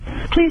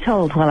Please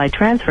hold while I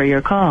transfer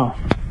your call.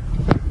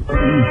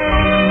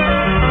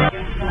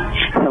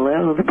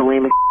 Hello, the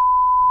bulimic.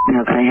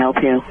 How can I help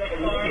you?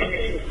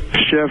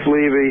 Chef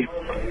Levy.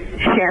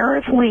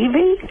 Sheriff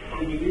Levy?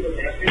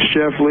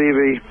 Chef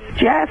Levy.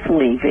 Jeff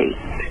Levy.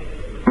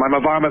 I'm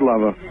a vomit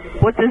lover.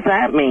 What does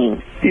that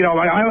mean? You know,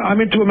 I'm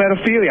into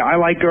emetophilia. I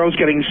like girls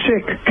getting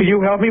sick. Can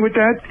you help me with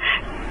that?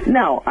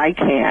 No, I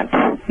can't.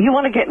 You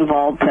want to get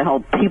involved to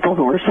help people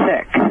who are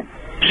sick.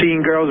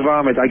 Seeing girls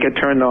vomit, I get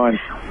turned on.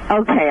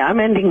 Okay, I'm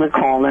ending the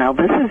call now.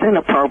 This is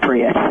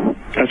inappropriate.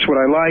 That's what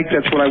I like.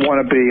 That's what I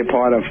want to be a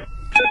part of.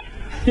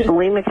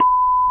 Bulimic.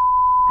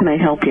 Can I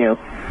help you?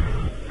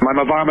 I'm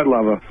a vomit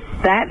lover.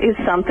 That is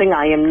something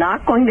I am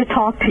not going to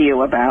talk to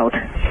you about.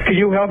 Can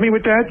you help me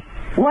with that?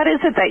 What is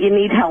it that you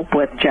need help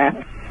with, Jeff?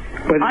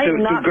 But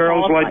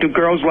do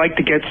girls like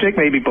to get sick?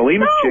 Maybe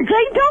bulimic chicks. No,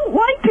 they don't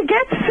like to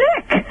get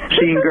sick.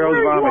 Seeing girls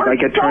vomit, I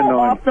get turned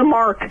on. Off the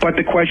mark. But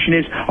the question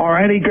is, are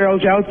any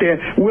girls out there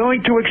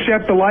willing to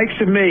accept the likes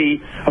of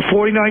me, a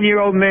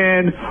 49-year-old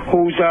man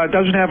who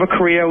doesn't have a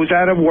career, who's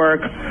out of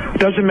work,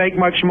 doesn't make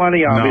much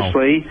money,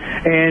 obviously,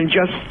 and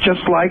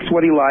just likes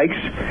what he likes?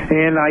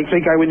 And I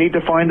think I would need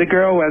to find a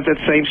girl who has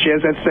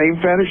shares that same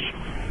fetish.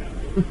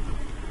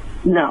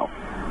 No.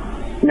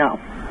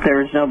 There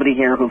is nobody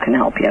here who can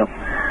help you.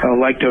 I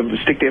like to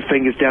stick their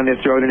fingers down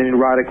their throat in an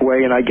erotic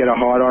way, and I get a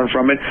hard-on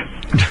from it.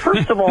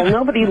 First of all,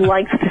 nobody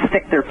likes to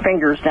stick their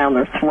fingers down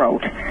their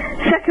throat.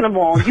 Second of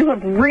all, you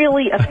have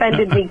really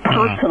offended me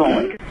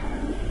personally.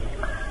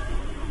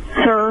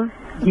 Sir,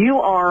 you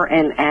are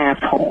an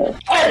asshole.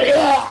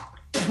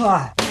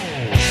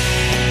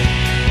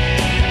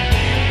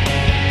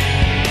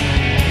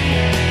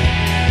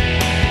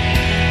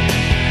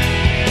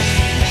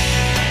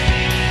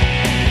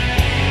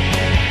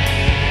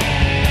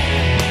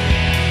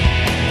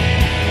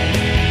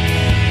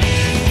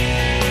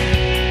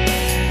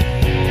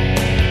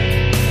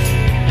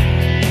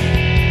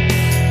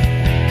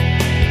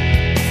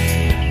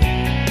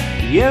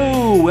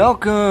 Yo,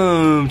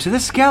 welcome to the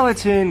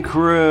Skeleton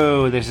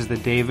Crew. This is the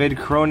David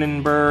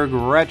Cronenberg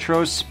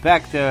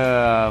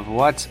retrospective.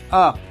 What's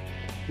up?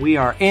 We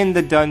are in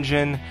the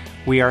dungeon.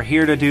 We are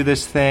here to do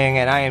this thing,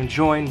 and I am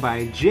joined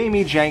by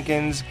Jamie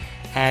Jenkins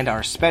and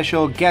our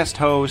special guest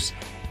host,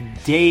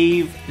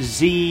 Dave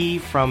Z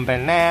from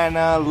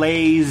Banana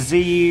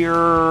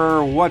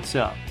Lazier. What's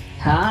up?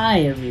 Hi,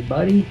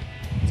 everybody.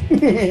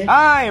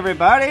 Hi,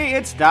 everybody.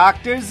 It's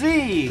Dr.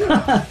 Z.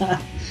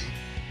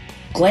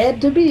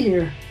 Glad to be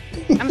here.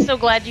 I'm so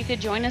glad you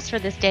could join us for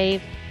this, Dave.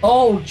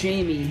 Oh,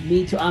 Jamie,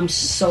 me too. I'm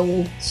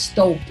so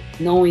stoked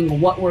knowing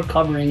what we're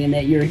covering and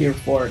that you're here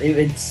for it.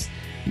 It's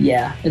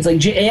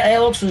like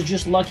Alex was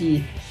just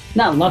lucky.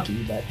 Not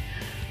lucky, but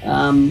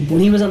when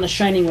he was on The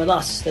Shining with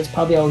us, that's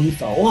probably how he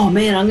felt. Oh,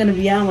 man, I'm going to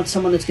be on with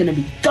someone that's going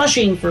to be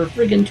gushing for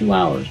friggin' 2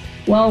 hours.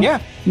 Well, yeah.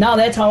 Now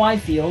that's how I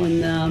feel,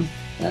 and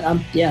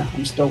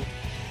I'm stoked.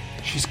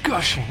 She's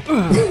gushing.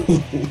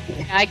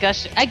 I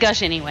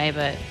gush anyway,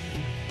 but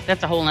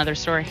that's a whole nother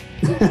story.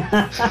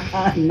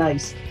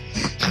 Nice.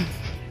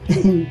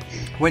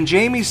 When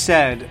Jamie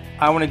said,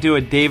 I want to do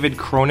a David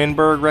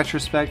Cronenberg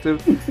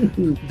retrospective,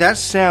 that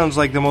sounds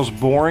like the most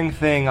boring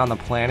thing on the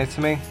planet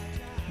to me.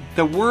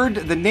 The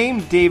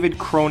name David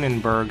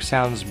Cronenberg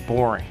sounds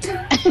boring.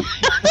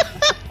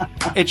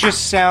 It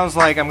just sounds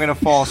like I'm going to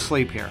fall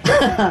asleep here.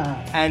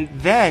 And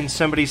then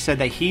somebody said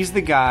that he's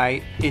the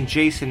guy in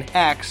Jason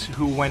X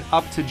who went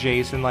up to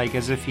Jason like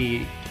as if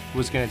he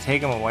was going to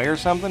take him away or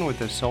something with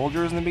the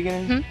soldiers in the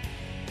beginning.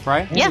 Mm-hmm.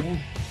 Right? Yeah.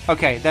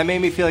 Okay, that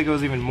made me feel like it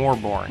was even more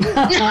boring.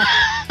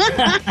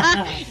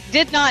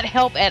 Did not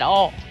help at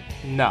all.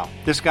 No.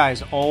 This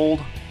guy's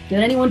old. Did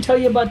anyone tell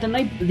you about the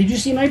Night... Did you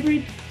see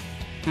Nightbreed?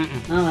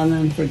 Mm-mm. Oh,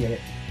 then forget it.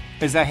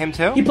 Is that him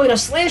too? He played a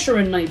slasher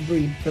in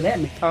Nightbreed for that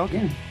man. Oh,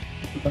 okay.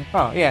 Yeah.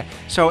 Oh, yeah.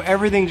 So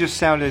everything just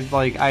sounded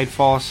like I'd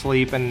fall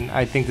asleep, and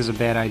I think this is a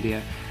bad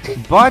idea.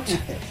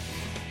 But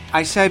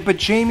I said, but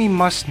Jamie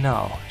must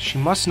know. She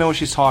must know what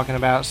she's talking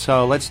about,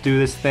 so let's do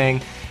this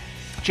thing.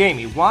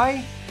 Jamie,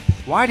 why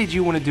did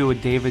you want to do a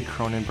David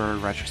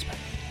Cronenberg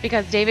retrospective?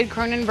 Because David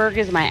Cronenberg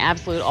is my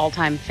absolute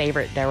all-time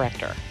favorite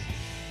director.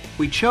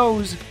 We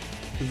chose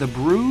The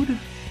Brood,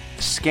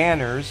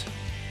 Scanners,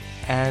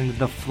 and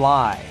The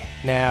Fly.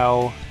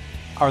 Now,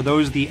 are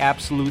those the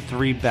absolute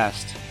 3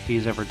 best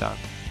he's ever done?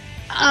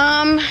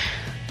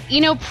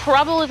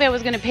 Probably if I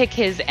was going to pick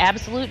his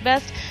absolute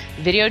best,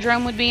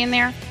 Videodrome would be in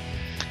there.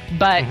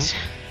 But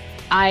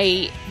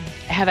I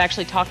have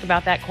actually talked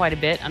about that quite a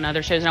bit on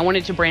other shows, and I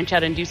wanted to branch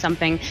out and do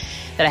something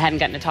that I hadn't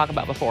gotten to talk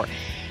about before.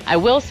 I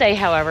will say,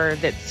 however,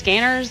 that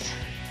Scanners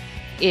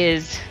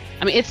is,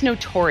 it's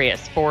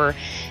notorious for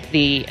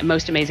the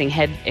most amazing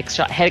head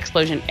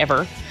explosion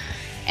ever.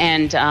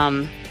 And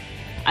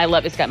I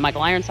love it's got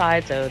Michael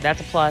Ironside, so that's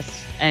a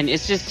plus. And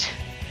it's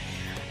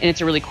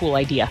a really cool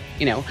idea.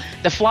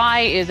 The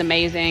Fly is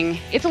amazing.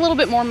 It's a little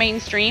bit more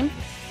mainstream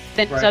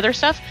than his other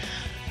stuff,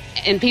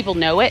 and people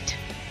know it,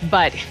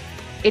 but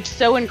it's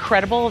so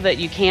incredible that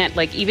you can't,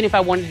 even if I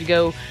wanted to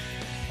go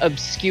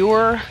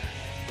obscure,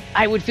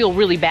 I would feel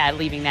really bad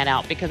leaving that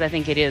out because I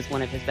think it is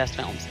one of his best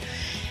films.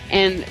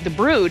 And The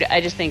Brood,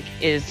 I just think,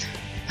 is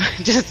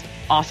just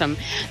awesome.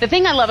 The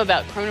thing I love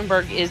about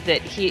Cronenberg is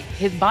that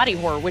his body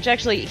horror, which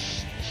actually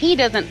he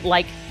doesn't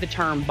like the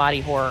term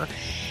body horror.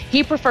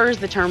 He prefers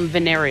the term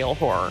venereal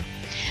horror.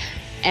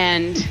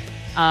 And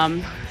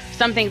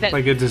something that...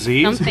 Like a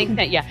disease? Something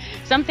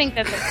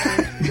that's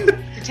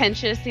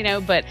pretentious,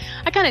 but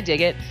I kind of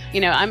dig it.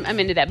 I'm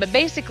into that. But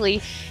basically,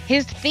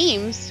 his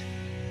themes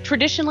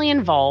traditionally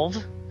involve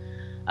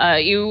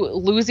you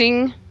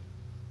losing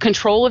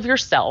control of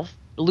yourself,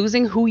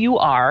 losing who you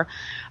are,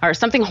 or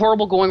something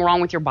horrible going wrong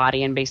with your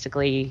body and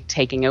basically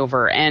taking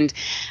over. And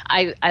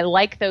I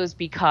like those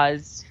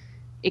because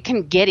it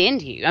can get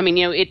into you. I mean,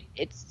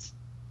 it's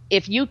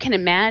if you can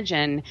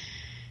imagine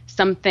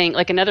something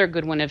like another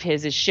good one of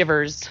his is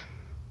Shivers,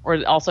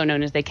 or also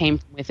known as They Came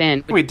From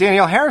Within. Wait,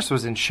 Danielle Harris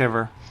was in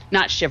Shiver.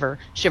 Not Shiver.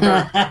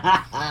 And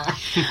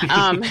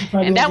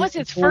that was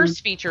his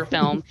first feature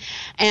film.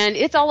 And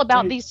it's all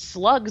about these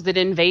slugs that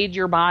invade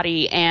your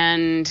body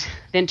and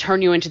then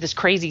turn you into this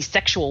crazy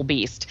sexual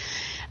beast.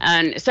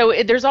 And so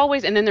there's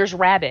always, and then there's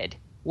Rabid,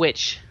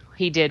 which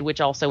he did,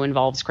 which also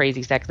involves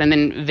crazy sex, and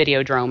then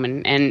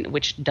Videodrome, and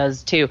which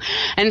does too.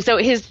 And so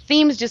his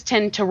themes just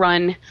tend to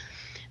run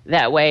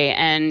that way.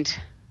 And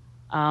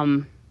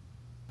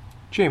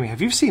Jamie,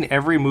 have you seen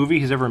every movie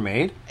he's ever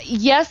made?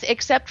 Yes,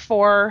 except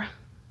for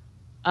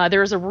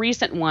there was a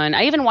recent one.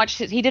 I even watched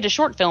he did a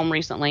short film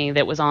recently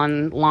that was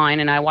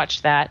online, and I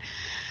watched that.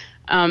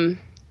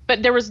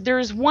 But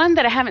there's one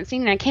that I haven't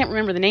seen, and I can't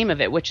remember the name of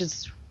it, which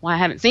is why I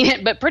haven't seen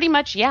it. But pretty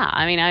much, yeah.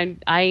 I mean,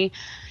 I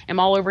am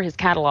all over his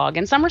catalog,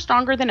 and some are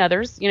stronger than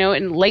others. And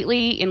in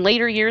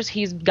later years,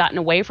 he's gotten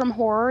away from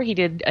horror. He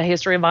did A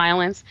History of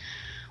Violence,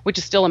 which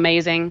is still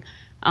amazing.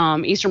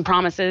 Eastern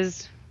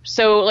Promises.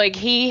 So, like,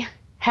 he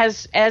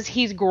has, as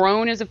he's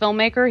grown as a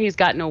filmmaker, he's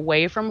gotten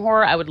away from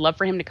horror. I would love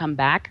for him to come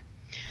back,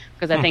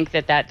 because I think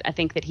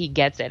that he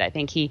gets it. I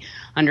think he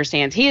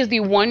understands. He is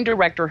the one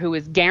director who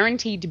is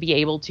guaranteed to be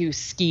able to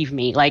skeeve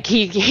me. Like,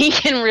 he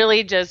can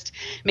really just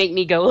make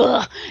me go,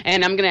 ugh.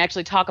 And I'm going to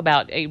actually talk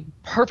about a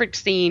perfect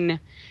scene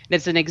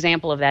that's an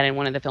example of that in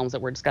one of the films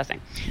that we're discussing.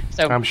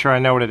 So I'm sure I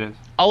know what it is.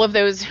 All of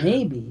those,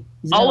 maybe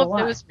all of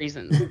those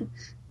reasons.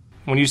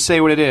 When you say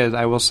what it is,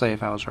 I will say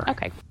if I was right.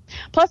 Okay.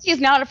 Plus, he's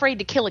not afraid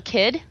to kill a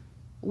kid,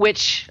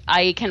 which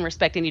I can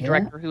respect any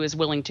director who is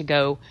willing to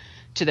go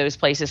to those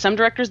places. Some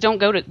directors don't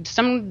go to.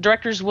 Some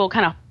directors will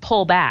kind of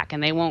pull back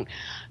and they won't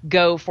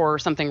go for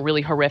something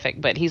really horrific.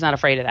 But he's not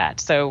afraid of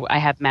that, so I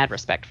have mad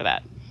respect for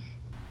that.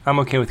 I'm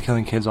okay with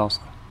killing kids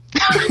also.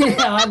 Yeah,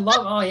 I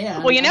love. Oh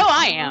yeah. Well,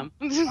 I am.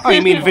 Oh,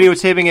 you mean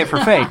videotaping it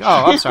for fake?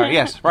 Oh, I'm sorry.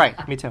 Yes,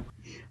 right. Me too.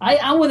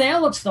 I'm with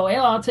Alex, though.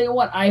 I'll tell you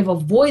what, I've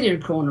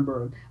avoided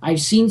Cronenberg. I've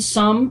seen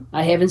some.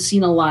 I haven't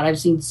seen a lot. I've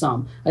seen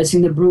some. I've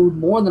seen The Brood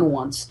more than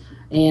once.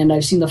 And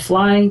I've seen The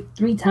Fly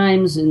 3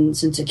 times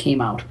since it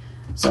came out.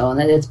 So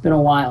it's been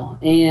a while.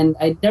 And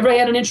I never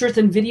had an interest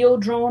in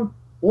Videodrome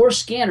or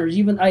Scanners.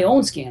 Even I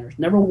own Scanners.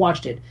 Never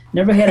watched it.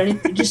 Never had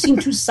it. It just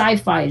seemed too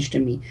sci-fi-ish to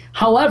me.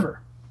 However,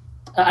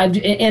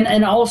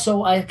 and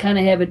also I kind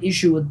of have an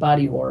issue with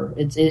body horror.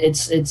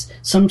 It's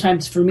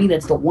sometimes for me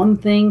that's the one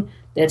thing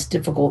that's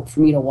difficult for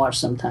me to watch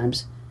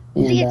sometimes.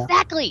 And, See,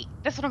 exactly.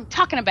 That's what I'm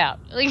talking about.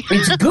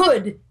 It's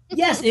good.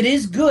 Yes, it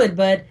is good,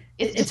 but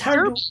it's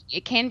hard to...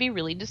 It can be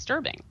really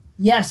disturbing.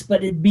 Yes,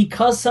 but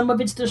because some of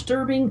it's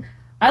disturbing,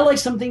 I like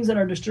some things that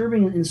are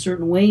disturbing in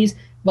certain ways,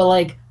 but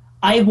like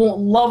I won't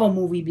love a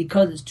movie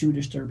because it's too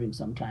disturbing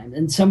sometimes.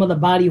 And some of the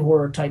body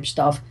horror type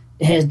stuff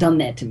has done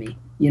that to me.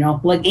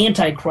 Like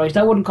Antichrist.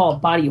 I wouldn't call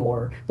it body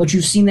horror, but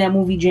you've seen that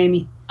movie,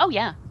 Jamie? Oh,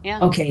 yeah,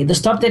 yeah. Okay, the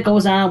stuff that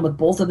goes on with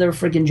both of their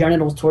freaking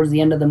genitals towards the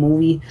end of the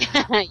movie.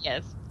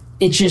 Yes.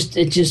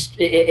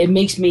 It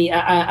makes me...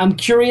 I'm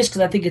curious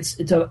because I think it's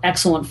an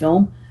excellent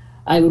film.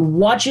 I would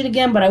watch it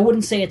again, but I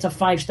wouldn't say it's a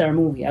 5-star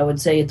movie. I would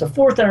say it's a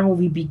 4-star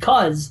movie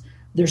because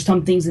there's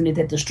some things in it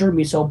that disturb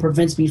me, so it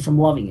prevents me from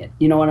loving it.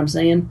 You know what I'm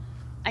saying?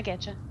 I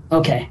getcha.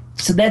 Okay,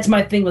 so that's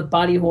my thing with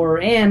body horror,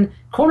 and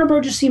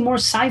Cronenberg just seemed more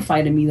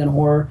sci-fi to me than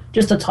horror,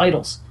 just the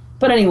titles.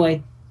 But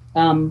anyway,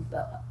 I'm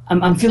feeling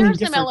There's different.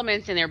 some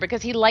elements in there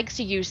because he likes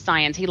to use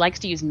science. He likes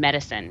to use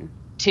medicine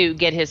to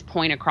get his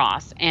point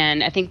across,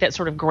 and I think that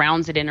sort of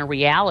grounds it in a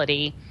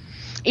reality,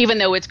 even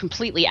though it's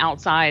completely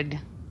outside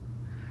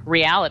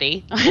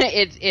reality.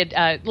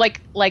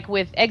 Like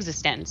with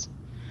Existence,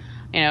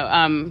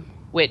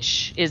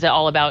 which is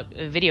all about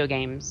video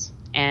games.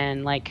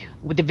 And like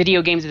with the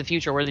video games of the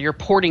future where you're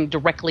porting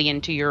directly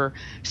into your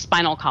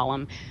spinal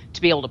column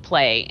to be able to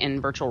play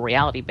in virtual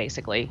reality,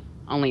 basically,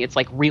 only it's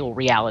like real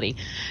reality.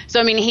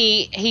 So I mean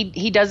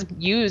he does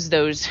use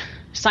those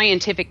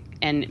scientific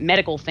and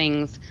medical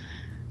things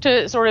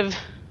to sort of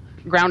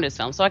ground his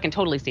film. So I can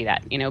totally see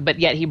that, but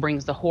yet he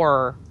brings the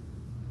horror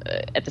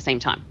at the same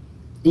time.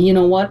 And you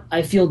know what?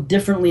 I feel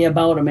differently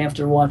about him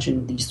after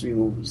watching these 3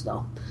 movies,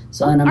 though.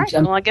 So all right.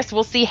 Well, I guess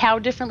we'll see how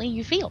differently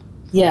you feel.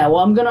 Yeah, well,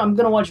 I'm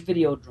gonna watch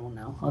Videodrome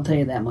now. I'll tell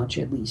you that much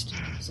at least.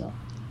 So.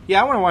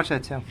 Yeah, I want to watch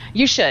that too.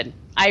 You should.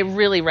 I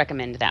really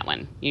recommend that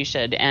one. You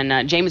should.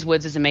 And James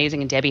Woods is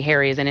amazing, and Debbie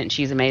Harry is in it, and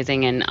she's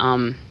amazing.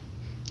 And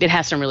it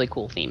has some really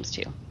cool themes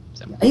too.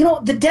 So. You know,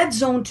 the Dead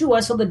Zone too.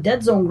 I saw the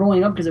Dead Zone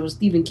growing up because it was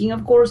Stephen King,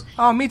 of course.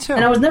 Oh, me too.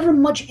 And I was never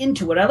much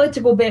into it. I'd like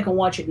to go back and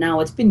watch it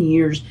now. It's been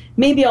years.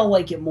 Maybe I'll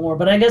like it more.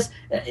 But I guess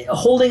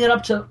holding it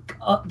up to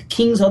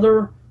King's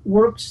other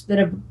works that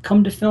have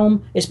come to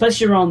film,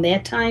 especially around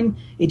that time,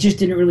 it just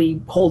didn't really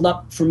hold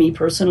up for me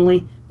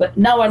personally. But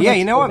now I'd like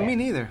you to know go what? back. Me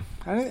neither.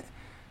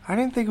 I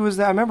didn't think it was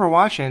that. I remember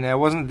watching it. I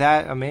wasn't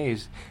that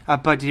amazed.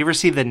 But did you ever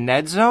see the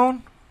Ned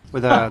Zone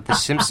with the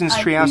Simpsons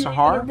Treehouse of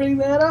Horror? Bring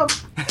that up.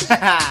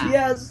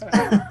 Yes.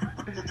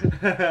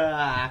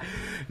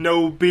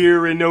 No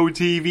beer and no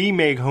TV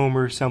make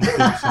Homer something.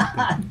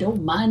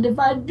 Don't mind if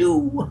I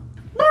do.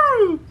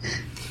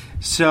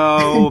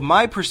 So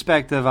my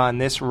perspective on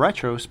this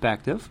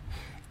retrospective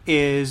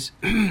is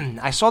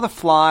I saw The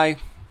Fly,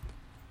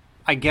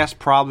 I guess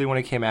probably when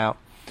it came out.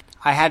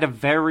 I had a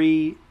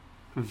very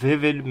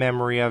vivid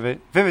memory of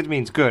it. Vivid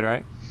means good,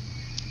 right?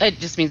 It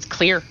just means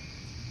clear.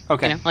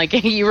 Okay. You know, like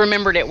you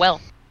remembered it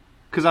well.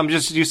 Because I'm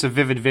just used to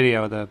Vivid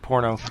Video, the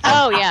porno.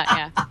 Oh,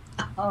 yeah.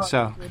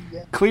 So,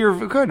 clear,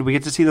 good. We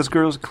get to see those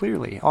girls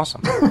clearly.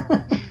 Awesome.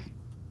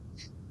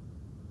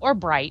 Or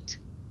bright.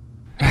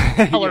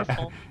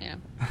 Colorful. Yeah.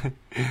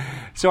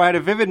 So I had a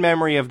vivid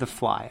memory of The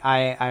Fly.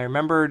 I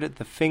remembered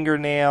the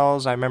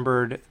fingernails. I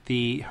remembered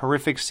the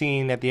horrific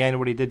scene at the end,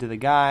 what he did to the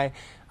guy.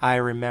 I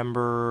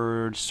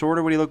remembered sort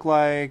of what he looked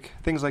like,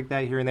 things like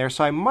that here and there.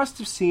 So I must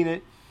have seen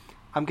it,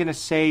 I'm going to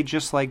say,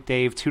 just like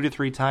Dave, 2 to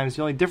 3 times.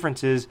 The only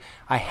difference is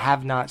I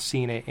have not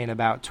seen it in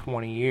about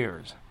 20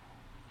 years.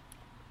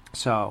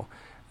 So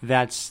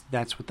that's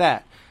with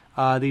that.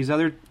 These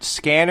other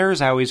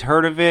Scanners, I always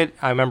heard of it.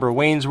 I remember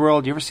Wayne's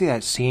World. You ever see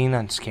that scene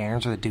on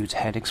Scanners where the dude's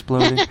head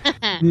exploded?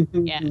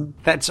 Yeah.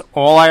 That's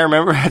all I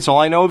remember. That's all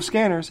I know of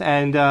Scanners.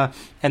 And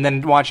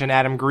then watching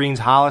Adam Green's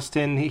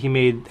Holliston, he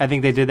made, I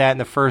think they did that in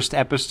the first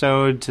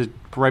episode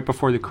right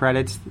before the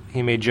credits.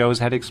 He made Joe's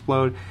head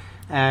explode.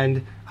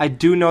 And I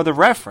do know the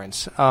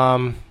reference.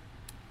 And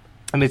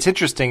it's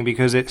interesting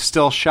because it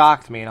still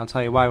shocked me, and I'll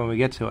tell you why when we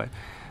get to it.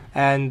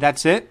 And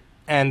that's it.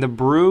 And The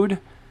Brood,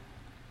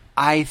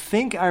 I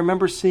think I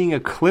remember seeing a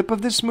clip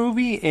of this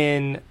movie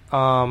in,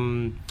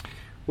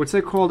 what's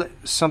it called?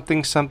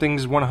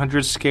 Something's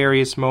 100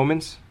 Scariest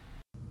Moments.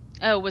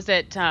 Oh, was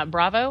it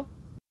Bravo?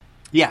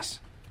 Yes.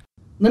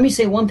 Let me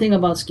say one thing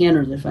about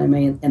Scanners, if I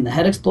may, and the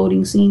head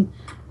exploding scene.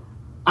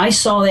 I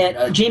saw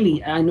that,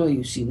 Jamie, I know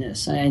you've seen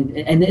this, and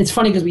it's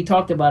funny because we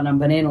talked about it on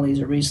Banana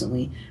Laser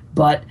recently,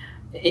 but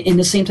in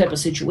the same type of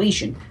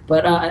situation.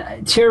 But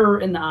Terror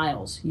in the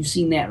Aisles, you've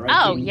seen that, right?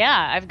 Oh, Jamie?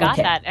 yeah, I've got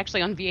that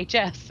actually on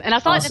VHS, and I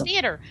saw it in the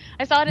theater.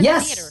 I saw it in the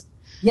theater.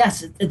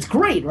 Yes, it's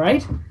great,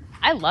 right?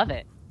 I love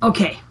it.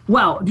 Okay,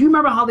 well, do you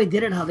remember how they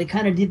did it, how they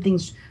kind of did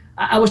things?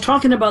 I was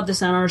talking about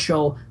this on our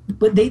show,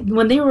 but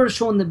when they were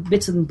showing the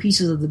bits and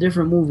pieces of the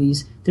different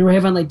movies, they were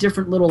having like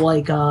different little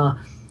like,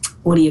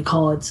 what do you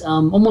call it?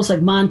 Almost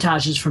like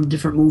montages from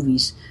different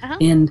movies. Uh-huh.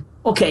 And,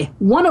 okay,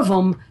 one of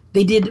them,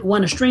 they did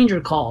When a Stranger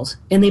Calls,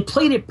 and they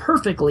played it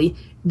perfectly.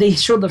 They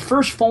showed the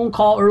first phone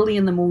call early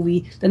in the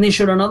movie, then they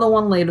showed another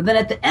one later. Then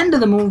at the end of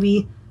the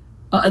movie,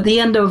 at the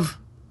end of,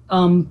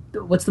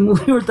 what's the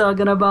movie we're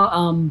talking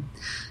about?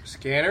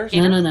 Scanners?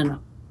 No,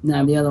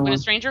 the other one. When a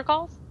Stranger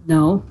Calls?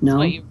 No.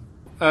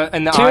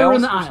 And the Terror Aisles?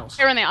 in the Aisles.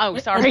 Terror in the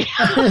Aisles, sorry.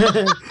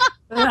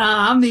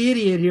 I'm the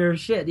idiot here.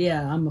 Shit,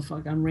 yeah, I'm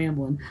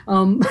rambling.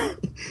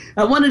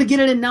 I wanted to get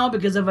it in now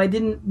because if I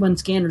didn't when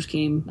Scanners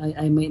came,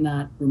 I may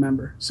not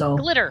remember. So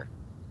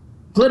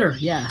Glitter,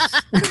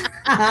 yes.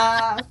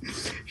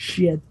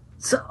 Shit.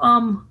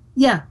 So,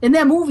 yeah, in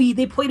that movie,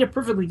 they played it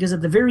perfectly because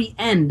at the very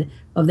end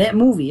of that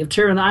movie, of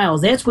Terror in the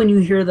Aisles, that's when you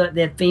hear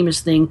that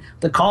famous thing,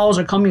 the calls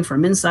are coming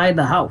from inside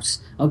the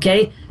house,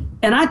 okay?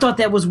 And I thought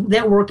that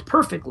worked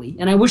perfectly,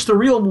 and I wish the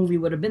real movie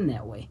would have been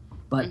that way.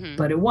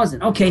 But it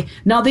wasn't. Okay,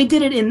 now they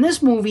did it in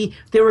this movie.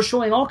 They were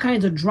showing all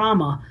kinds of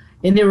drama,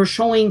 and they were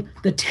showing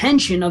the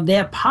tension of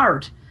that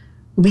part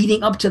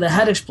leading up to the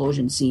head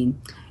explosion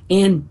scene.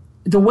 And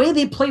the way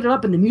they played it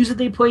up and the music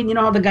they played, you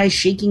know how the guy's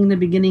shaking in the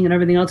beginning and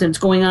everything else and it's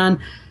going on,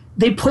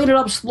 they played it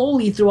up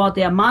slowly throughout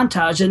that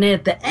montage, and then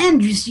at the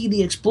end you see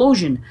the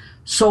explosion.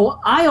 So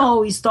I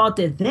always thought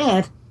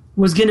that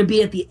was going to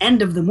be at the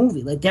end of the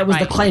movie. Like that was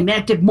the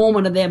climactic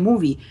moment of that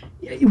movie.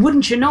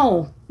 Wouldn't you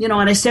know, and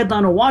I sat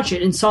down to watch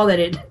it and saw that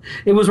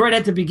it was right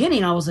at the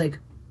beginning. I was like,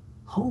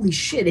 holy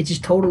shit, it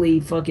just totally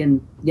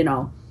fucking,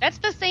 That's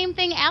the same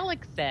thing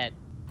Alex said.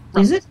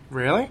 Is it?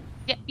 Really?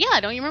 Yeah,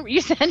 don't you remember?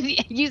 You said it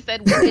shocked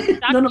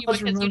you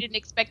because you didn't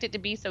expect it to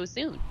be so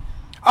soon.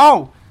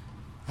 Oh,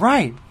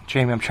 right.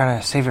 Jamie, I'm trying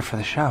to save it for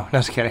the show. No,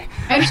 just kidding.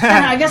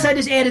 I guess I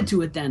just added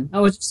to it then. I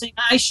was just saying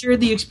I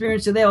shared the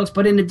experience with Alex,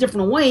 but in a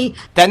different way.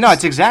 No,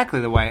 it's exactly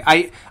the way.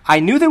 I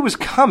knew that was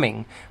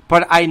coming,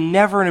 but I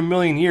never in a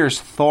million years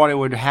thought it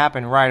would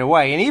happen right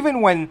away. And even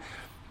when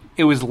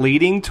it was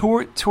leading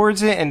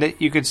towards it and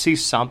that you could see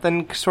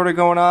something sort of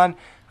going on,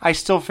 I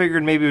still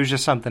figured maybe it was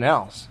just something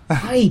else.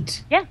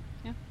 Right. Yeah.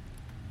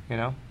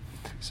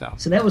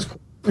 So that was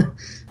cool.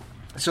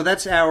 So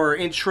that's our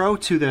intro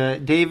to the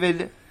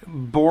David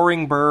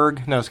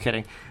Boringberg, no, I was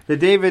kidding. The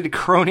David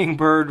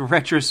Cronenberg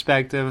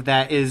retrospective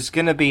that is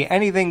going to be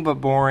anything but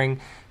boring.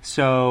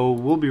 So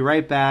we'll be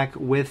right back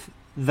with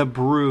The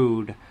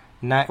Brood,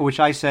 which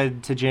I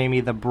said to Jamie,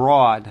 The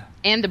Broad.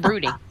 And The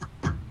Brooding.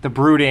 The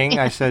Brooding.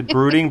 I said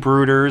brooding,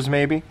 brooders,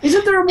 maybe.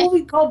 Isn't there a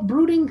movie called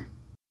Brooding?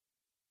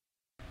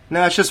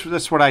 No,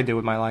 that's what I do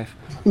with my life.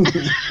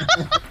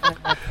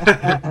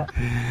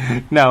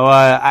 No,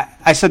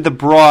 I said The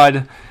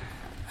Broad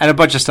and a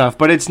bunch of stuff,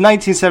 but it's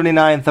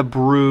 1979, The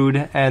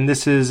Brood, and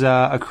this is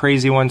a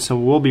crazy one, so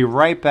we'll be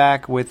right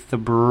back with The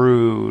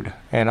Brood,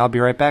 and I'll be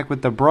right back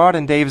with The Broad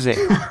and Dave Z.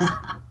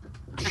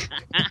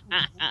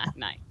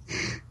 Nice.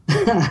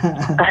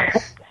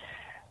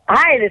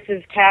 Hi, this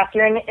is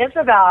Catherine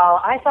Isabel.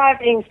 I thought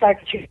being stuck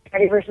to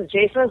Freddy vs.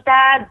 Jason was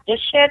bad. This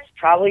shit's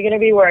probably going to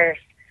be worse.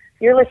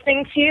 You're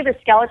listening to The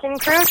Skeleton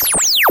Crew?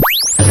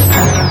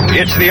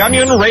 It's the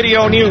Onion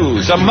Radio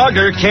News. A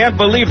mugger can't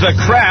believe the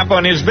crap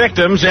on his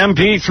victim's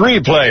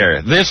MP3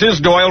 player. This is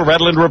Doyle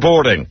Redland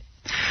reporting.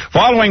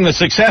 Following the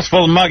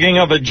successful mugging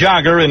of a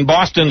jogger in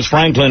Boston's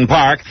Franklin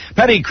Park,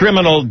 petty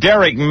criminal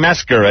Derek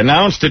Mesker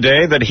announced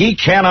today that he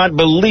cannot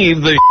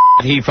believe the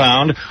he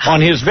found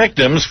on his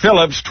victim's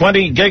Philips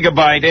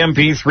 20-gigabyte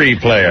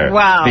MP3 player.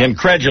 Wow. The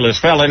incredulous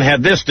felon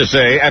had this to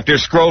say after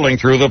scrolling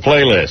through the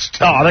playlist.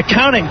 Oh, the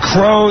Counting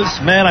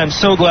Crows. Man, I'm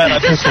so glad I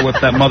pistol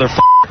whipped that motherfucker.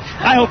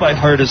 I hope I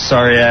hurt his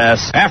sorry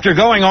ass. After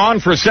going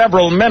on for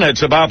several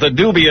minutes about the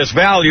dubious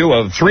value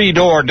of Three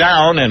Door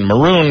Down and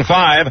Maroon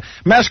 5,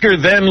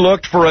 Mesker then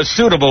looked for a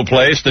suitable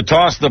place to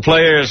toss the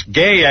player's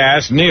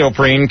gay-ass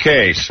neoprene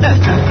case.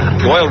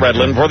 Doyle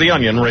Redland for the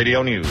Onion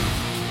Radio News.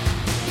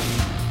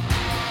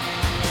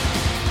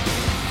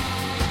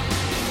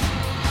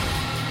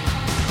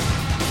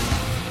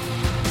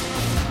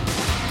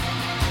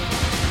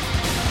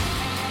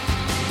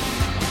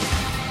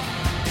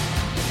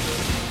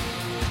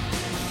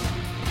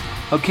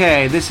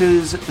 Okay, this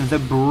is The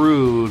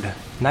Brood,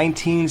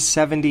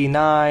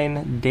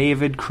 1979.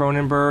 David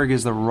Cronenberg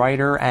is the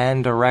writer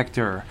and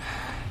director.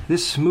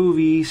 This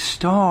movie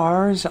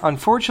stars,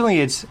 unfortunately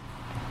it's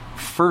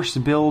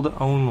first build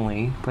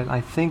only, but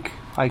I think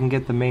I can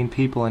get the main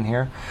people in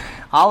here.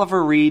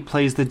 Oliver Reed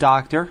plays the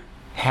Doctor,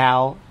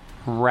 Hal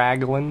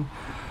Raglan.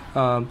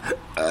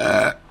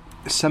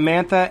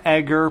 Samantha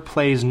Egger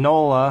plays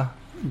Nola,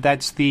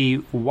 that's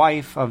the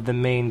wife of the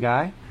main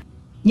guy.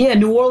 Yeah,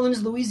 New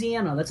Orleans,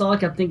 Louisiana. That's all I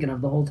kept thinking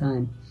of the whole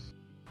time.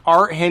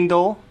 Art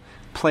Hindle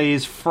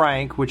plays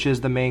Frank, which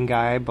is the main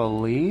guy, I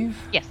believe.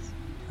 Yes.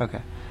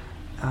 Okay.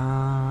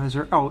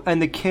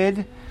 And the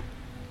kid,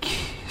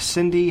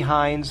 Cindy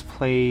Hines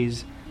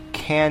plays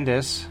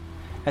Candace,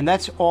 and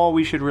that's all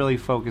we should really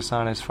focus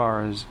on as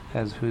far as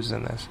who's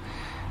in this,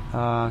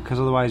 because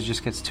otherwise it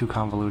just gets too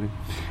convoluted.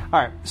 All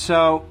right,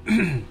 so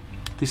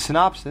the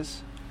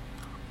synopsis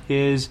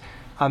is: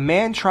 a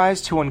man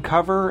tries to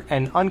uncover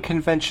an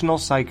unconventional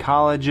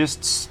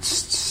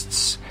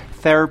psychologist's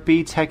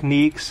therapy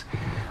techniques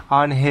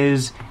on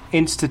his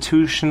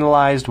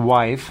institutionalized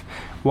wife,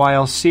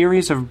 while a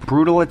series of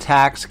brutal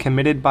attacks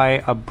committed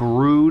by a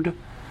brood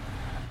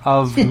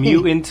of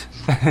mutant...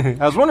 I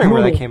was wondering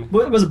where that came in.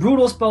 Was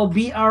brutal spelled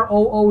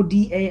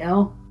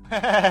Broodal?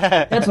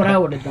 That's what I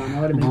would have done.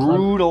 I would have been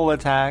brutal clever.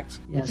 Attacks.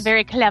 Yes. It's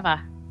very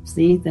clever.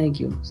 See? Thank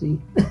you. See?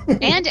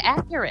 And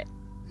accurate.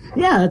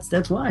 Yeah,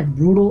 that's why.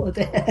 Brutal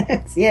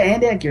attacks. Yeah,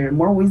 and accurate.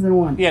 More ways than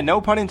one. Yeah,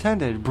 no pun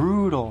intended.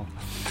 Brutal.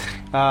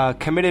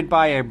 Committed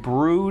by a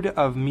brood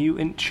of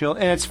mutant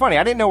children. And it's funny,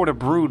 I didn't know what a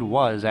brood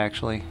was,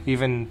 actually,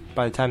 even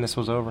by the time this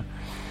was over.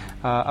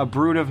 A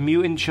brood of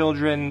mutant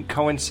children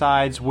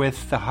coincides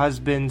with the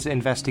husband's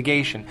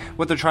investigation.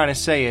 What they're trying to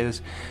say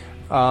is,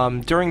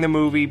 during the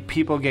movie,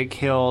 people get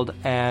killed,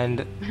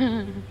 and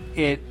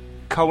it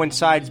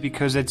coincides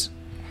because it's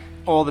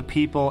all the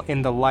people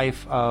in the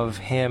life of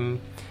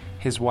him,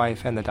 his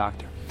wife, and the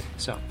Doctor.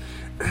 So,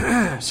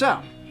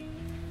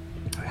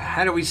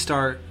 how do we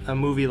start a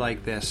movie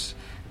like this?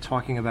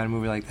 Talking about a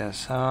movie like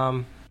this.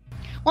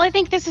 Well, I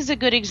think this is a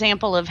good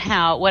example of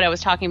how, what I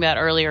was talking about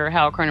earlier,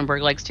 how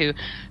Cronenberg likes to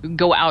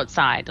go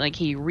outside. Like,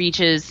 he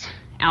reaches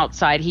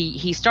outside.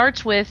 He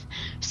starts with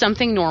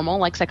something normal,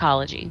 like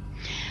psychology,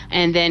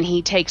 and then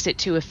he takes it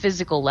to a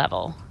physical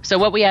level. So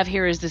what we have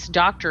here is this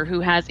doctor who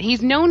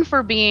he's known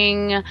for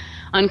being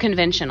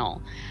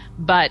unconventional,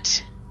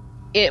 but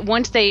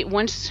once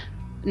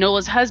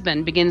Nola's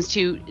husband begins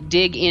to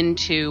dig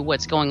into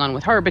what's going on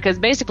with her, because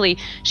basically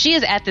she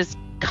is at this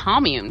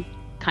commune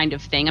kind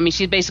of thing. I mean,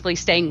 she's basically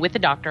staying with the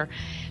doctor.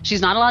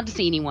 She's not allowed to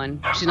see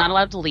anyone. She's not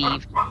allowed to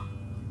leave.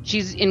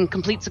 She's in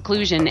complete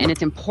seclusion, and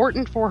it's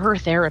important for her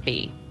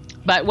therapy.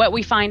 But what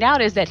we find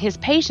out is that his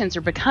patients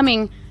are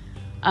becoming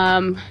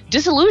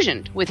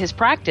disillusioned with his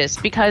practice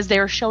because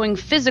they're showing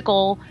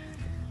physical,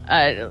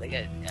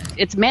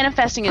 it's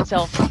manifesting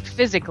itself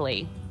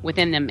physically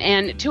within them,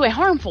 and to a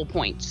harmful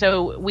point.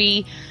 So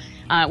we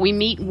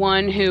meet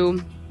one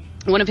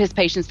of his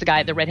patients,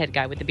 the redhead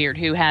guy with the beard,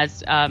 who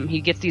has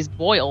he gets these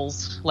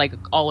boils like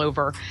all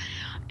over,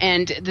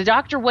 and the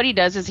doctor, what he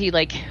does is he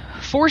like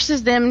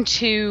forces them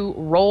to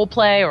role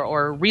play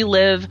or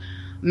relive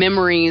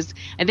memories,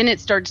 and then it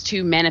starts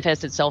to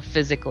manifest itself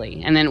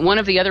physically. And then one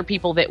of the other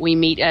people that we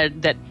meet,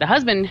 that the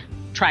husband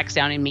tracks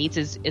down and meets,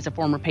 is a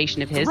former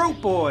patient of his.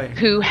 Throat boy.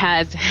 Who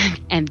has,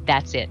 and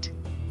that's it.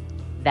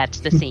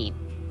 That's the scene.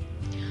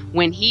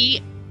 When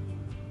he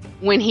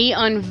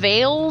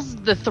unveils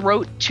the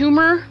throat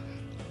tumor,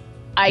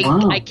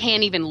 I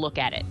can't even look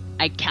at it.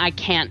 I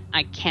can't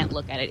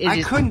look at it.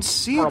 I couldn't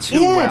see it too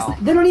Yes, well.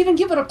 they don't even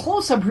give it a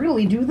close-up,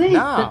 really, do they?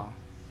 No.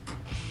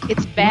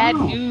 It's bad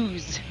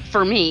news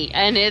for me,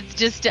 and it's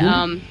just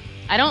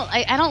I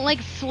don't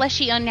like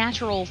fleshy,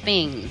 unnatural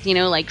things. You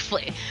know, like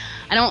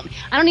I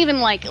don't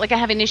even like I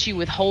have an issue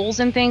with holes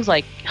and things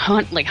like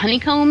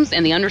honeycombs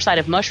and the underside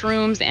of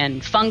mushrooms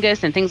and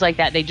fungus and things like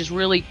that. They just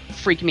really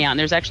freak me out. And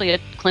there's actually a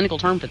clinical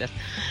term for this.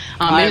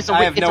 I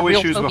have no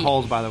issues with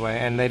holes, by the way,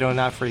 and they do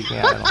not freak me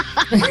out at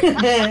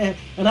all.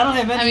 But I don't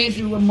have any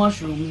issue with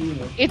mushrooms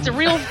either. It's a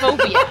real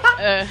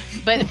phobia.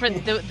 But for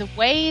the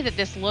way that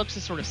this looks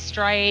is sort of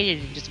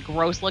striated and just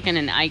gross looking,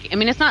 and I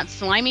mean, it's not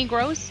slimy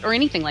gross or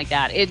anything like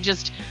that. It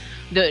just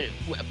I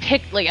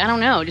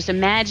don't know, just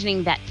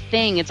imagining that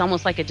thing. It's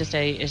almost like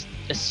a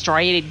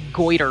striated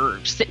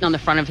goiter sitting on the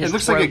front of his throat. It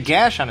looks like a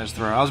gash on his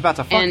throat. I was about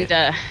to fuck it.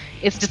 And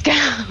it's just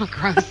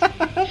gross.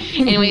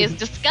 Anyway, it's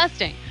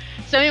disgusting.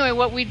 So anyway,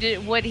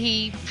 what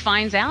he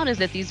finds out is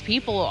that these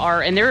people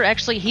are, and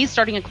he's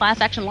starting a class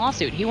action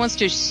lawsuit. He wants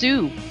to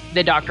sue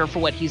the doctor for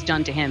what he's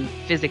done to him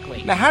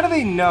physically. Now, how do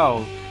they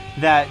know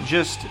that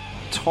just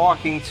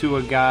talking to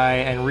a guy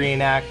and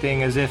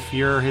reenacting as if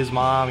you're his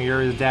mom,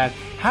 you're his dad,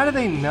 how do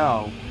they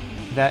know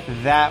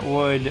that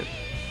would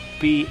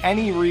be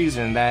any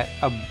reason that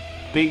a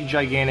big,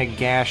 gigantic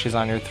gash is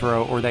on your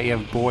throat or that you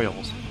have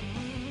boils?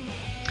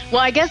 Well,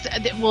 I guess,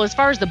 as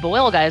far as the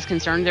boil guy is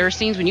concerned, there are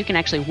scenes when you can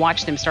actually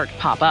watch them start to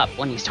pop up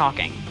when he's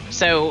talking.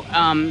 So,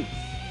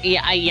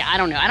 I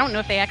don't know. I don't know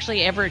if they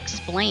actually ever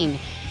explain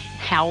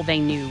how they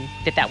knew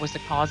that was the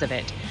cause of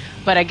it.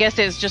 But I guess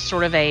it's just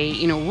sort of a,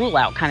 rule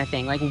out kind of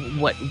thing. Like,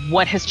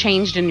 what has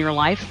changed in your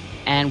life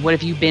and what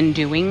have you been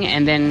doing?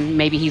 And then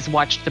maybe he's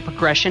watched the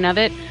progression of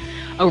it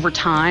over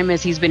time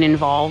as he's been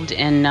involved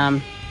in,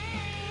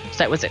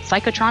 was it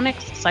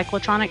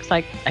cyclotronics?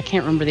 I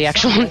can't remember the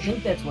actual I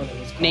think that's what it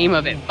was called. name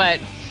of it. But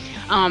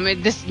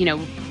this,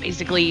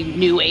 basically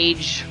new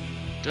age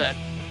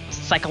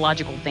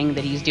psychological thing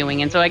that he's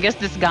doing. And so I guess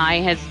this guy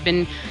has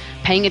been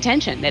paying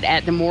attention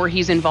that the more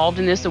he's involved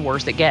in this, the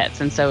worse it gets.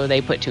 And so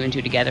they put two and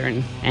two together,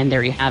 and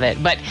there you have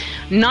it. But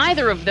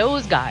neither of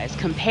those guys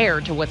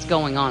compare to what's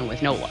going on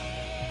with Nola.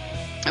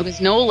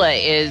 Because Nola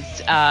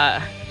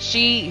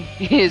she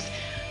is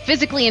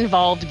physically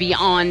involved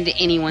beyond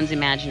anyone's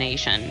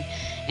imagination,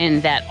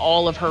 and that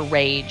all of her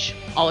rage,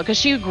 because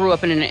she grew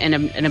up in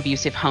an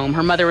abusive home.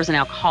 Her mother was an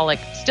alcoholic,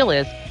 still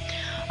is,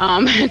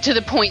 to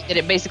the point that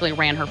it basically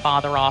ran her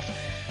father off.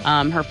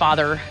 Her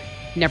father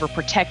never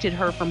protected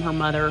her from her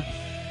mother,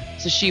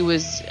 so she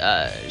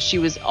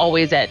was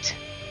always at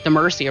the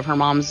mercy of her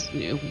mom's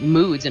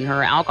moods and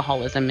her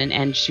alcoholism,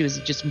 and she was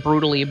just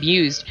brutally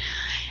abused.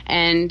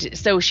 And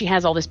so she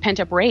has all this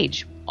pent-up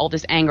rage, all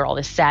this anger, all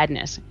this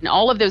sadness. And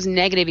all of those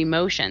negative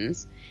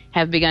emotions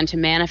have begun to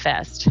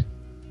manifest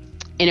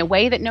in a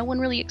way that no one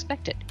really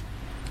expected.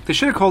 They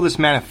should have called this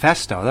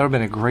Manifesto. That would have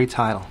been a great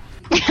title.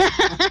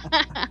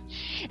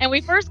 And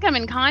we first come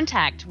in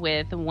contact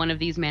with one of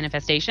these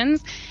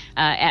manifestations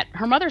at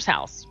her mother's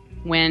house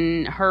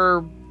when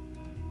her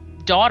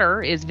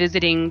daughter is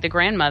visiting the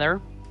grandmother,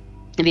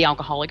 the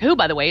alcoholic, who,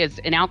 by the way, is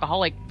an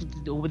alcoholic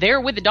there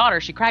with the daughter.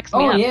 She cracks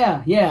me up. Oh,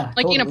 yeah.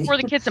 Like, totally. Pour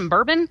the kids some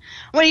bourbon.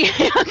 What are you...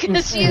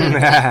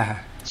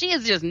 She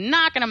is just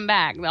knocking them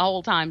back the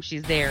whole time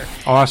she's there.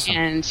 Awesome.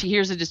 And she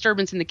hears a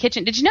disturbance in the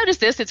kitchen. Did you notice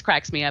this? It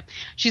cracks me up.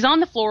 She's on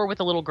the floor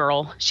with a little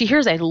girl. She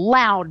hears a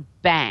loud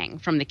bang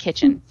from the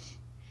kitchen.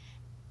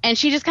 And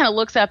she just kind of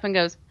looks up and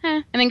goes,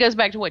 and then goes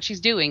back to what she's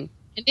doing.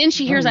 And then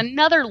she hears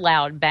another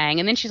loud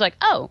bang, and then she's like,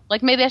 oh,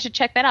 like maybe I should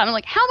check that out. And I'm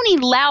like, how many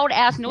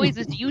loud-ass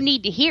noises do you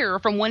need to hear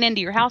from one end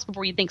of your house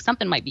before you think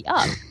something might be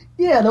up?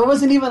 Yeah, there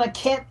wasn't even a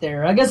cat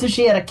there. I guess if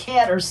she had a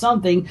cat or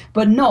something,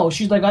 but no,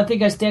 she's like, I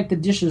think I stacked the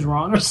dishes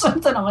wrong or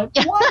something. I'm like,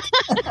 what?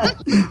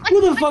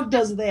 Who the fuck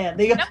does that?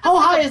 They go, how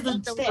high is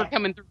the stack?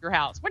 Coming through your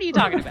house. What are you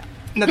talking about?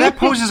 Now that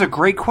poses a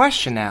great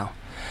question now.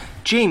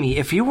 Jamie,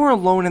 if you were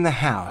alone in the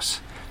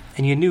house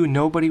and you knew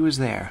nobody was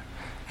there,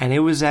 and it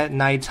was at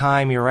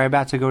nighttime, you're right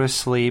about to go to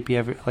sleep, you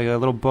have like a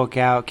little book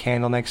out,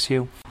 candle next to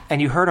you,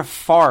 and you heard a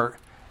fart,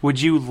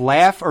 would you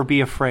laugh or be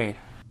afraid?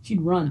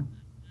 She'd run.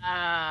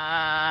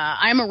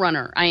 I'm a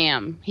runner. I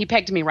am. He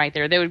pegged me right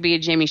there. There would be a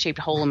Jamie-shaped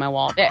hole in my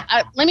wall.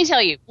 Let me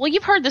tell you. Well,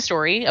 you've heard the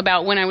story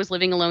about when I was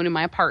living alone in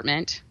my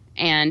apartment,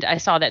 and I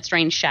saw that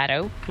strange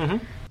shadow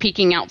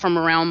peeking out from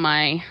around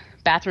my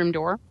bathroom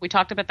door. We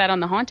talked about that on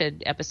the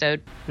Haunted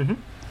episode.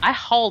 I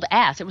hauled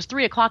ass. It was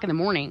 3 o'clock in the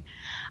morning.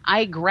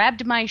 I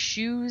grabbed my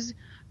shoes,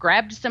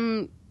 grabbed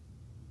some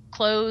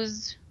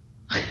clothes,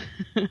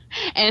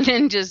 and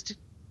then just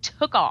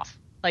took off.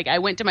 Like, I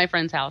went to my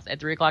friend's house at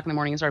 3 o'clock in the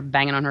morning and started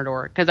banging on her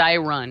door. Because I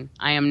run.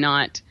 I am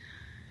not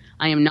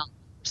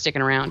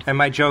sticking around. And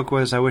my joke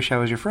was, I wish I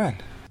was your friend.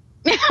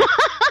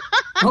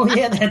 Oh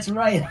yeah, that's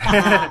right.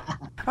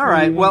 All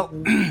right. Well,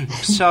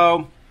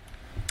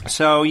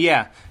 so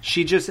yeah,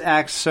 she just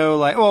acts so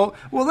like. Well,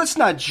 let's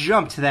not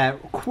jump to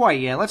that quite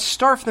yet. Let's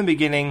start from the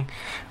beginning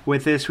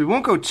with this. We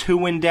won't go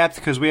too in depth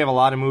because we have a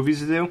lot of movies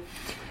to do.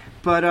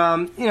 But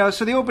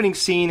so the opening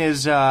scene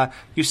is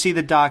you see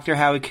the doctor,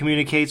 how he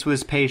communicates with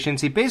his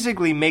patients. He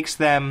basically makes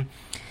them.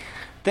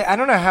 I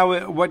don't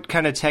know what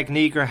kind of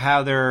technique or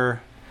how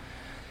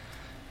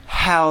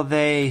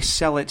they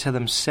sell it to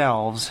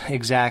themselves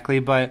exactly,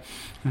 but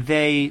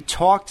they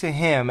talk to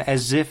him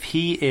as if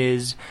he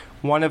is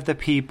one of the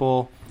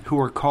people who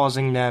are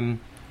causing them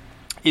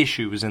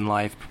issues in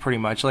life, pretty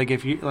much. Like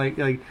if you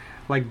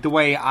like the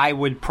way I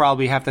would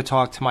probably have to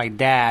talk to my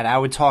dad, I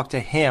would talk to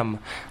him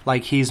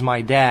like he's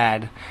my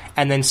dad,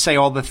 and then say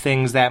all the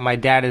things that my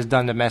dad has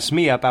done to mess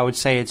me up. I would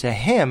say it to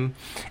him,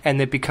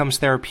 and it becomes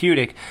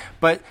therapeutic.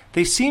 But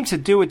they seem to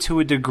do it to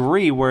a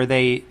degree where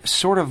they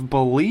sort of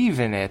believe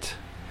in it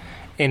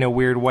in a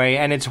weird way,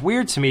 and it's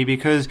weird to me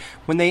because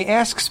when they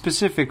ask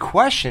specific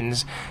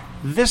questions,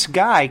 this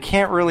guy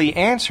can't really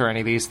answer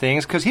any of these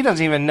things because he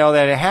doesn't even know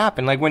that it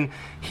happened. Like when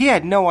he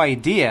had no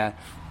idea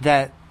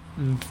that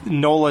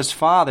Nola's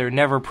father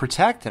never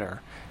protected her.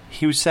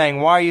 He was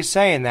saying, why are you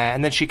saying that?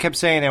 And then she kept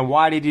saying, and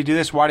why did you do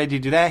this? Why did you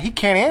do that? He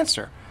can't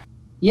answer.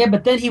 Yeah,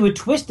 but then he would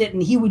twist it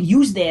and he would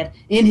use that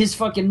in his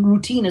fucking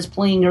routine as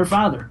playing her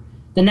father.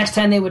 The next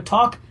time they would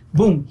talk,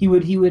 boom, he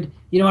would, you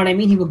know what I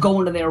mean? He would go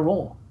into their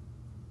role.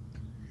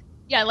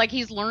 Yeah, like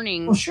he's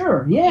learning. Well,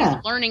 sure, yeah.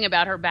 He's learning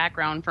about her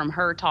background from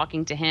her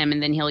talking to him,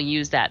 and then he'll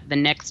use that the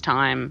next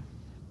time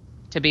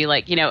to be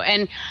like,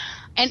 and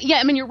yeah,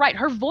 I mean, you're right.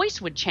 Her voice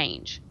would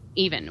change.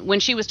 Even when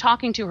she was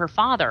talking to her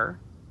father,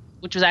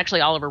 which was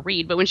actually Oliver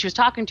Reed, but when she was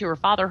talking to her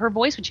father, her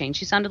voice would change.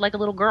 She sounded like a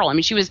little girl. I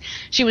mean, she was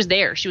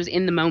there. She was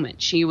in the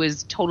moment. She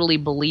was totally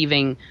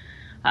believing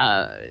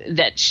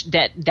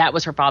that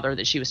was her father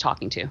that she was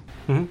talking to.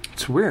 Mm-hmm.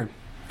 It's weird.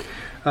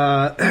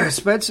 But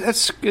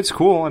it's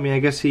cool. I mean, I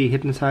guess he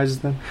hypnotizes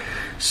them.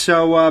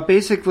 So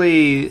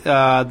basically,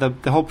 the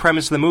whole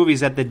premise of the movie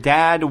is that the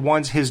dad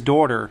wants his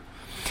daughter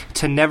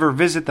to never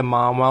visit the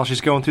mom while she's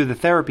going through the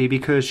therapy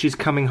because she's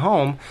coming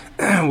home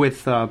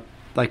with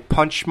like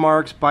punch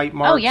marks, bite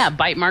marks. Oh yeah,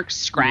 bite marks,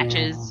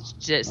 scratches.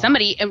 Yeah.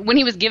 Somebody, when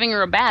he was giving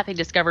her a bath, he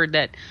discovered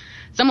that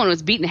someone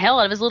was beating the hell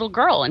out of his little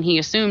girl, and he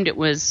assumed it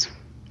was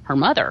her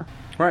mother.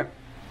 Right.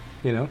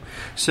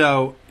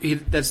 So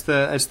that's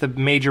the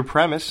major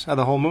premise of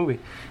the whole movie,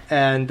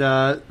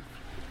 and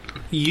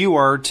you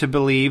are to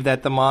believe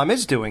that the mom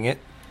is doing it,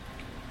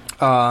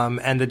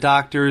 and the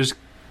doctor's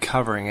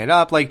covering it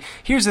up. Like,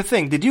 here's the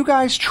thing. Did you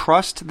guys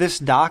trust this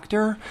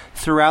doctor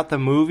throughout the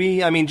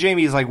movie? I mean,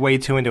 Jamie's like way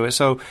too into it.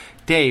 So,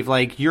 Dave,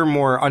 like, you're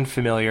more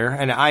unfamiliar,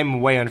 and I'm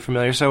way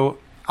unfamiliar. So,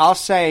 I'll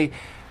say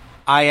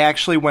I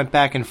actually went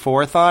back and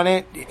forth on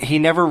it. He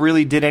never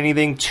really did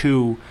anything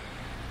to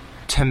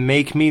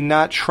make me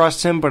not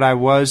trust him, but I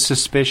was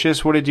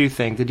suspicious. What did you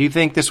think? Did you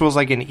think this was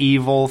like an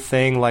evil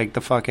thing, like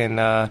the fucking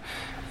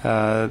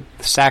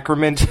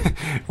sacrament?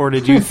 Or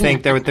did you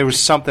think there was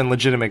something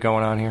legitimate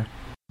going on here?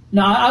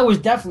 No, I was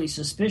definitely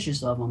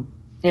suspicious of him.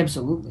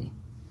 Absolutely.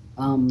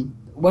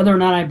 Whether or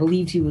not I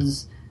believed he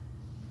was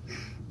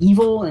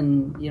evil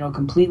and,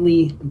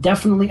 completely,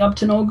 definitely up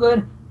to no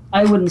good,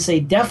 I wouldn't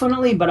say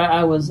definitely, but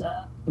I was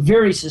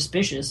very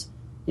suspicious.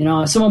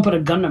 If someone put a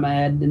gun to my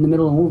head in the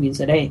middle of the movie and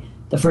said, hey,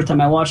 the first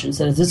time I watched it, and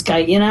said, is this guy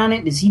in on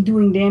it? Is he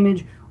doing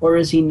damage or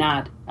is he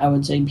not? I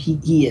would say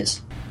he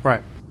is.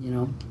 Right.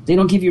 They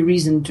don't give you a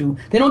reason to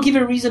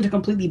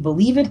completely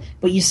believe it,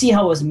 but you see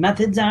how his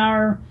methods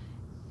are.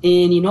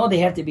 And, they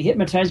have to be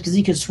hypnotized because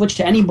he could switch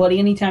to anybody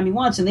anytime he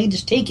wants, and they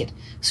just take it.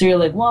 So you're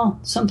like, well,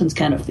 something's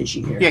kind of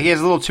fishy here. Yeah, he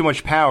has a little too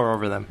much power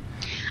over them.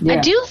 Yeah. I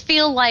do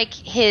feel like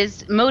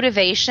his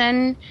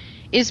motivation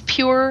is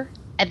pure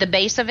at the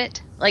base of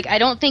it. Like, I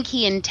don't think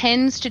he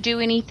intends to do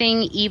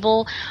anything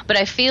evil, but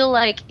I feel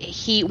like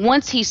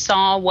once he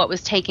saw what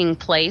was taking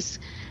place,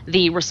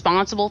 the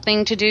responsible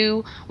thing to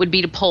do would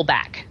be to pull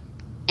back.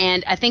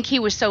 And I think he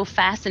was so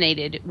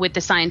fascinated with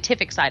the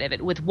scientific side of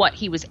it, with what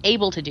he was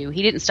able to do,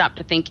 he didn't stop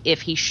to think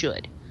if he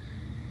should.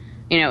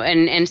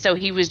 And so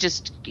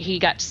he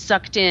got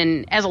sucked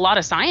in, as a lot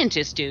of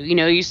scientists do.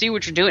 You see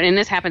what you're doing, and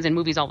this happens in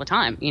movies all the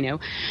time.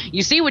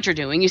 You see what you're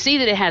doing, you see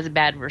that it has a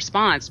bad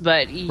response,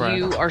 but right.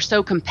 You are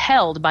so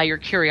compelled by your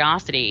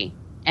curiosity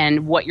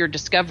and what you're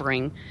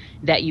discovering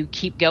that you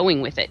keep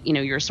going with it.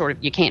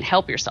 You can't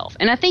help yourself.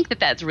 And I think that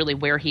that's really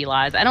where he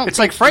lies. It's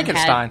like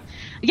Frankenstein.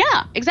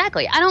 Yeah,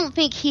 exactly. I don't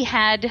think he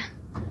had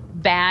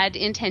bad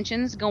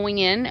intentions going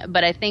in,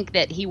 but I think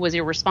that he was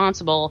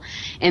irresponsible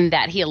and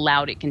that he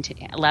allowed it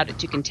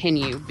to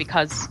continue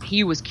because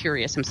he was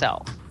curious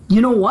himself.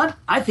 You know what?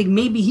 I think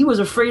maybe he was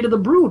afraid of the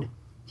brood.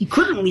 He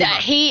couldn't leave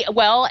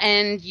her.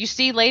 And you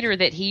see later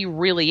that he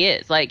really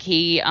is. Like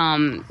he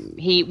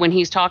when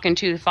he's talking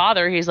to the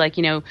father, he's like,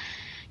 you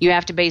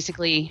have to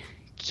basically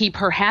keep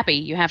her happy.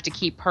 You have to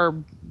keep her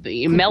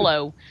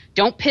mellow.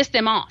 Don't piss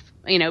them off.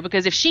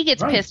 Because if she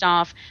gets pissed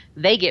off,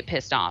 they get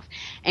pissed off.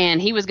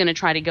 And he was going to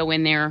try to go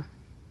in there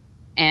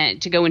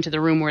and to go into the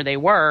room where they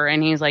were,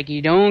 and he's like,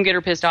 you don't get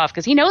her pissed off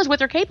because he knows what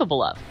they're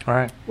capable of. All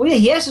right. Well, yeah,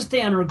 he has to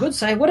stay on her good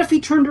side. What if he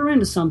turned her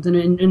into something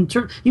and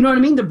turn? You know what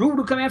I mean? The Brood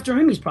will come after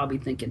him. He's probably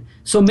thinking.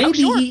 So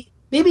maybe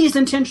maybe his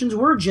intentions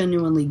were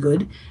genuinely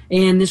good,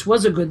 and this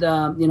was a good,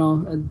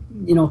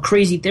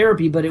 crazy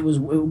therapy. But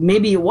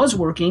maybe it was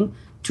working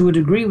to a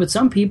degree with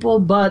some people.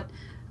 But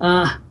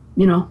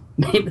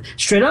maybe,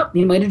 straight up,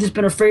 he might have just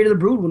been afraid of the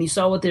Brood when he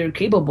saw what they're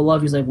capable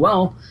of. He's like,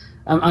 well.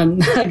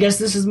 I guess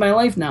this is my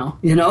life now,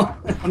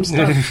 I'm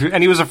stuck.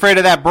 And he was afraid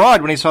of that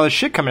broad when he saw the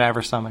shit coming out of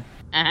her stomach.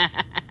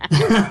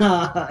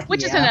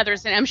 Which is another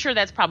scene. I'm sure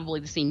that's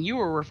probably the scene you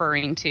were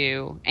referring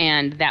to,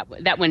 and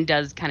that one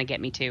does kind of get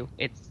me too.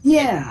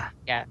 Yeah.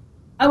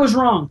 I was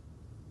wrong.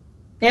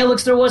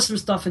 Alex, there was some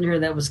stuff in here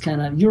that was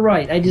kind of. You're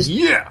right.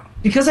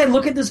 Because I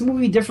look at this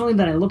movie differently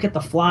than I look at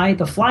The Fly.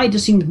 The Fly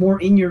just seems more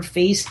in your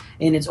face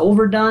and it's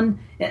overdone.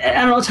 I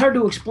don't know. It's hard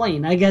to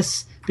explain. I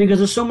guess because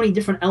there's so many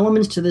different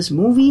elements to this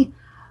movie.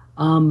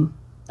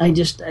 I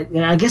guess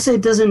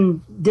it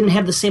didn't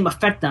have the same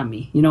effect on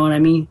me. You know what I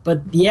mean?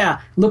 But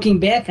yeah, looking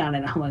back on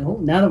it, I'm like, oh,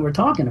 now that we're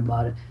talking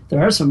about it,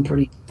 there are some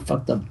pretty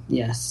fucked up,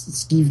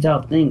 skeeved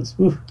out things.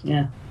 Oof,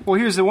 yeah. Well,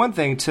 here's the one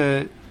thing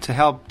to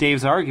help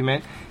Dave's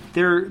argument.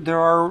 There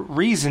are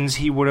reasons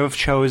he would have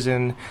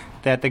chosen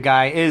that the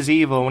guy is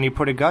evil when he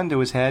put a gun to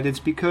his head. It's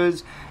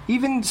because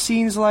even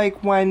scenes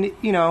like when,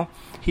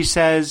 he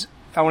says,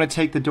 I want to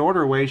take the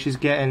daughter away, she's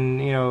getting,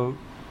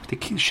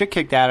 the shit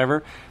kicked out of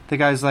her. The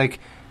guy's like,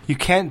 you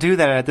can't do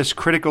that at this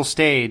critical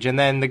stage. And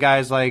then the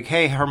guy's like,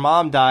 hey, her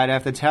mom died, I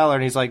have to tell her.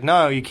 And he's like,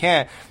 no, you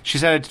can't.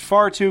 She's at a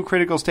far too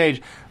critical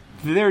stage.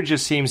 There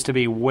just seems to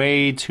be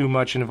way too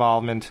much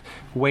involvement,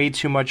 way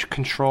too much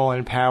control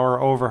and power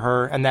over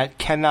her, and that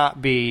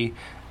cannot be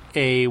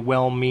a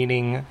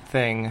well-meaning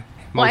thing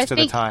most of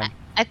the time.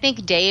 I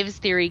think Dave's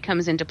theory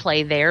comes into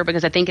play there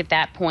because I think at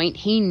that point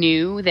he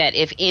knew that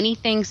if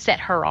anything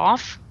set her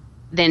off,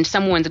 then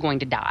someone's going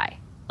to die.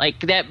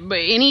 Like that,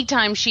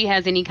 anytime she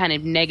has any kind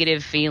of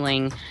negative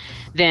feeling,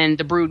 then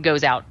the Brood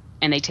goes out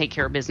and they take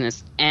care of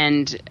business.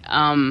 And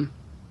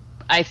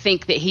I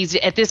think that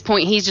at this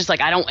point, he's just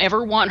like, I don't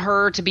ever want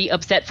her to be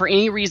upset for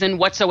any reason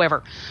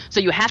whatsoever. So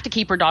you have to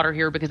keep her daughter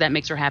here because that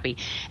makes her happy.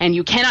 And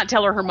you cannot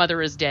tell her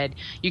mother is dead.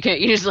 You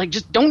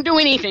just don't do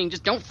anything.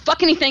 Just don't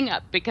fuck anything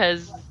up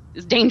because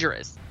it's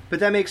dangerous.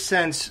 But that makes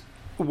sense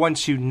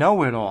once you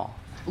know it all.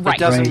 Right. It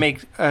doesn't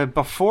make,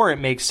 before it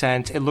makes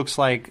sense, it looks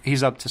like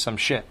he's up to some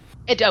shit.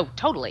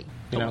 Totally.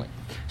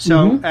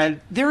 So,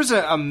 and there's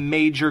a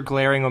major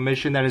glaring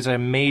omission that is a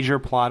major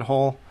plot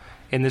hole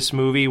in this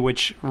movie,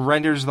 which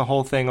renders the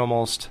whole thing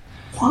almost...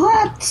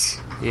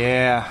 What?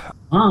 Yeah.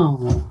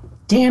 Oh,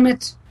 damn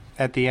it.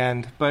 At the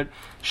end. But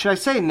should I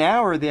say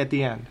now or at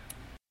the end?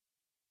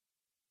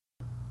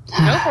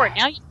 Go for it.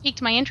 Now you've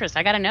piqued my interest.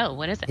 I gotta know.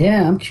 What is it?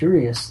 Yeah, I'm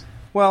curious.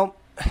 Well,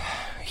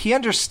 he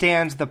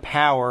understands the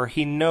power.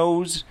 He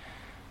knows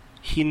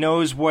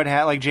what,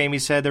 like Jamie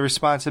said, the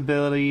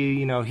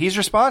responsibility. He's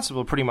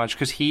responsible pretty much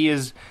because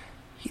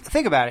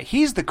think about it.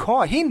 He's the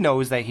cause. He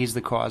knows that he's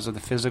the cause of the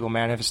physical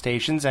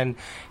manifestations, and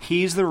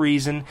he's the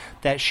reason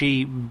that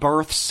she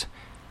births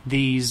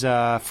these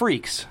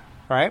freaks,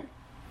 right?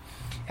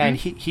 And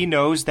he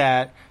knows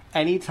that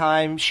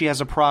anytime she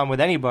has a problem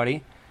with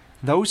anybody,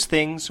 those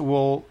things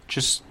will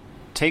just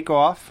take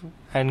off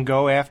and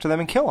go after them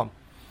and kill them.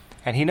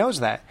 And he knows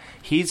that.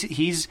 He's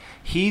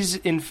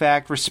in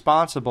fact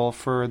responsible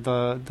for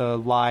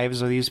the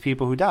lives of these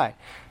people who died.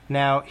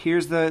 Now,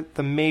 here's the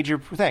major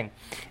thing.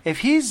 If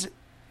he's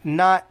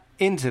not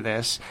into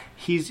this,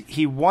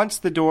 he wants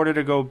the daughter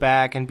to go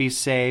back and be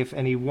safe,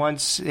 and he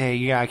wants, hey,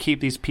 you gotta keep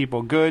these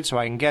people good so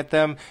I can get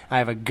them. I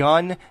have a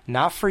gun,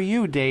 not for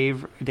you,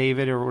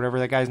 David, or whatever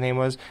that guy's name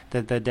was,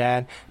 the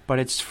dad, but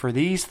it's for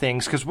these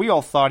things, because we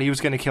all thought he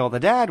was going to kill the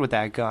dad with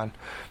that gun.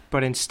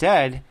 But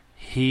instead,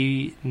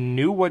 he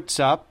knew what's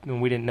up,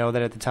 and we didn't know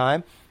that at the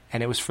time,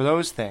 and it was for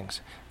those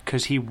things,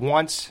 because he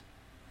wants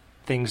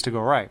things to go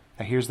right.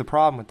 Now, here's the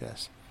problem with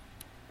this.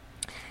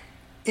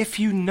 If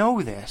you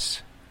know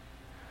this,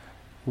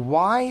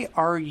 why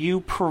are you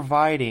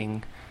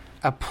providing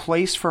a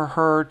place for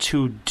her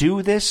to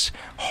do this,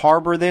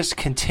 harbor this,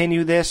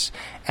 continue this,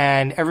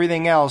 and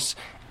everything else,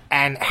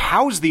 and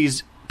house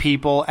these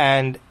people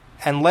and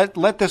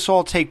let this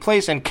all take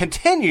place and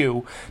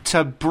continue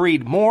to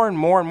breed more and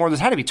more and more?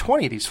 There's had to be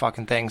 20 of these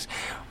fucking things.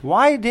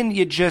 Why didn't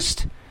you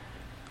just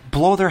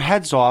blow their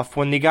heads off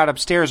when they got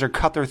upstairs or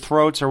cut their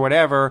throats or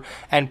whatever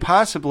and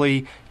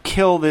possibly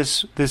kill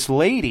this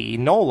lady,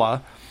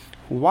 Nola?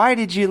 Why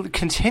did you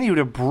continue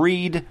to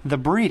breed the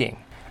breeding?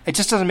 It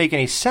just doesn't make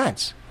any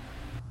sense.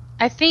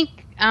 I think,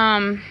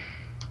 I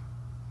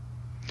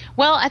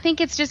think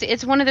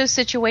it's one of those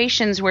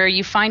situations where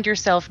you find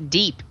yourself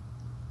deep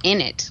in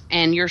it,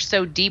 and you're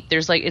so deep,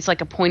 it's like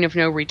a point of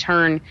no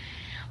return.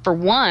 For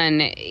one,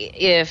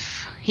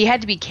 if he had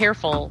to be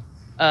careful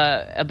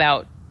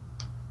about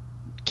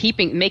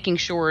making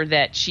sure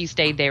that she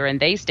stayed there and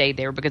they stayed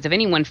there, because if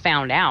anyone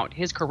found out,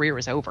 his career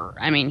is over.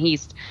 I mean,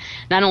 he's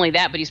not only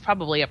that, but he's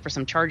probably up for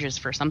some charges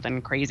for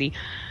something crazy.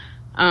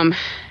 And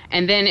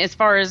then as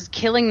far as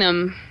killing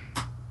them,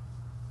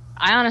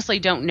 I honestly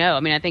don't know. I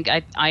mean,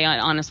 I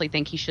honestly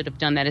think he should have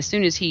done that as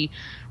soon as he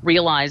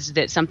realized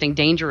that something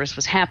dangerous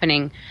was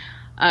happening.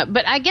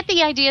 But I get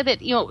the idea that,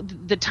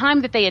 the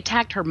time that they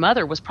attacked her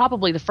mother was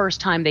probably the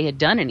first time they had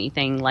done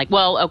anything like,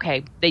 well,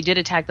 okay, they did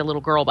attack the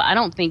little girl, but I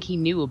don't think he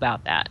knew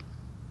about that.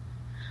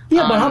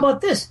 Yeah, but how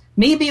about this?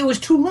 Maybe it was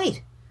too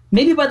late.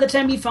 Maybe by the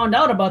time he found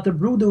out about the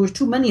brood, there was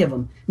too many of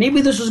them.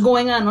 Maybe this was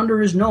going on under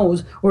his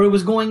nose, or it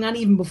was going on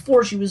even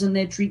before she was in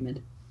that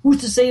treatment.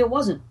 Who's to say it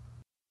wasn't?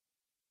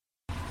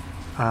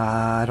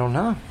 I don't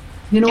know.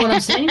 You know what I'm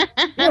saying?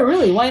 Yeah,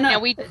 really. Why not?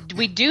 Yeah,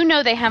 we do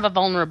know they have a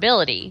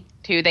vulnerability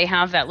to. They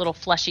have that little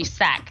fleshy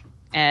sac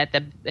at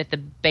the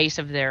base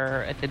of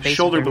their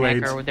shoulder of their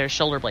blades. neck, or their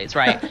shoulder blades,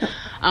 right?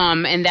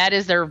 And that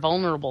is their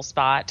vulnerable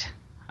spot.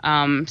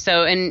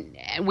 And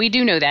we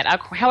do know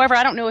that. However,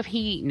 I don't know if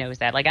he knows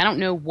that. Like, I don't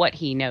know what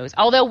he knows.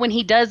 Although when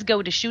he does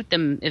go to shoot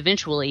them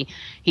eventually,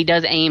 he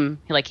does aim,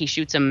 like he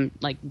shoots them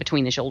like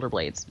between the shoulder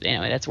blades.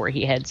 That's where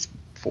he heads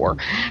for.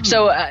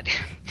 So, I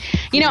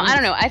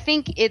don't know. I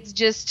think it's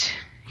just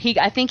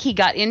I think he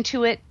got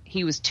into it.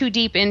 He was too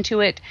deep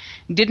into it,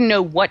 didn't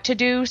know what to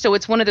do. So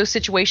it's one of those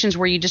situations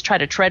where you just try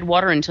to tread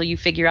water until you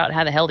figure out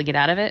how the hell to get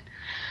out of it.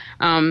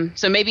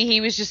 So maybe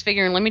he was just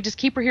figuring, let me just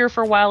keep her here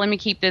for a while. Let me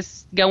keep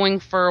this going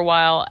for a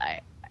while.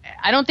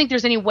 I don't think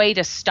there's any way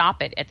to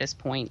stop it at this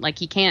point.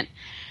 Like, I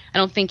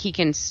don't think he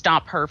can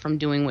stop her from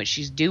doing what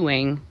she's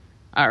doing,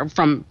 or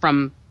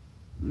from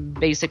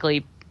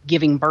basically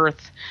giving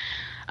birth.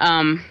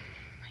 I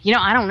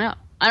don't know.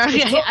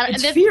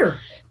 It's fear.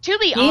 To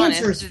be the honest,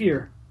 answer is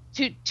fear.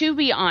 To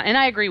be honest, and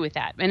I agree with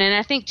that. And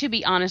I think, to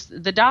be honest,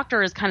 the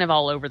doctor is kind of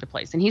all over the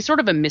place, and he's sort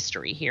of a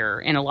mystery here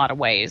in a lot of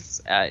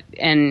ways.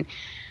 There's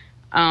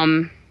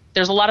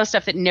a lot of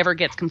stuff that never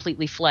gets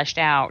completely fleshed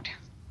out.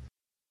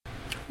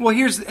 Well,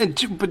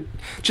 but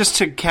just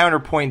to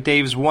counterpoint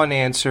Dave's one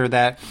answer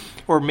that,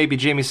 or maybe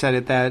Jamie said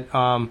it, that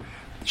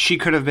she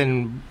could have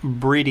been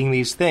breeding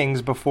these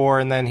things before,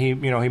 and then he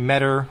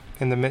met her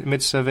in the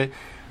midst of it.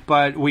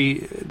 But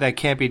that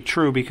can't be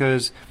true,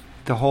 because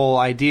the whole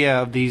idea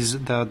of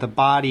the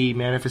body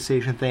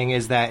manifestation thing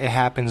is that it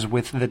happens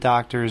with the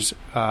doctor's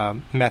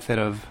method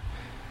of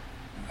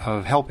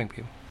helping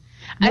people.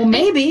 Well,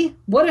 maybe.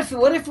 What if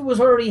it was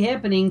already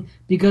happening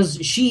because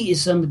she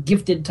is some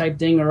gifted type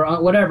thing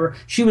or whatever?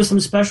 She was some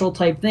special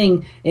type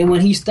thing, and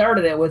when he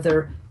started it with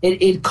her,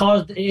 it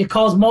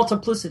caused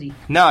multiplicity.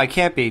 No, it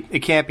can't be. It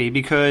can't be,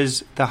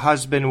 because the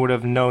husband would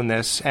have known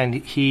this, and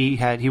he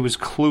was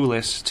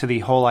clueless to the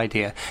whole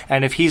idea.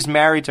 And if he's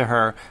married to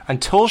her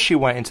until she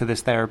went into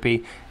this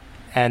therapy,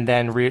 and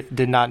then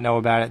did not know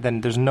about it,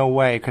 then there's no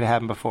way it could have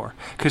happened before.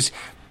 Because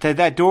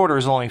that daughter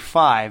is only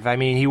 5. I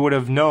mean, he would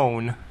have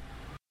known.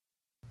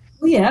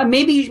 Well, yeah,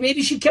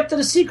 maybe she kept it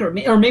a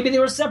secret, or maybe they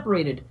were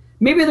separated.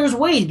 Maybe there's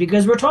ways,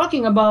 because we're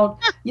talking about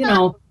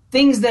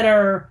things that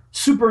are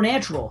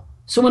supernatural.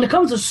 So when it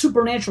comes to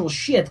supernatural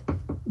shit,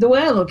 the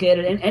way I look at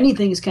it, and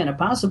anything is kind of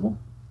possible.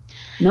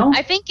 No,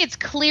 I think it's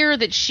clear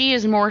that she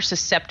is more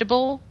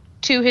susceptible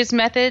to his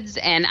methods,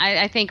 and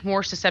I think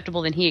more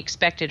susceptible than he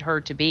expected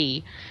her to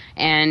be.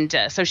 And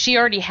so she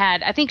already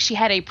I think she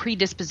had a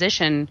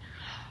predisposition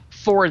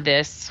for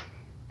this.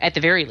 At the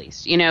very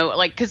least,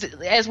 because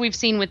as we've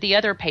seen with the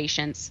other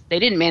patients, they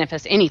didn't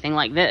manifest anything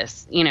like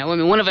this.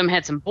 One of them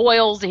had some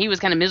boils, and he was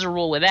kind of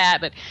miserable with that.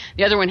 But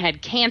the other one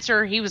had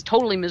cancer; he was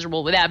totally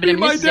miserable with that. But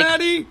my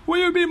daddy, will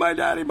you be my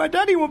daddy? My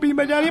daddy won't be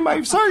my daddy.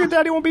 My surrogate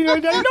daddy won't be my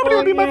daddy. Nobody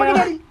will be my fucking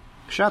daddy.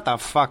 Shut the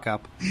fuck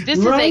up. This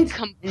is a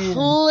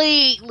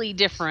completely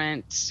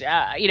different.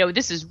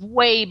 This is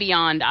way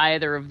beyond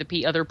either of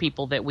the other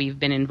people that we've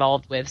been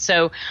involved with.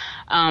 So,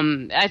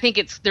 I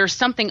think there's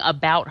something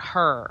about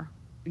her.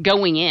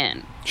 Going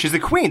in. She's the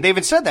queen. They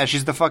even said that.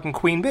 She's the fucking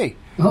queen bee.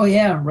 Oh,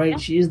 yeah, right. Yeah.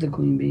 She is the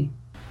queen bee.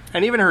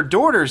 And even her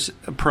daughter's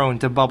prone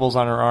to bubbles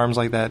on her arms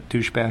like that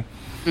douchebag.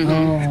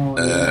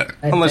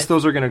 Mm-hmm. Unless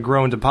those are going to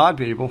grow into pod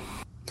people.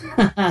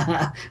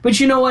 But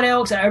you know what,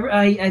 Alex?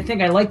 I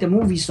think I like the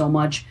movie so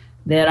much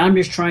that I'm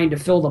just trying to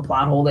fill the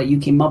plot hole that you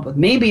came up with.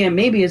 Maybe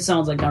it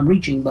sounds like I'm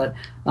reaching, but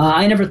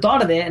I never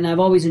thought of that, and I've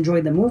always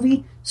enjoyed the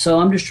movie. So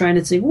I'm just trying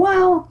to say,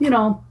 well,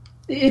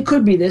 it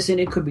could be this and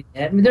it could be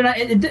that. I mean, they're not.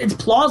 It's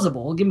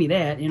plausible. Give me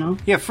that,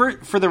 Yeah, for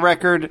the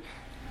record,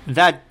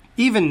 that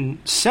even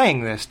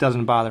saying this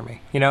doesn't bother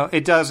me.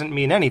 It doesn't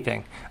mean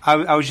anything.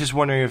 I was just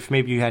wondering if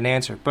maybe you had an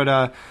answer.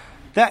 But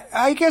that,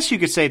 I guess you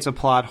could say it's a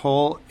plot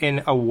hole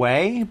in a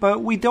way,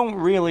 but we don't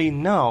really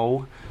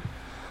know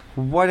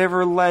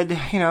whatever led,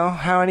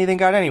 how anything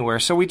got anywhere.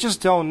 So we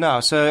just don't know.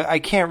 So I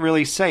can't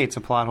really say it's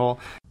a plot hole.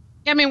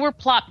 I mean, we're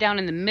plopped down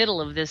in the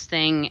middle of this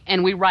thing,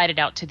 and we ride it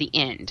out to the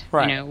end.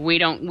 Right. We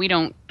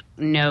don't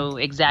know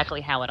exactly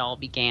how it all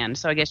began.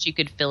 So I guess you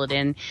could fill it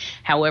in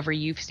however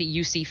you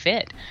see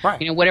fit.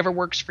 Right. Whatever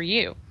works for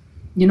you.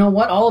 You know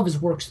what? All of his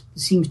work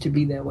seems to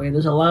be that way.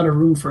 There's a lot of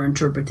room for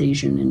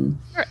interpretation,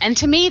 and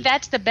to me,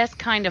 that's the best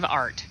kind of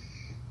art.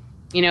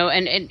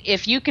 And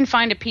if you can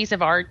find a piece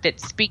of art that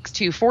speaks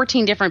to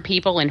 14 different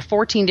people in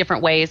 14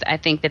 different ways, I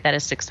think that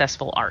is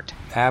successful art.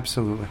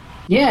 Absolutely.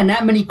 Yeah,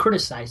 not many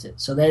criticize it,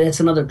 so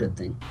that's another good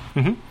thing.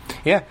 Mm-hmm.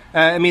 Yeah,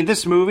 I mean,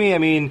 this movie. I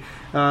mean,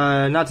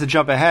 not to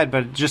jump ahead,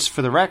 but just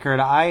for the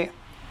record, I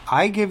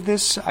give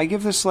this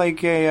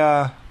like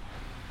a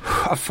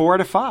 4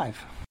 out of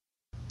 5.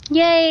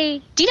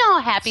 Yay! Do you know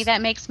how happy that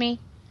makes me?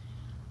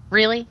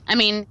 Really? I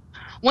mean,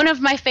 one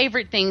of my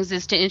favorite things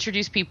is to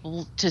introduce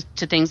people to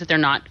things that they're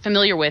not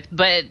familiar with,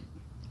 but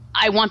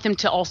I want them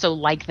to also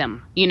like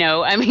them, you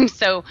know? I mean,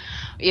 so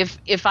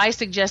if I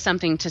suggest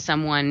something to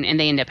someone and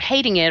they end up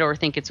hating it or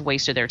think it's a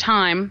waste of their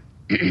time,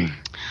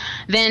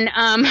 then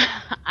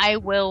I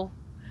feel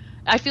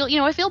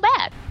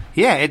bad.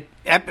 Yeah,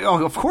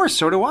 of course,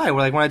 so do I.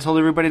 Like when I told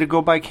everybody to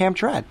go buy Camp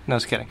Dread. No, I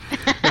was kidding.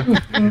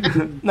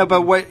 No,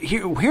 but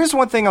here's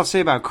one thing I'll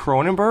say about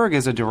Cronenberg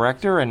as a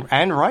director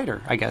and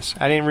writer, I guess.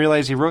 I didn't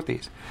realize he wrote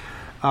these.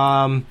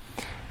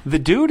 The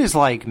dude is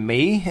like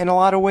me in a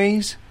lot of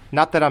ways.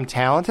 Not that I'm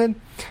talented,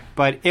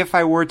 but if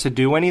I were to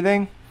do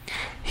anything,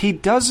 he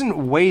doesn't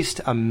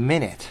waste a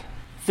minute.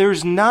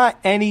 There's not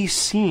any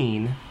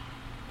scene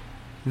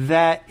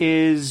that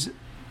is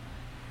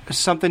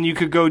something you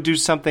could go do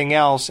something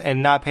else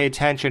and not pay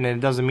attention and it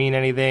doesn't mean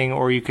anything,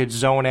 or you could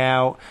zone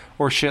out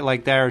or shit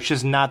like that, or it's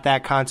just not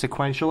that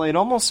consequential. It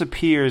almost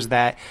appears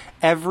that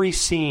every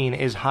scene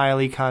is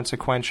highly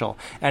consequential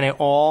and it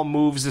all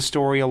moves the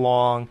story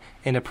along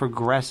in a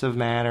progressive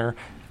manner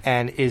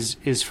and is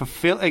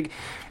fulfilled. Like,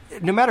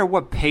 no matter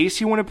what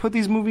pace you want to put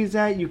these movies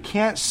at, you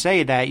can't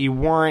say that you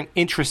weren't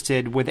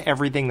interested with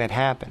everything that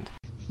happened.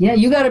 Yeah,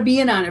 you got to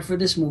be in on it for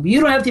this movie. You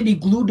don't have to be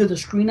glued to the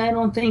screen, I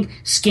don't think.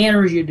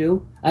 Scanners you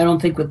do. I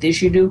don't think with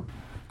this you do.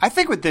 I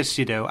think with this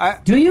you do.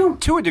 Do you?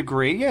 To a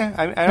degree, yeah.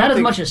 I don't Not as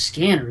much as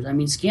Scanners. I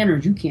mean,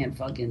 Scanners you can't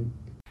fucking...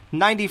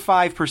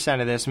 95%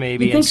 of this,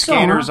 maybe, you and think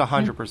Scanners so,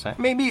 huh? 100%.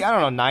 Maybe, I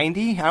don't know,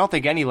 90? I don't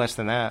think any less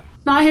than that.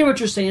 No, I hear what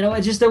you're saying.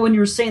 It's just that when you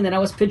were saying that, I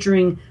was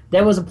picturing...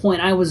 That was a point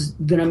I was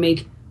going to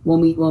make when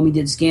we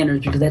did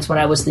Scanners, because that's what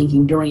I was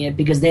thinking during it,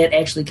 because that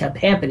actually kept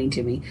happening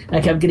to me.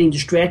 I kept getting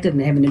distracted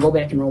and having to go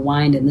back and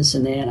rewind and this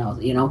and that,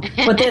 and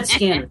But that's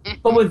Scanners.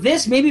 But with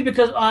this, maybe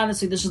because,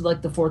 honestly, this is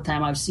like the 4th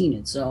time I've seen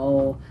it,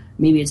 so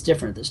maybe it's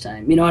different this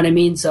time. You know what I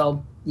mean?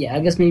 So, yeah, I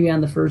guess maybe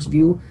on the first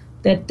view,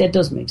 that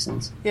does make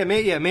sense. Yeah,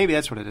 maybe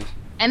that's what it is.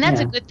 And that's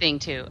a good thing,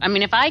 too. I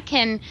mean, if I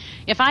can,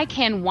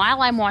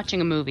 while I'm watching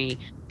a movie,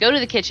 go to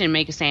the kitchen and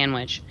make a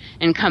sandwich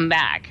and come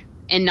back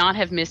and not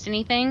have missed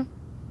anything,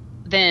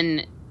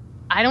 then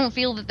I don't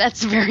feel that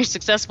that's a very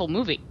successful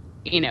movie.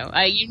 You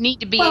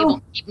need to be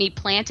able to keep me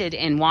planted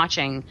and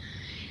watching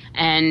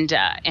and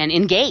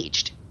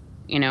engaged,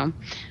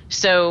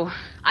 So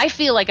I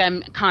feel like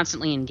I'm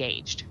constantly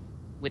engaged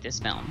with this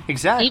film.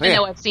 Exactly. Even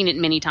though I've seen it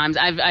many times,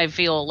 I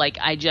feel like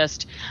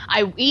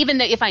even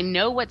though if I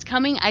know what's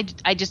coming,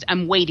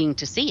 I'm waiting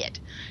to see it.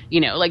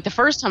 Like the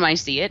first time I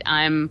see it,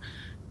 I'm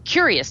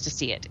curious to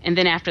see it, and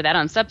then after that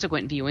on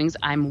subsequent viewings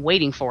I'm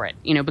waiting for it,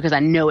 because I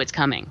know it's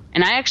coming.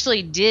 And I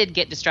actually did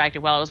get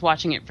distracted while I was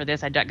watching it for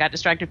this. I got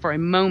distracted for a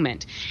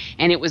moment,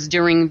 and it was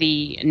during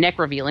the neck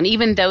reveal, and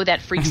even though that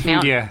freaks me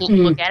out, I can't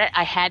look at it,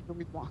 I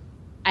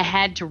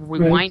had to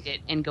rewind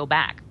it and go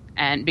back,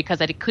 and because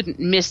I couldn't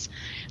miss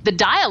the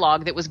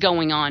dialogue that was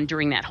going on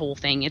during that whole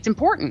thing. It's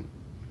important.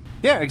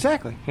 Yeah,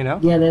 exactly. Yeah,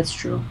 that's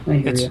true. I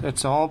hear you.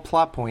 It's all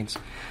plot points.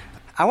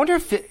 I wonder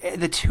if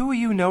the two of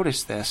you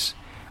noticed this.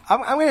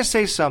 I'm going to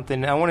say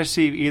something. I want to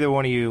see if either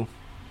one of you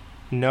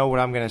know what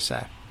I'm going to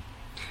say.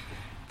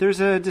 There's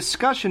a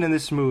discussion in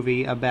this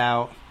movie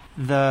about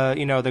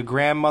the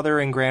grandmother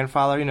and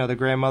grandfather. The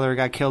grandmother who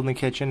got killed in the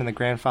kitchen and the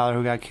grandfather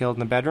who got killed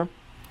in the bedroom.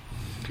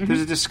 Mm-hmm.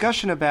 There's a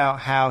discussion about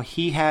how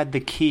he had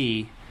the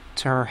key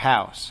to her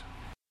house.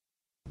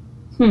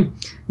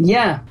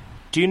 Yeah.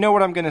 Do you know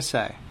what I'm going to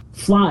say?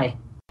 Fly.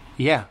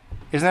 Yeah.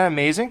 Isn't that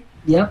amazing?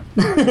 Yep.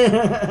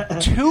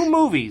 2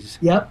 movies.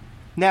 Yep.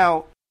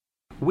 Now,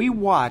 we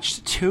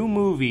watched 2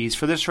 movies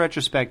for this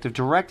retrospective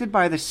directed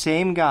by the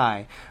same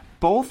guy.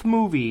 Both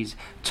movies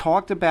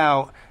talked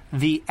about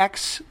the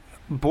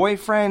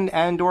ex-boyfriend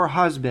and or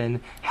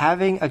husband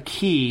having a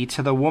key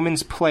to the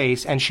woman's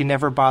place and she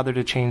never bothered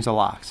to change the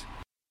locks.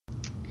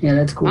 Yeah,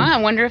 that's cool. Well,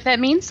 I wonder if that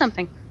means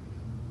something.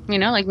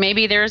 Like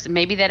maybe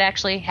that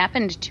actually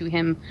happened to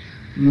him.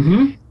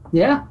 Mm-hmm.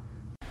 Yeah.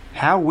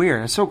 How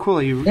weird. It's so cool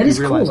that you that is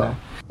realize cool, that.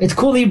 It's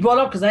cool that you brought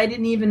up, because I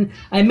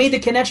made the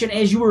connection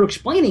as you were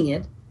explaining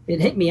it. It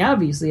hit me,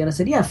 obviously, and I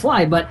said, yeah,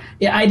 fly. But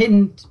I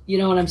didn't, you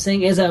know what I'm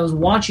saying? As I was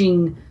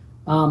watching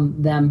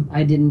them,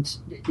 I didn't,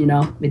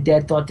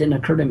 that thought didn't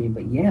occur to me.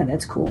 But, yeah,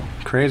 that's cool.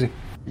 Crazy.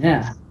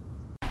 Yeah.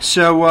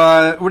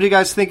 So, what do you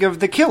guys think of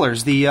the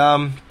killers,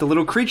 the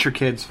little creature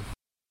kids?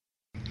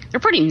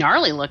 They're pretty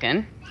gnarly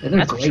looking. Yeah,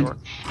 that's great. for sure.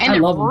 And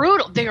they're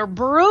brutal. They are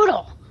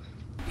brutal.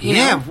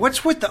 Yeah, what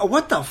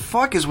the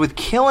fuck is with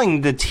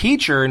killing the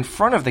teacher in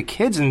front of the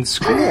kids in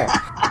school? Yeah,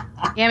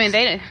 I mean,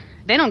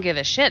 they don't give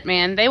a shit,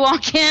 man. They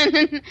walk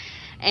in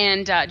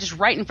and just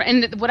right in front.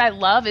 And what I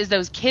love is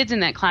those kids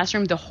in that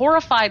classroom, the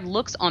horrified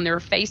looks on their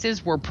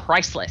faces were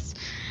priceless.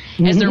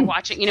 as they're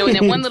watching, and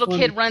then one little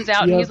Funny. kid runs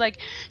out and he's like,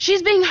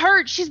 she's being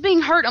hurt.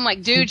 I'm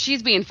like, dude,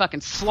 she's being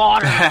fucking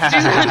slaughtered.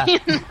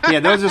 Yeah,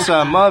 those are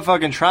some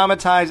motherfucking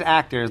traumatized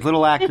actors,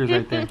 little actors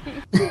right there.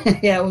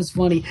 Yeah, it was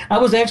funny. I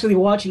was actually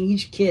watching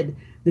each kid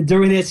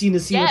during that scene to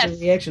see what Yes. their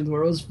reactions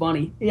were. It was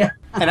funny. Yeah.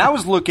 And I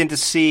was looking to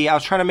see, I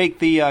was trying to make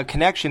the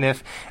connection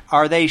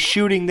are they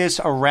shooting this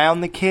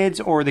around the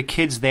kids or are the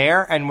kids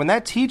there? And when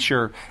that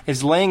teacher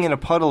is laying in a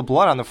puddle of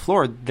blood on the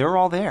floor, they're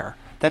all there.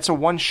 That's a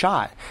one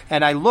shot.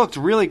 And I looked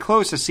really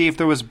close to see if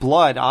there was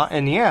blood.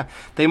 And yeah,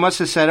 they must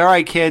have said, all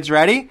right, kids,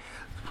 ready?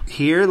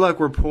 Here, look,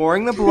 we're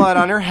pouring the blood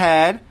on her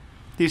head.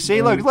 Do you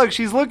see? Look,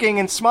 she's looking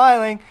and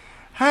smiling.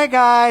 Hi,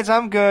 guys,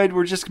 I'm good.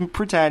 We're just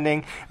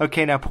pretending.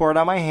 Okay, now pour it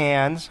on my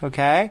hands,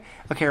 okay?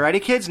 Okay, ready,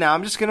 kids? Now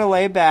I'm just going to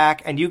lay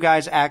back, and you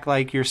guys act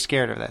like you're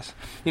scared of this.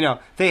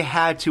 They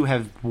had to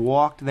have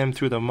walked them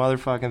through the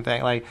motherfucking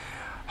thing, like,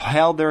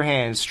 held their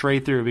hands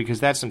straight through, because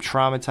that's some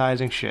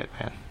traumatizing shit,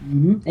 man.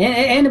 Mm-hmm.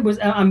 And it was,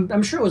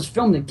 I'm sure it was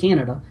filmed in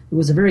Canada. It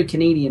was a very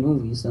Canadian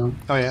movie, so.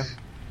 Oh, yeah?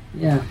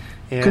 Yeah.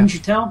 Yeah. Couldn't you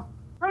tell?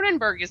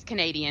 Cronenberg is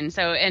Canadian,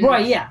 so...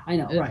 Right, yeah, I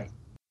know, right.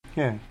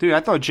 Yeah, dude,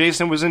 I thought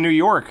Jason was in New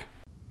York.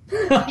 The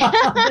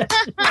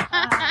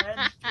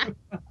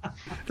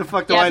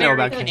fuck do I know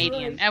about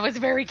Canadian? I was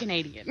very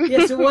Canadian.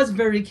 Yes, it was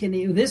very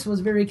Canadian. This was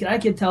very. I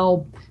could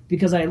tell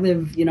because I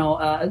live,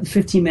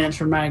 15 minutes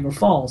from Niagara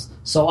Falls.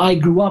 So I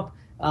grew up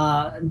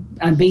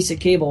on basic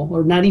cable,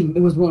 or not even. It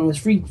was when it was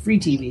free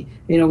TV.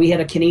 We had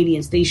a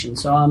Canadian station,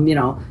 so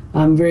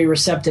I'm very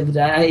receptive.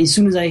 As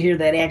soon as I hear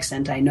that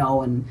accent, I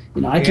know, and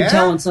I can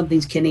tell when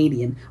something's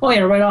Canadian. Oh yeah,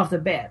 right off the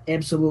bat,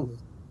 absolutely.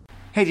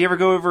 Hey, do you ever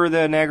go over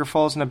the Niagara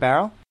Falls in a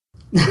barrel?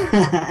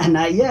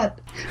 Not yet.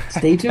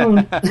 Stay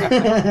tuned.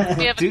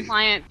 We have a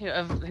client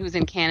who's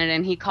in Canada,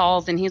 and he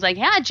calls and he's like,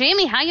 "Yeah,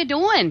 Jamie, how you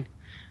doing?"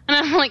 And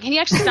I'm like, and he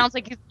actually sounds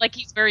like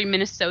he's very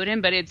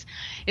Minnesotan, but it's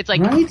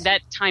like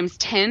that times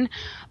 10.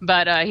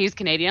 But he's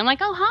Canadian. I'm like,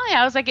 "Oh, hi."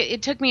 I was like,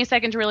 it took me a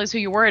second to realize who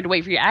you were, to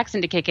wait for your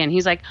accent to kick in.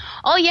 He's like,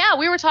 "Oh yeah,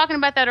 we were talking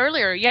about that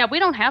earlier. Yeah, we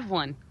don't have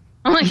one."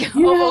 I'm like,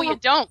 "Oh, you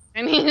don't?"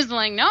 And he's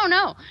like, "No." And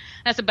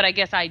I said, "But I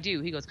guess I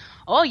do." He goes,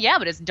 "Oh yeah,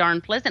 but it's darn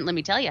pleasant, let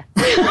me tell you."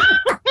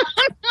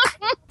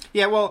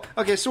 Yeah, well,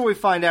 okay, so what we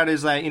find out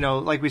is that,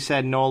 like we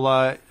said,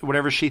 Nola,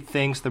 whatever she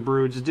thinks the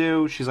Broods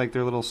do, she's like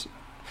they're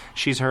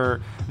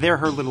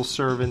her little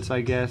servants,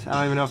 I guess. I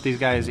don't even know if these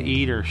guys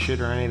eat or shit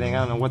or anything. I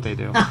don't know what they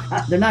do.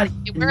 They're not.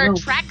 They wear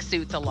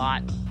tracksuits a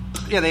lot.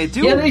 Yeah, they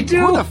do. Yeah, they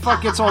do. Who the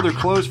fuck gets all their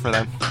clothes for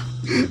them?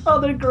 Oh,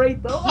 they're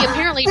great, though. He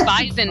apparently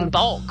buys in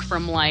bulk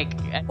from, like...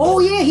 Oh,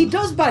 yeah, he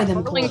does buy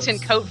them Burlington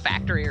Coat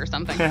Factory or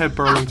something.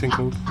 Burlington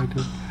Coat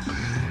Factory.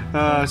 He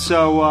has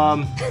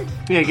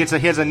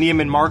a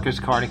Neiman Marcus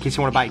card in case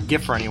you want to buy a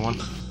gift for anyone.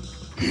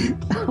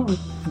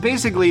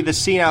 Basically, the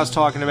scene I was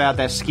talking about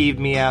that skeeved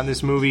me out in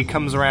this movie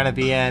comes around at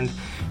the end.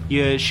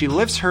 She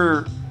lifts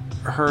her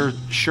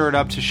shirt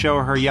up to show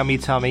her yummy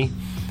tummy,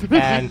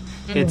 and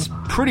it's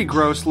pretty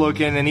gross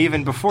looking, and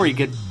even before you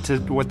get to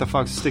what the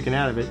fuck's sticking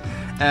out of it.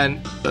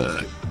 And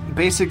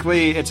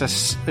basically, it's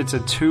a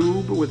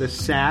tube with a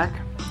sack.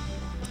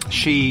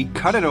 She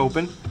cut it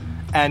open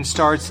and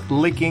starts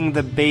licking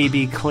the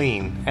baby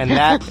clean. And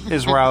that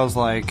is where I was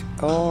like,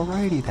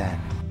 alrighty then.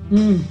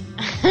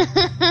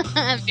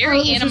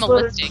 Very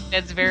animalistic.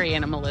 That's very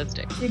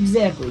animalistic.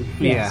 Exactly.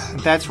 Yes. Yeah,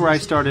 that's where I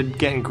started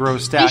getting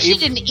grossed out. She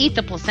didn't eat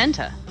the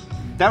placenta.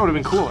 That would have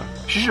been cooler.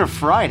 She should have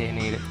fried it and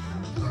ate it.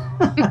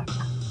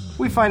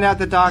 We find out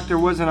the doctor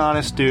was an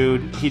honest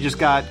dude. He just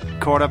got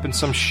caught up in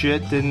some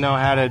shit, didn't know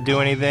how to do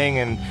anything,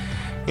 and,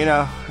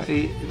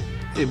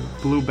 it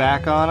blew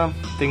back on him.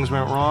 Things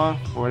went wrong,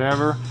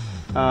 whatever.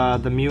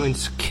 The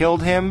mutants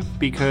killed him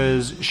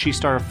because she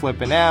started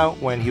flipping out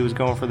when he was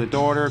going for the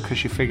daughter because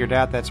she figured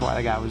out that's why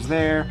the guy was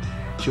there.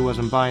 She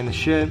wasn't buying the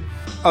shit.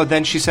 Oh,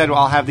 then she said, well,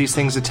 I'll have these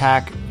things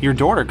attack your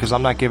daughter because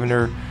I'm not giving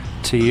her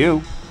to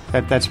you.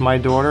 That's my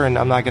daughter, and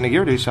I'm not going to give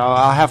her to you, so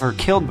I'll have her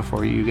killed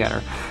before you get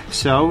her.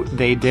 So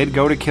they did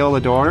go to kill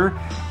the daughter,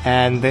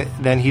 and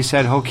then he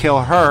said he'll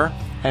kill her,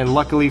 and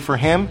luckily for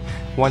him,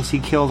 once he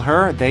killed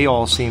her, they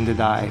all seemed to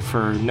die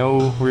for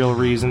no real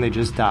reason. They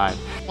just died.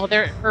 Well,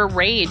 her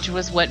rage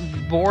was what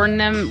bore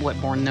them,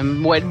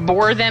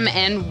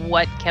 and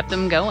what kept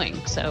them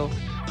going. So,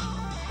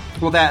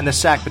 well, that and the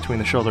sack between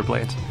the shoulder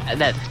blades.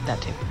 That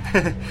too.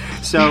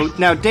 So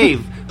now,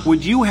 Dave,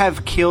 would you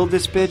have killed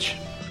this bitch?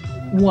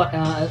 What?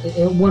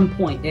 At one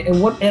point? At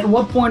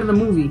what point of the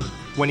movie?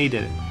 When he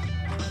did it.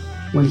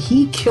 When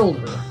he killed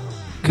her.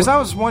 Because I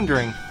was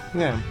wondering.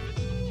 Yeah.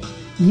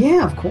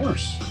 Yeah, of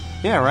course.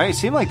 Yeah, right? It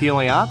seemed like the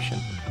only option.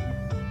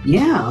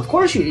 Yeah, of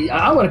course.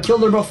 I would have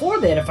killed her before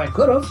that if I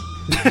could have.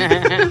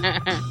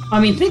 I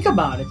mean, think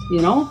about it,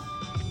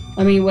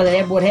 I mean,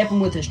 what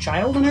happened with his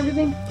child and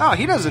everything? Oh,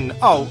 he doesn't...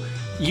 Oh,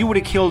 you would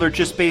have killed her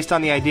just based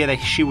on the idea that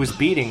she was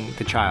beating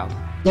the child.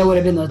 That would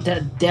have been...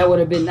 That would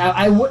have been...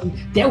 I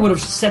wouldn't... That would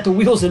have set the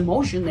wheels in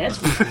motion, that's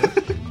for sure.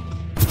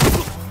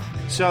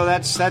 So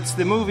that's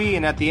the movie,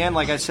 and at the end,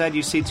 like I said,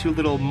 you see two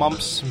little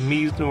mumps,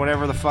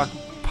 whatever the fuck,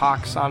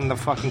 pox on the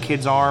fucking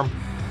kid's arm.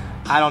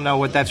 I don't know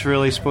what that's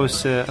really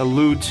supposed to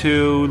allude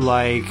to,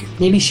 like...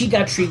 Maybe she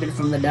got treatment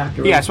from the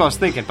doctor. Yeah, that's what I was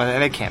thinking, but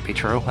that can't be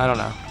true. I don't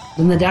know.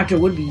 Then the doctor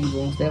would be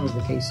evil if that was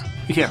the case.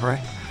 Yeah,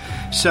 right.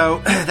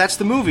 So, that's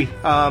the movie.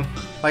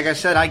 Like I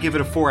said, I give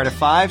it a 4 out of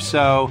 5,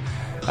 so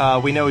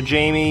we know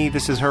Jamie,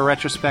 this is her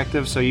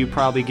retrospective, so you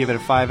probably give it a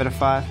 5 out of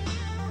 5?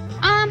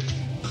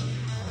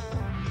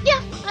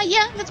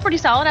 Yeah, that's pretty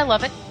solid. I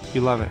love it. You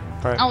love it,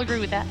 right? I'll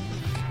agree with that.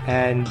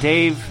 And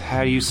Dave,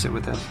 how do you sit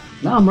with this?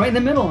 No, I'm right in the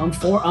middle. I'm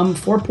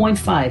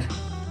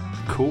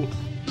 4.5. Cool.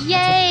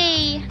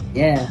 Yay!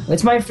 Yeah,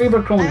 it's my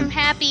favorite Cronin. I'm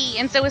happy,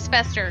 and so is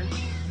Fester.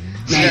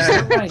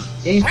 Nice. Right.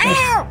 Dave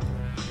Fester.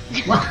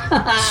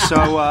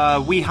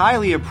 So we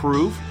highly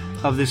approve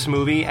of this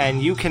movie,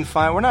 and you can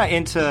find... We're not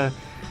into...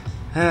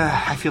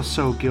 I feel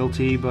so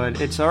guilty,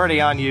 but it's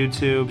already on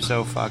YouTube,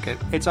 so fuck it.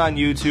 It's on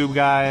YouTube,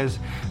 guys.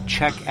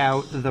 Check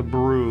out The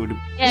Brood.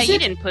 Yeah, you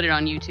didn't put it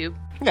on YouTube.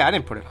 Yeah, I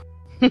didn't put it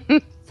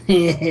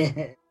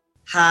on.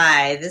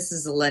 Hi, this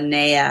is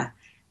Linnea,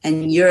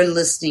 and you're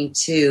listening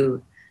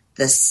to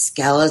The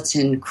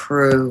Skeleton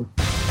Crew.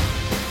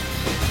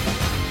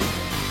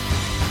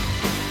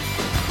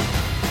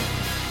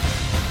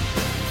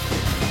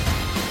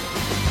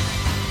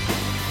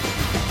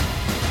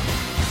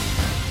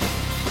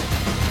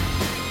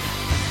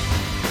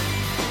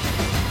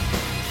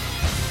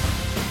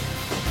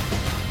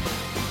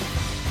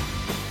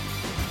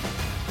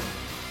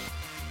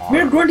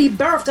 Mayor Grundy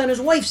barfed on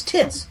his wife's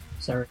tits.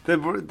 Sorry.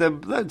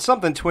 The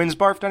something twins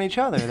barfed on each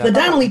other. The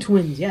Donnelly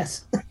twins,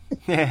 yes.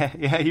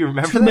 Yeah, you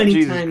remember Too that? many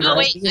Jesus times. Oh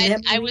Christ. wait,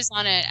 I was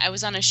on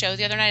a show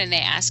the other night, and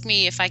they asked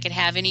me if I could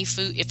have any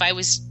food. If I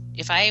was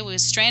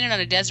stranded on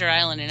a desert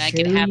island and I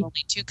could have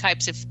only two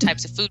types of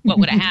food, what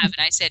would I have? And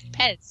I said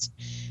Pez,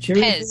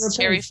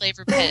 cherry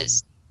flavor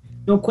Pez.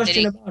 No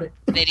question about it.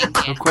 They didn't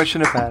get No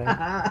question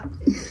about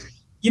it.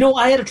 You know,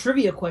 I had a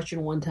trivia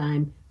question one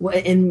time,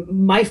 and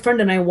my friend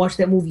and I watched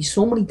that movie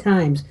so many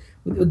times.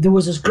 There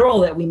was this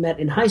girl that we met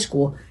in high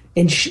school,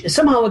 and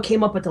somehow it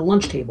came up at the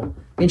lunch table,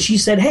 and she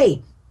said,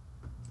 "Hey,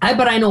 I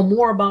bet I know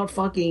more about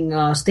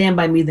fucking Stand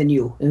By Me than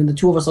you." And the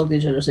two of us looked at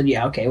each other and said,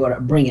 "Yeah, okay,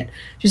 whatever, bring it."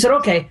 She said,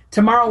 "Okay,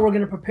 tomorrow we're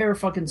going to prepare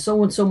fucking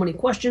so many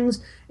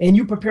questions, and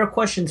you prepare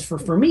questions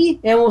for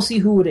me, and we'll see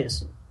who it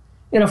is."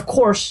 And of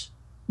course,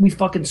 we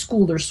fucking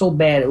schooled her so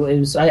bad.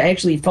 I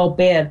actually felt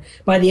bad.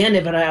 By the end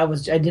of it, I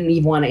didn't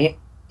even want to,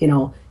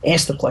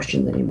 ask the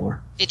questions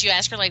anymore. Did you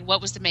ask her, like,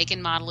 what was the make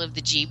and model of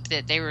the Jeep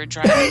that they were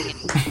driving?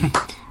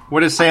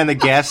 What does it say on the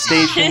gas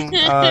station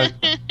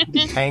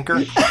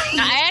tanker?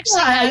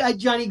 I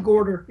Johnny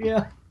Gorder,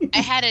 yeah. I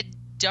had a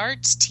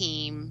darts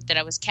team that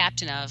I was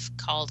captain of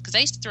because I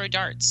used to throw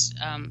darts.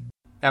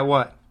 At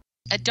what?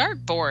 A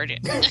dart board.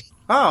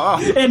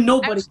 Oh. And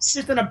nobody,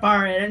 just in a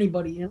bar at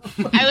anybody,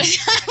 I was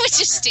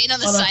just staying on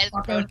the side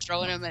of the road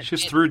throwing them at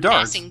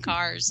passing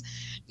cars.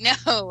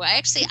 No,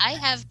 I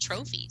have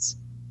trophies.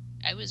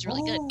 I was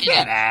really good.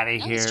 Get out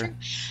of here.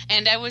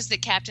 And I was the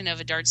captain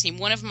of a darts team.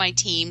 One of my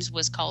teams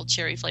was called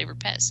Cherry Flavor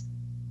Pez.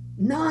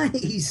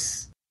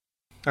 Nice.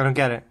 I don't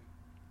get it.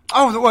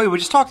 Oh, wait, we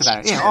just talked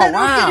about it. Yeah. Oh,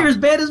 wow. You're as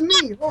bad as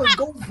me. Oh,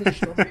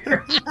 goldfish over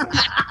here.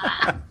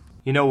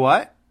 You know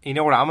what? You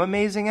know what I'm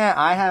amazing at?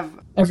 I have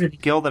a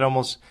skill that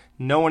almost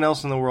no one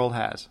else in the world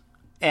has.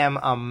 Am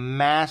a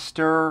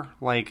master,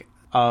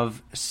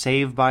 of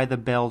Saved by the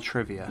Bell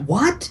trivia.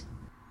 What?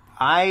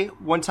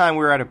 One time we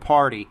were at a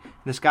party.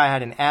 This guy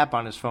had an app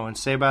on his phone,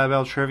 Saved by the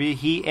Bell trivia.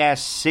 He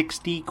asked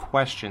 60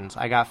 questions.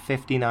 I got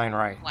 59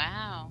 right.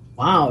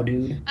 Wow,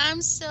 dude.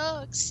 I'm so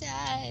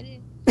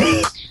excited.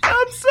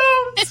 I'm so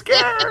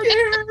scared.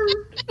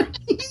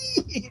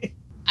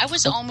 I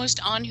was almost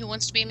on Who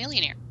Wants to Be a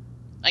Millionaire.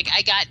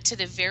 I got to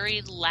the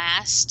very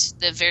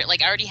last, I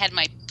already had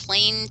my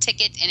plane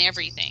ticket and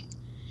everything.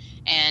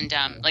 And,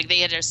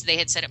 they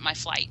had set up my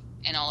flight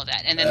and all of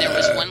that. And then there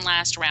was one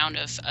last round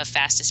of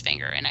fastest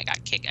finger, and I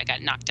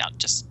got knocked out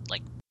just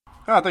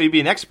Oh, I thought you'd be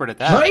an expert at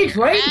that. Right,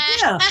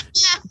 yeah.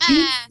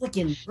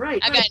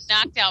 Right. I got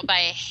knocked out by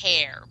a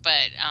hair,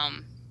 but,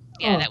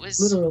 that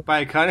was... Literally. By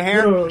a cut of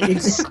hair? Literally,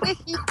 exactly.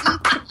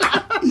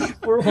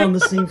 We're all in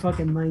the same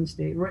fucking mind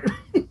state, right?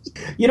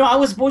 I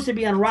was supposed to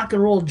be on Rock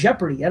and Roll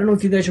Jeopardy. I don't know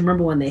if you guys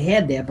remember when they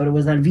had that, but it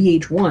was on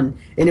VH1,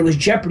 and it was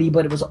Jeopardy,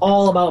 but it was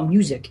all about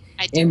music.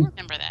 I do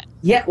remember that.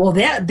 Yeah, well,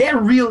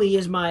 that really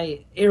is my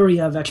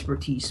area of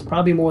expertise.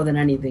 Probably more than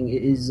anything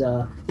is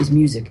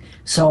music.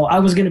 So I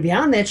was going to be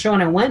on that show,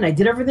 and I went, and I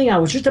did everything. I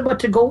was just about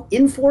to go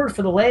in for it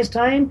for the last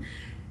time,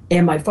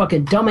 and my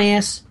fucking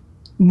dumbass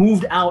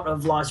moved out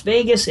of Las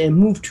Vegas and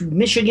moved to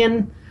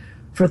Michigan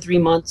for 3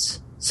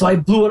 months. So I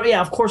blew it.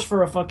 Yeah, of course,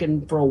 for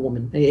a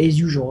woman, as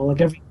usual.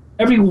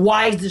 Every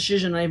wise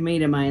decision I've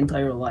made in my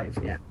entire life.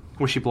 Yeah.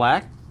 Was she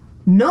black?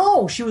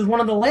 No, she was one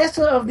of the last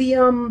of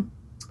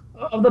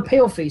the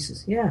pale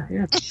faces. Yeah.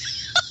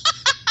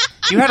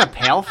 You had a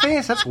pale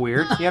face? That's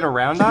weird. You had a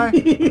round eye?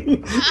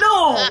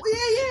 No.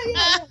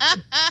 Yeah.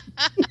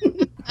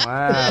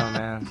 Wow,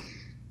 man.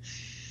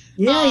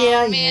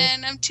 Yeah.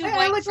 Man, I'm too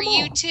white for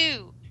you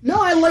too.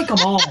 No, I like them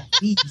all.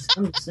 Jeez,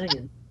 I'm just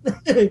saying.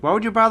 Why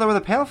would you bother with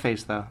a pale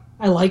face, though?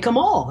 I like them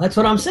all. That's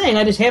what I'm saying.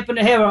 I just happen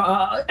to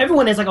have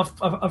everyone has like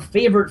a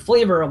favorite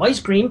flavor of ice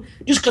cream.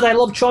 Just because I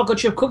love chocolate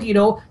chip cookie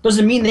dough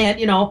doesn't mean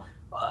that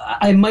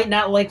I might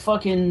not like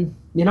fucking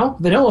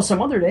vanilla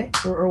some other day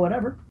or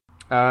whatever.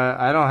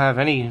 I don't have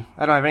any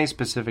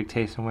specific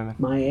taste in women.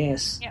 My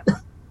ass. Yeah.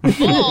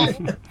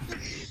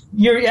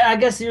 I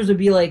guess yours would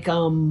be like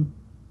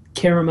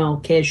caramel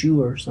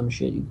cashew or some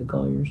shit. You could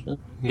call yours.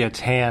 Yeah,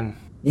 tan.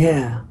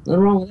 Yeah,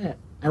 nothing wrong with that.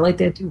 I like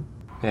that too.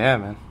 Yeah,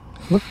 man.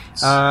 What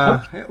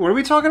are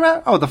we talking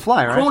about? Oh, The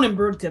Fly, right?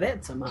 Cronenberg to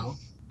that somehow.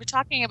 We're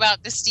talking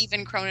about the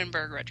Stephen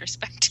Cronenberg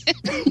retrospective.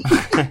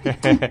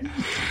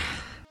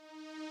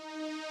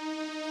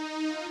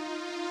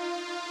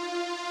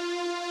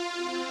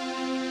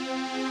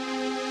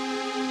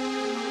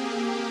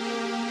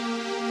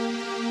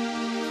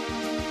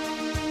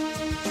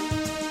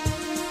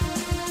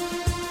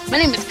 My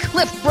name is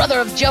Cliff,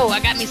 brother of Joe. I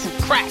got me some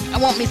crack. I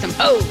want me some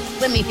hoes.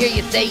 Let me hear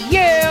you say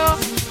yeah.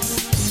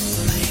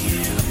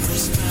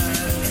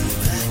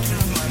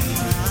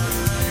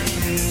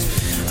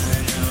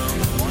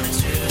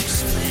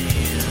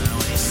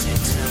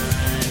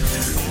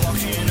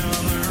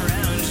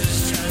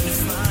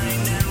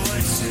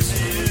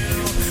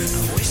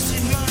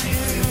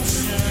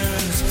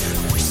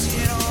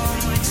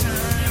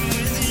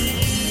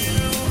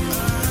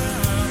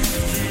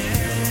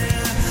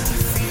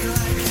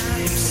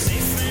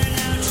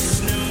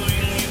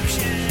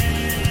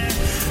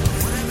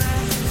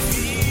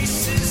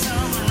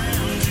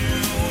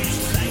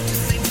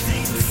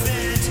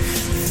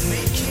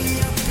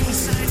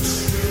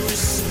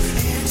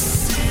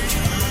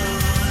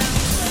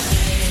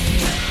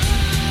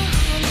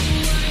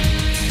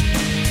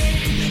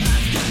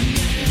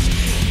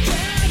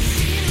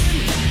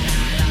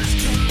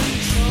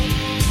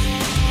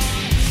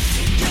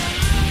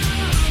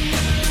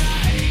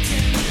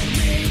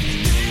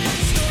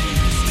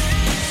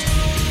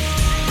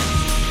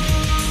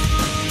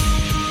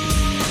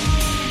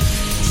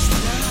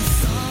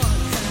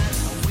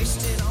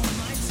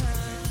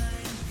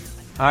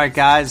 Alright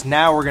guys,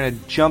 now we're going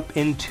to jump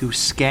into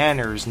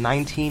Scanners,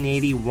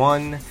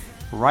 1981,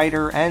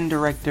 writer and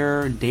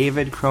director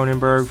David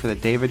Cronenberg. For the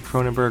David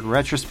Cronenberg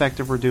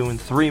retrospective, we're doing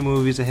 3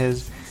 movies of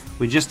his.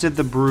 We just did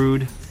The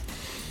Brood.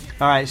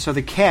 Alright, so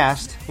the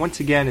cast, once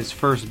again, is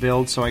first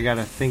build, so I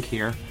gotta think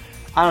here.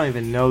 I don't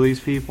even know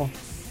these people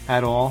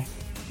at all.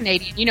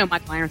 Canadian, you know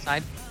Michael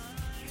Ironside.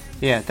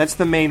 Yeah, that's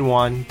the main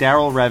one,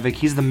 Daryl Revick.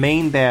 He's the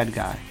main bad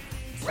guy.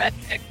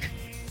 Revick.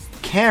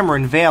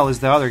 Cameron Vale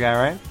is the other guy,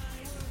 right?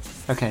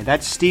 Okay,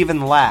 that's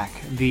Stephen Lack,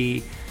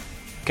 the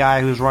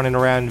guy who's running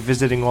around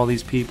visiting all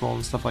these people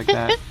and stuff like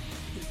that.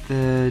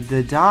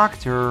 The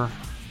doctor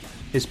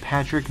is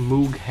Patrick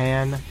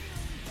Mooghan,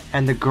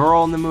 and the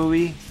girl in the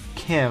movie,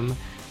 Kim,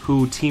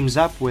 who teams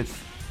up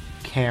with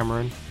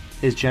Cameron,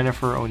 is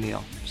Jennifer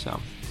O'Neill. So,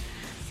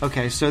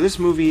 okay, so this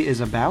movie is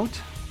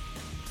about...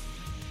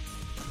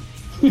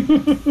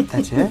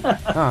 That's it?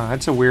 Oh,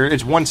 that's a weird...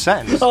 It's one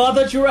sentence. Oh, I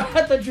thought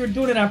you were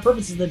doing it on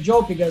purpose as a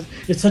joke because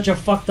it's such a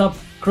fucked up,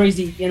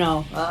 crazy,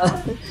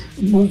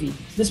 movie.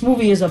 This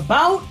movie is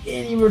about,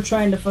 and you were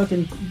trying to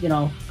fucking,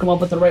 come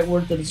up with the right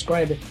word to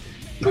describe it.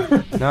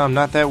 No, I'm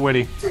not that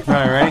witty. All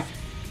right, ready?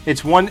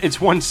 It's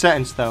one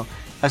sentence, though.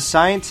 A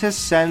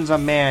scientist sends a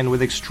man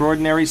with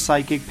extraordinary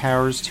psychic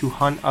powers to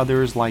hunt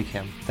others like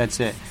him.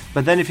 That's it.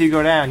 But then if you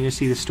go down, you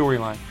see the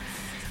storyline.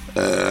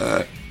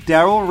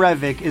 Daryl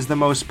Revick is the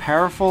most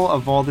powerful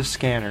of all the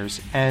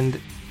scanners, and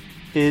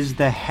is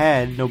the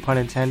head, no pun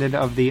intended,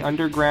 of the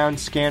underground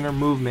scanner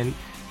movement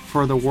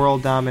for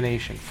world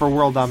domination.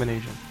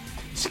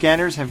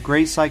 Scanners have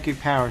great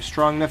psychic power,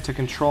 strong enough to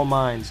control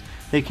minds.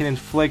 They can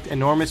inflict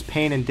enormous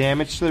pain and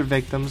damage to their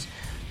victims.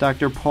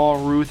 Dr.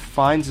 Paul Ruth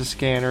finds a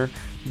scanner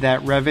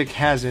that Revick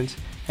hasn't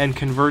and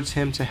converts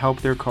him to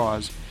help their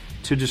cause,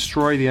 to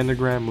destroy the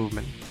underground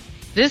movement.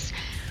 This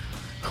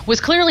was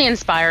clearly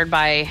inspired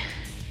by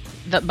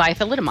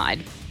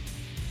thalidomide,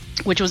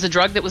 which was a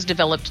drug that was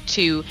developed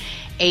to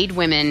aid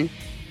women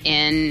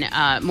in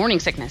morning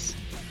sickness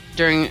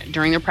during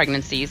their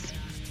pregnancies,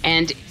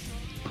 and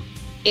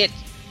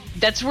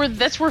that's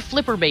where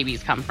flipper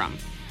babies come from.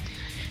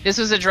 This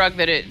was a drug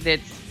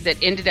that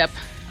ended up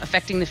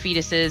affecting the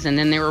fetuses, and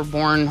then they were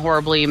born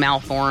horribly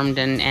malformed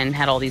and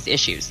had all these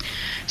issues.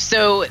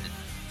 So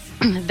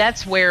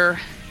that's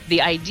where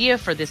the idea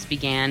for this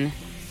began.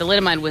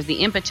 Thalidomide was the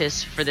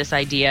impetus for this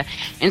idea,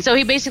 and so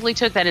he basically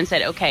took that and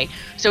said, okay,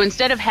 so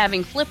instead of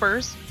having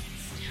flippers,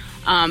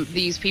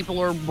 these people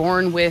are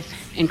born with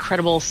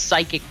incredible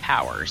psychic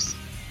powers,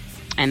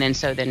 and then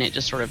it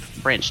just sort of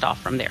branched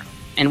off from there,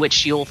 in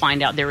which you'll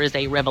find out there is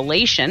a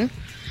revelation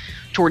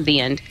toward the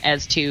end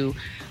as to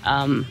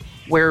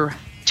where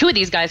 2 of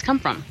these guys come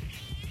from,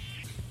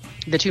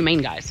 the 2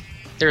 main guys.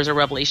 There's a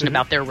revelation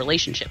about their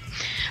relationship,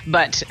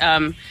 but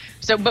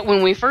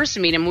when we first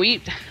meet him,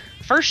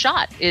 first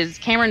shot is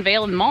Cameron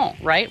Vale and Mall,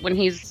 right? When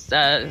he's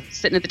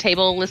sitting at the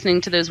table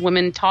listening to those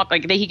women talk,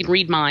 like he can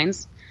read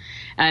minds,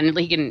 and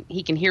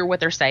he can hear what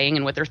they're saying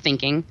and what they're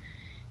thinking,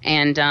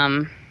 and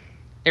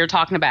They're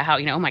talking about how,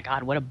 oh my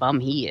God, what a bum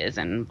he is,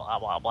 and blah,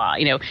 blah, blah.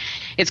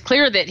 It's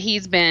clear that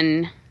he's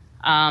been,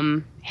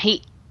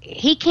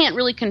 he can't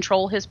really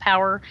control his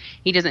power.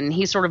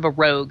 He's sort of a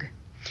rogue.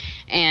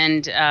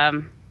 And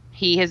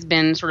he has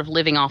been sort of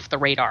living off the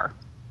radar.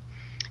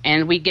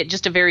 And we get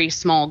just a very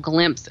small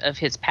glimpse of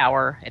his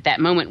power at that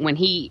moment when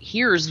he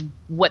hears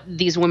what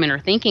these women are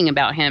thinking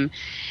about him.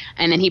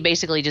 And then he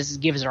basically just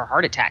gives her a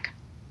heart attack.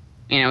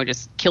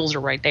 Just kills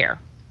her right there.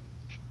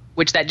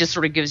 Which that just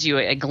sort of gives you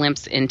a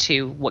glimpse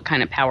into what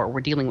kind of power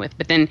we're dealing with.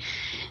 But then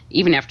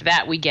even after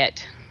that, we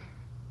get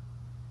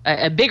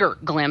a bigger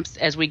glimpse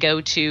as we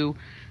go to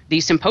the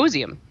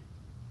symposium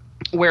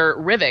where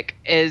Revok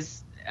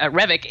is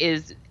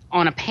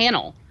on a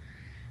panel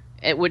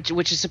which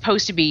is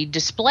supposed to be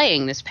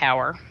displaying this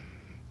power,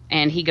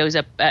 and he goes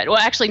up. Well,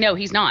 actually, no,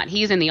 he's not.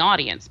 He's in the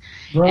audience,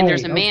 right, and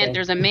there's a man. Okay.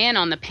 There's a man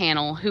on the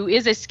panel who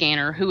is a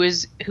scanner who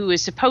is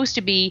supposed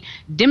to be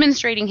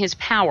demonstrating his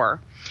power,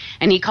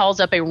 and he calls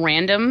up a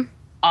random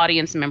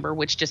audience member,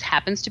 which just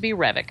happens to be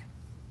Revok,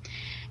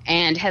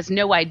 and has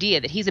no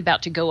idea that he's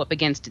about to go up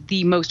against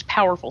the most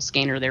powerful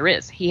scanner there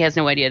is. He has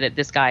no idea that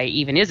this guy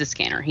even is a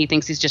scanner. He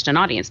thinks he's just an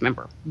audience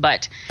member.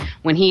 But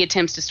when he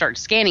attempts to start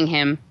scanning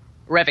him,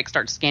 Revok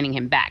starts scanning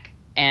him back.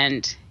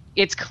 And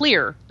it's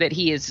clear that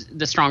he is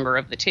the stronger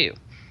of the two.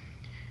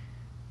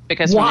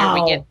 Because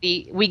from there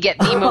we get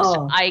the most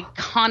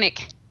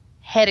iconic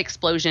head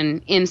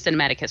explosion in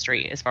cinematic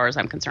history, as far as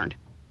I'm concerned.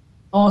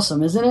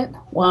 Awesome, isn't it?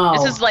 Wow.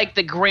 This is like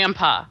the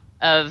grandpa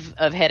of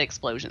head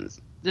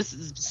explosions. This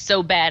is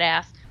so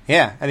badass.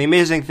 Yeah, and the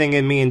amazing thing,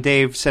 and me and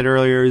Dave said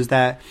earlier, is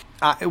that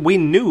we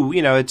knew,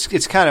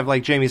 it's kind of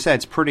like Jamie said,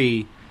 it's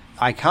pretty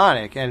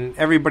iconic, and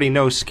everybody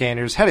knows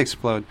Scanner's head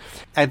explode.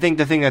 I think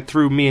the thing that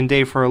threw me and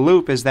Dave for a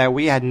loop is that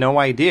we had no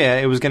idea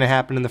it was going to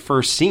happen in the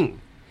first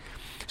scene.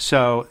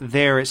 So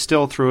there, it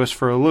still threw us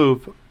for a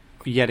loop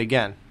yet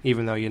again,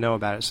 even though you know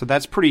about it. So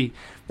that's pretty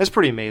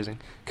amazing.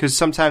 Because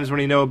sometimes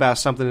when you know about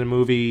something in a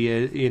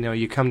movie,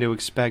 you come to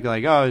expect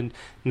like, oh,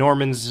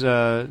 Norman's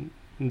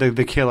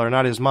the killer,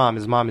 not his mom.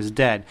 His mom is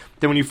dead.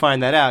 Then when you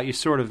find that out, you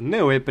sort of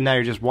knew it, but now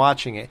you're just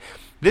watching it.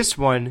 This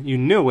one, you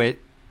knew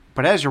it,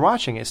 but as you're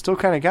watching it still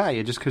kind of got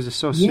you just because it's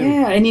so soon.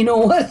 Yeah, and you know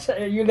what?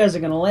 You guys are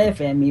going to laugh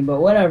at me,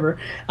 but whatever.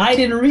 I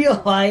didn't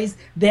realize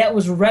that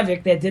was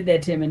Revok that did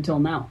that to him until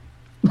now.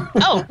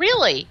 Oh,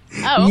 really?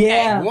 Oh, okay.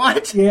 Yeah.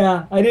 What?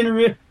 Yeah, I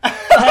didn't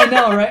I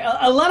know, right?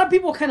 A lot of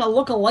people kind of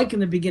look alike in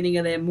the beginning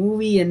of that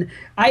movie, and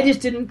I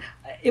just didn't.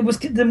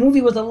 The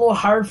movie was a little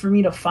hard for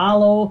me to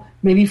follow,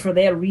 maybe for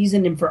that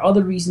reason and for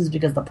other reasons,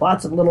 because the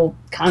plot's a little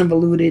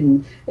convoluted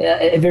and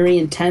very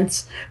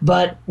intense.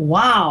 But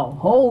wow,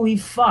 holy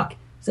fuck!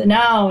 So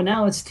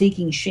now it's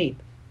taking shape.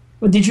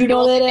 Well, did you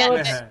know that,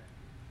 Alex?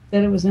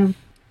 That it was him?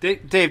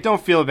 Dave,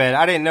 don't feel bad.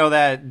 I didn't know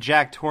that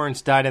Jack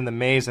Torrance died in the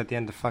maze at the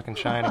end of fucking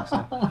Shining.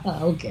 So.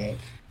 Okay.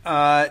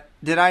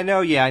 Did I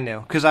know? Yeah, I knew.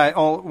 Because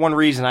one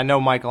reason, I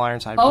know Michael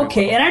Ironside.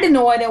 Okay, well. And I didn't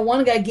know why that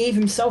one guy gave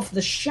himself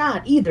the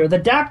shot either. The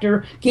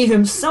doctor gave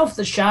himself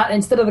the shot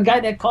instead of the guy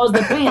that caused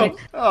the panic.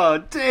 Oh,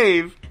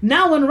 Dave.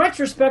 Now, in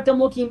retrospect, I'm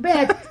looking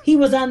back, he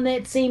was on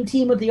that same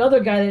team with the other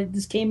guy that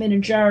just came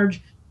in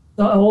charge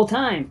the whole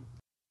time.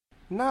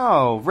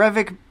 No,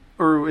 Revok,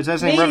 or is that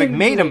his name? Revok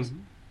made him.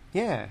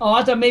 Yeah. Oh,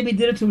 I thought maybe he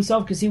did it to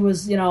himself because he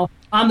was,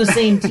 on the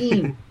same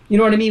team. You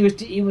know what I mean?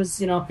 He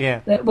was, Yeah.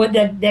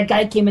 That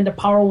guy came into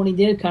power when he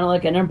did, kind of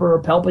like an Emperor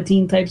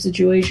Palpatine type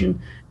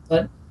situation.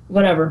 But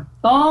whatever.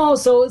 Oh,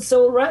 so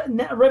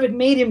Revok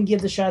made him give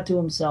the shot to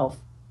himself.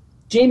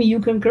 Jamie, you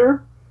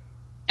concur?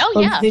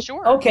 Oh, yeah,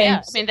 sure. Okay.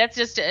 Yeah. I mean, that's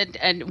just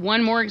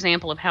one more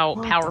example of how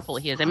powerful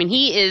he is. I mean,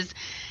 he is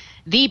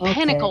the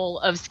pinnacle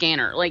of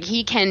Scanner. Like,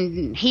 he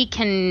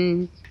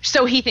can.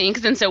 So he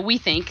thinks, and so we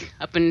think,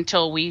 up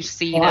until we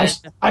see I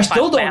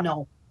still don't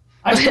know.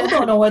 I still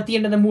don't know at the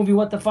end of the movie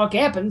what the fuck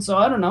happened, so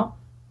I don't know.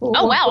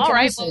 Wow, all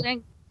right.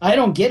 I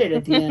don't get it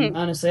at the end,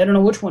 honestly. I don't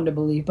know which one to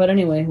believe, but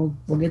anyway,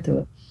 we'll get to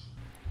it.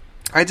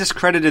 I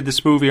discredited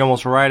this movie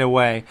almost right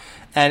away,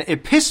 and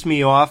it pissed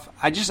me off.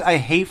 I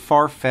hate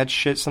far-fetched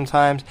shit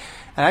sometimes,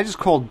 and I just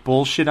called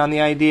bullshit on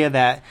the idea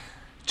that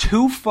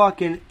two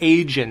fucking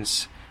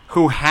agents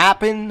who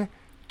happen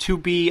to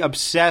be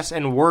obsessed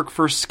and work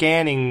for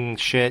scanning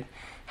shit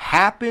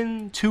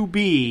happen to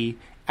be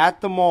at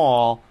the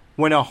mall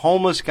when a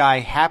homeless guy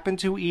happened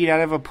to eat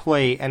out of a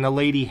plate and a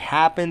lady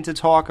happened to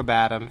talk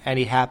about him and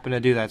he happened to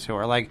do that to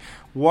her. Like,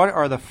 what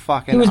are the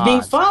fucking odds? He was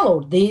being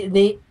followed.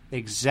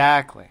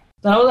 Exactly.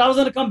 I was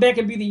going to come back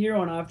and be the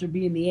hero now after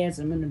being the ass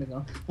a minute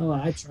ago. Oh,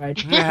 I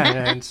tried.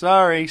 Yeah,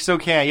 sorry, still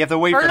can't. You have to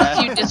wait for that.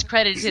 First you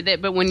discredited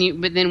it, but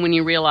then when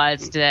you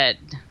realized that,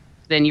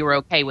 then you were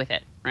okay with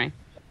it, right?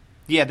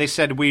 Yeah, they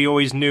said we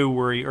always knew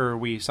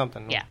we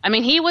something. Yeah, I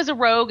mean, he was a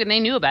rogue, and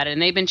they knew about it,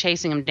 and they've been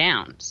chasing him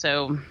down.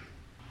 So,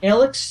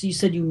 Alex, you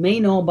said you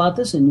may know about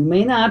this, and you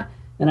may not.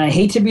 And I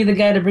hate to be the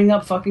guy to bring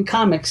up fucking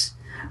comics,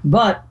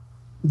 but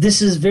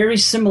this is very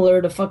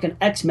similar to fucking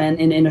X-Men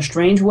in a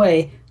strange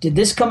way. Did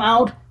this come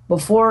out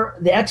before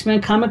the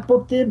X-Men comic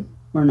book did,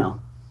 or no?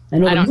 I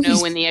don't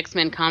know when the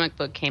X-Men comic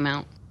book came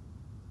out.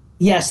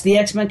 Yes, the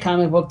X-Men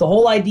comic book. The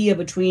whole idea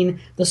between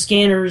the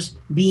Scanners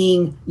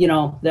being,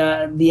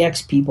 the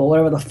X people,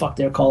 whatever the fuck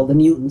they're called, the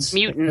mutants.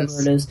 Mutants.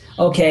 Whatever it is.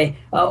 Okay,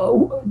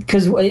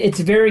 because it's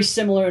very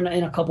similar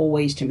in a couple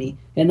ways to me.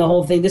 And the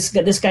whole thing, this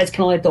guy's kind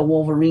of like the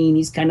Wolverine.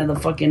 He's kind of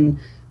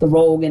the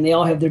rogue, and they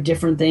all have their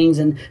different things,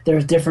 and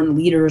there's different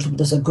leaders.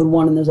 There's a good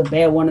one and there's a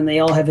bad one, and they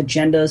all have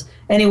agendas.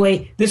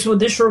 Anyway, this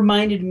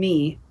reminded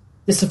me.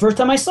 This is the first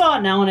time I saw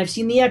it now, and I've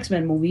seen the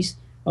X-Men movies.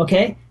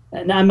 Okay.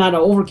 Now, I'm not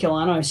an overkill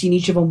on it. I've seen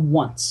each of them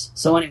once.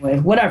 So anyway,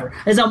 whatever.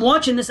 As I'm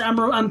watching this,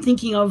 I'm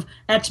thinking of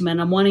X-Men.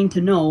 I'm wanting to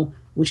know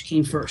which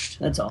came first.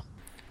 That's all.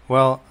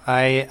 Well,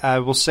 I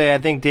will say I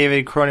think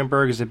David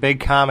Cronenberg is a big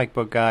comic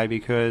book guy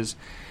because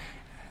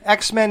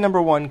X-Men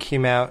 #1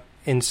 came out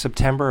in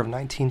September of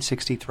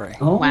 1963.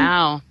 Oh,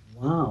 wow.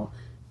 Wow.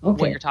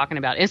 Okay. What you're talking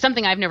about. It's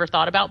something I've never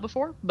thought about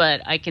before,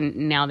 but I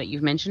can, now that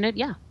you've mentioned it,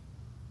 yeah.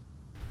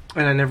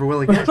 And I never will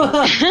again.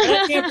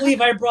 I can't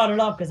believe I brought it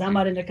up because I'm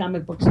not into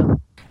comic books.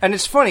 And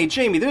it's funny,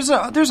 Jamie, there's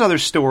other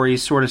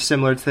stories sort of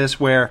similar to this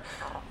where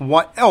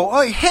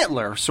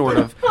Hitler sort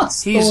of.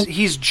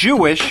 He's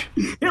Jewish.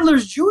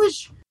 Hitler's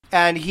Jewish?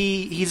 And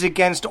he's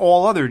against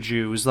all other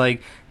Jews.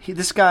 Like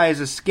this guy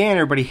is a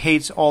scanner, but he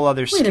hates all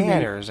other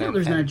scanners.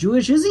 Hitler's not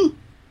Jewish, is he?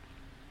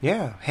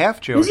 Yeah, half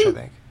Jewish, I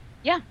think.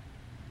 Yeah.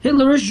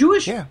 Hitler is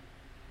Jewish? Yeah.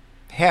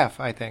 Half,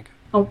 I think.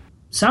 Oh,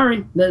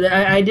 sorry.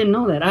 I didn't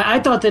know that.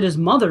 I thought that his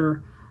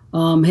mother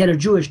had a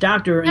Jewish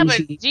doctor, and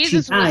she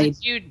died.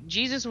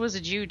 Jesus was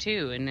a Jew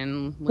too, and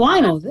then. Well, I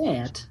know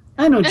that.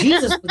 I know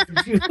Jesus was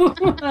a Jew.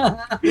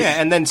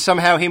 Yeah, and then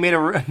somehow he made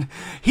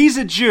he's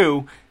a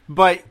Jew,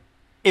 but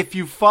if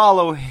you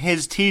follow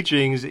his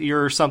teachings,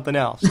 you're something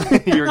else.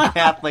 You're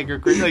Catholic or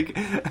Christian.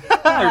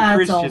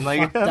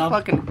 Like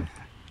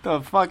the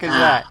fuck is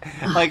that?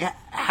 Like,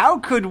 how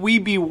could we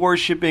be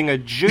worshiping a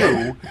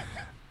Jew,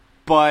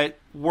 but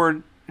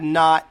we're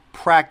not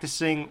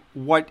practicing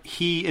what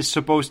he is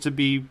supposed to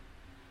be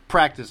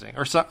practicing,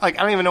 or something? Like,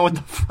 I don't even know what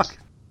the fuck.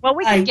 Well,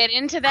 we can get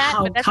into that,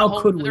 but that's a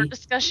whole other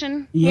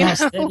discussion. Yes,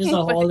 that is a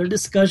whole other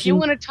discussion. If you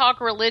want to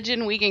talk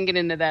religion, we can get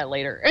into that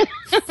later.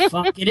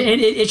 Fuck it.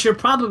 It should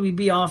probably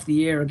be off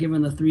the air,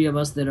 given the three of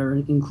us that are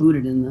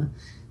included in the.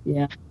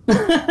 Yeah.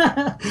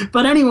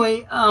 But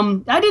anyway,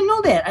 I didn't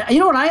know that. You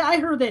know what? I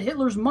heard that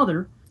Hitler's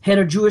mother had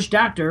a Jewish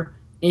doctor,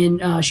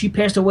 and she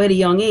passed away at a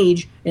young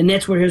age, and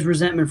that's where his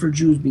resentment for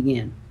Jews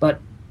began. But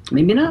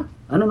maybe not.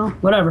 I don't know.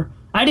 Whatever.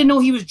 I didn't know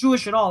he was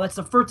Jewish at all. That's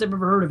the first I've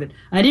ever heard of it.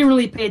 I didn't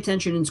really pay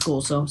attention in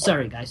school, so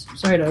sorry, guys.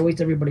 Sorry to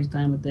waste everybody's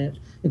time with that.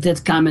 If that's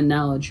common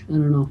knowledge, I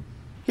don't know.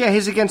 Yeah,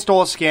 he's against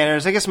all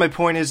scanners. I guess my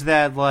point is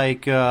that,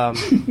 like,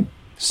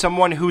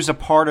 someone who's a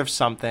part of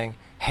something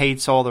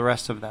hates all the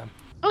rest of them.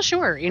 Oh,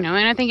 sure, and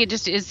I think it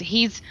just is.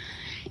 He's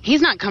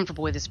not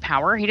comfortable with his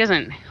power. He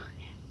doesn't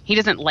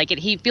like it.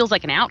 He feels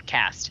like an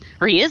outcast,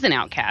 or he is an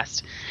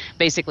outcast,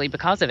 basically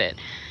because of it,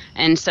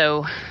 and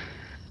so,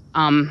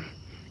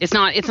 it's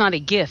not a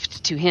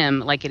gift to him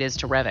like it is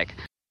to Revok.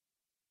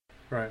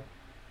 Right.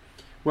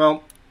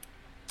 Well,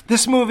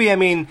 this movie, I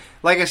mean,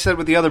 like I said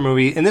with the other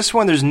movie, in this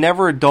one, there's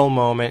never a dull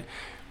moment.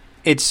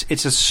 It's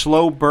a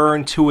slow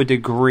burn to a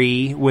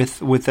degree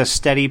with a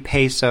steady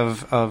pace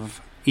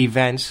of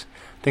events.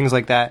 Things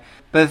like that.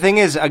 But the thing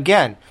is,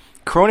 again,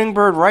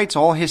 Cronenberg writes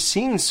all his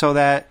scenes so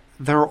that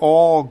they're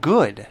all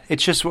good.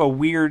 It's just a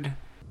weird...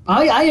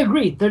 I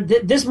agree.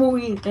 This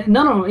movie...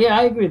 No, yeah,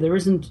 I agree. There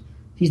isn't...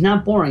 He's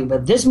not boring.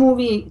 But this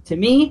movie, to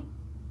me,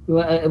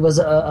 it was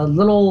a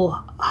little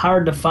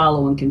hard to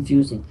follow and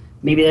confusing.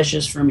 Maybe that's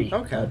just for me.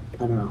 Okay. I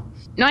don't know.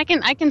 No, I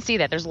can see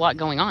that. There's a lot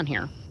going on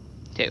here,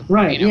 too.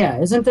 Right, yeah.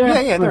 Isn't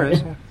there? Yeah, there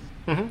is. Yeah.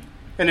 Mm-hmm.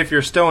 And if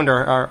you're stoned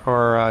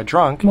or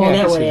drunk... Well,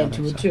 that would add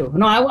to it, too.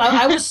 No,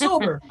 I was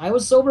sober. I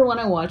was sober when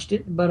I watched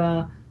it, but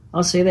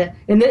I'll say that.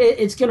 And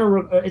it's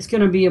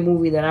gonna be a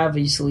movie that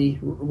obviously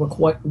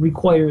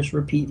requires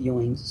repeat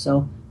viewings.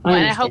 So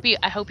I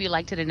hope you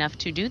liked it enough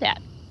to do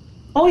that.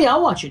 Oh, yeah,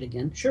 I'll watch it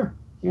again. Sure.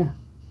 Yeah.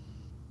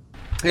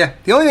 Yeah,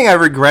 the only thing I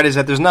regret is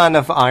that there's not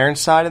enough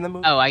Ironside in the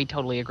movie. Oh, I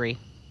totally agree.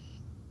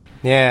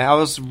 Yeah, I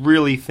was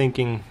really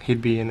thinking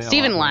he'd be in it.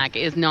 Stephen Lack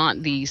is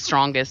not the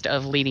strongest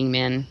of leading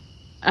men.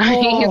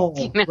 Oh,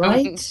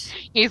 right?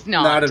 He's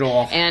not. Not at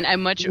all. And I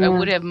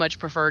would have much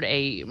preferred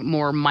a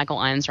more Michael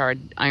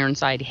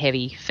Ironside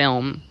heavy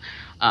film,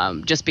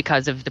 just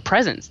because of the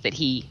presence that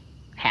he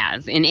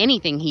has. In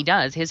anything he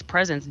does, his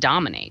presence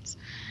dominates.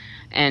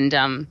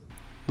 And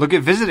look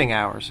at Visiting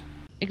Hours.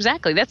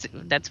 Exactly.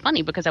 That's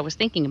funny because I was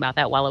thinking about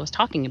that while I was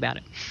talking about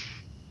it.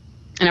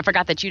 And I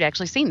forgot that you'd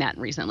actually seen that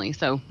recently,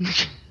 so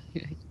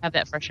have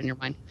that fresh in your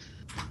mind.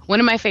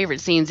 One of my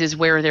favorite scenes is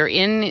where they're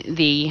in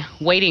the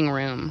waiting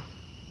room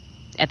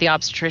at the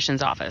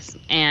obstetrician's office,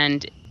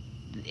 and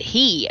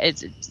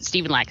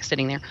Stephen Lack is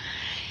sitting there,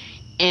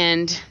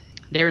 and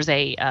there's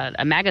a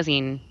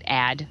magazine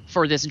ad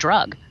for this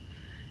drug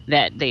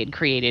that they had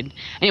created.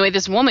 Anyway,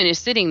 this woman is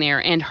sitting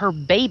there, and her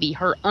baby,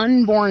 her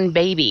unborn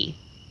baby,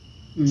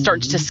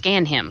 starts to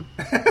scan him.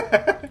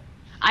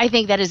 I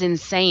think that is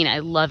insane. I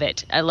love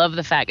it. I love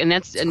the fact, and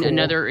that's Cool.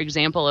 another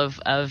example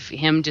of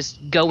him just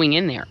going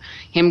in there,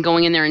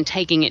 and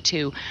taking it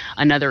to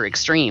another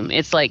extreme.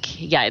 It's like,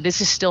 yeah,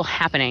 this is still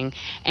happening,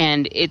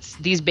 and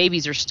these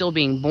babies are still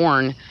being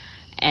born,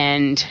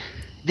 and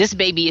this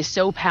baby is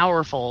so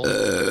powerful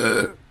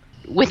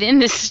within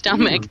this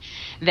stomach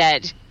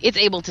that it's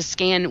able to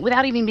scan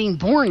without even being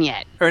born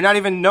yet. Or not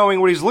even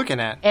knowing what he's looking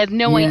at. Has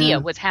no idea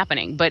what's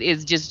happening, but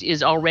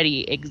is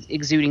already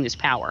exuding this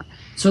power.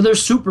 So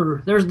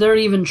they're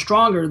even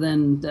stronger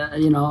than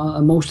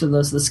most of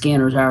the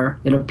scanners are.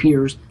 It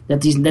appears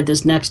that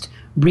this next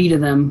breed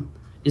of them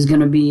is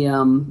going to be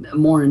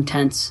more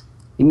intense.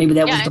 And maybe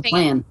that was the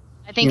plan.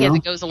 I think as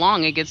it goes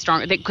along, it gets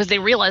stronger because they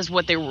realized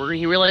what they were.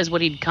 He realized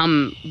what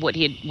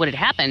had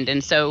happened,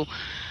 and so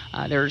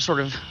they're sort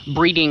of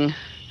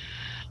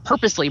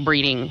purposely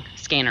breeding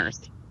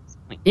scanners.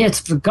 Yeah,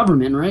 it's the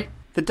government, right?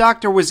 The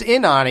doctor was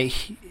in on it.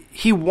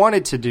 He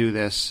wanted to do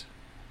this.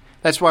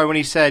 That's why when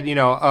he said,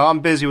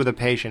 I'm busy with a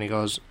patient, he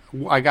goes,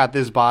 I got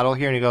this bottle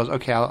here, and he goes,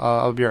 okay,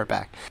 I'll be right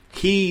back.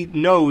 He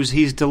knows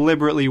he's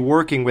deliberately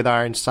working with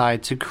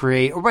Ironside to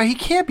create, but he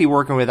can't be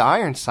working with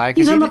Ironside.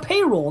 He's on the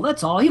payroll,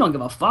 that's all. He don't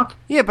give a fuck.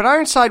 Yeah, but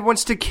Ironside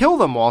wants to kill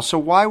them all, so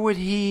why would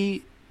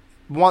he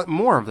want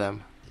more of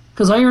them?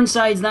 Because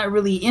Ironside's not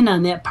really in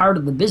on that part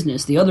of the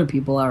business. The other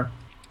people are.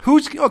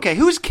 Who's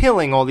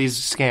killing all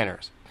these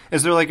scanners?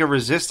 Is there like a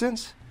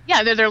resistance?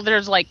 Yeah, there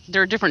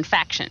are different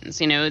factions.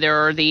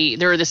 There are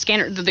the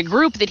scanner, the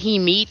group that he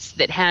meets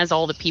that has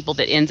all the people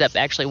that ends up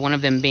actually one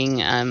of them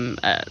being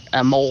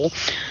a mole.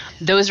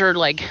 Those are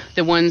like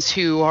the ones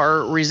who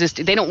are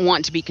resistant. They don't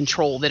want to be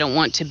controlled. They don't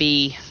want to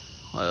be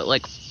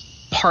like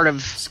part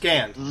of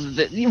scanned.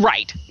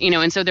 Right.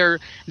 And so they're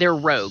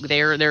rogue.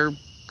 They're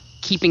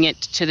keeping it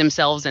to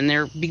themselves, and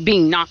they're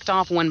being knocked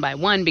off one by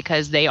one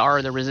because they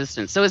are the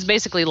resistance. So it's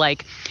basically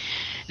like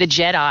the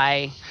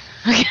Jedi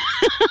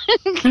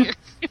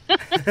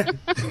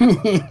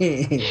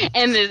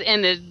and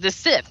the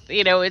Sith.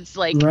 It's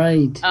like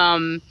right.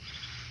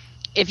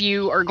 If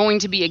you are going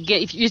to be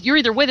if you're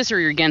either with us or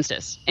you're against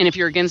us, and if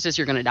you're against us,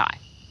 you're going to die.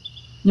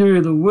 You're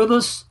either with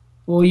us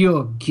or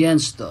you're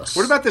against us.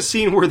 What about the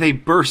scene where they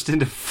burst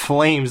into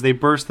flames? They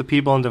burst the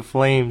people into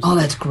flames. Oh,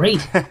 that's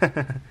great,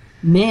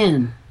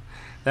 man.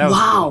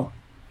 Wow.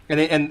 Cool.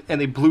 And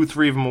they blew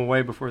 3 of them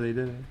away before they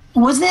did it.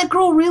 Was that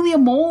girl really a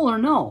mole or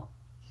no?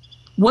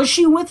 Was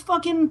she with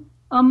fucking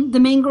the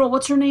main girl?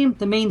 What's her name?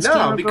 The main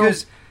scanner girl? No,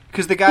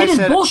 because the guy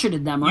said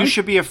bullshitted them, right? You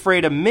should be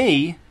afraid of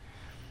me.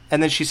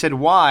 And then she said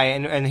why,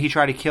 and he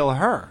tried to kill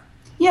her.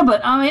 Yeah,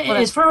 but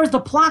as far as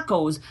the plot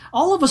goes,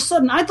 all of a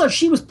sudden I thought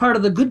she was part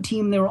of the good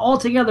team. They were all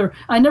together.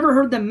 I never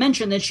heard them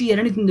mention that she had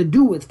anything to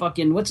do with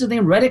fucking what's his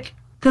name, Reddick.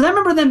 Because I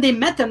remember they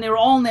met them, they were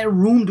all in that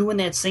room doing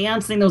that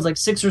seance thing, there was like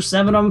 6 or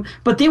 7 of them,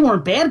 but they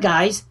weren't bad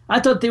guys. I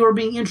thought they were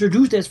being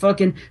introduced as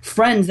fucking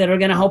friends that are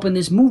going to help in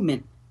this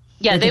movement.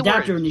 Yeah, the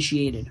doctor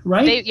initiated,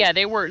 right?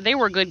 They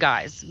were good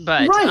guys,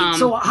 but... Right,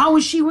 so how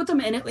is she with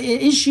them, and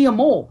is she a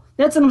mole?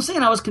 That's what I'm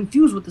saying, I was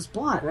confused with this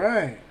plot.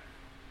 Right.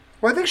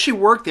 Well, I think she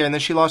worked there, and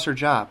then she lost her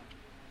job.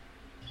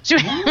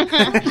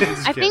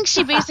 I think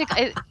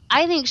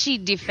she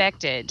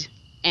defected,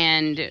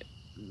 and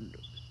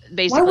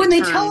basically... Why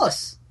wouldn't they tell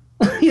us?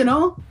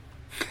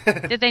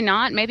 Did they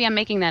not? Maybe I'm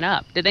making that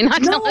up. Did they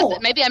not tell us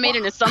that? Maybe I made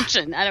an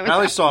assumption. I don't know. I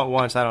only saw it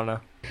once. I don't know.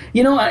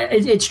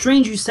 It's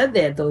strange you said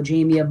that, though,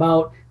 Jamie,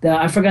 about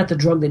I forgot the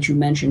drug that you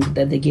mentioned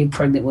that they gave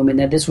pregnant women,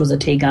 that this was a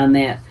take on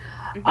that.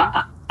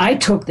 Mm-hmm. I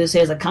took this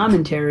as a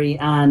commentary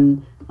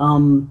on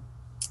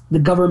the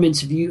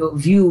government's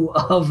view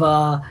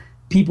of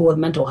people with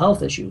mental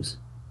health issues.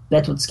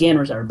 That's what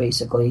scanners are,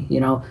 basically.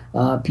 People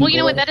well, you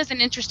know what? That is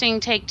an interesting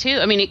take too.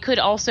 I mean, it could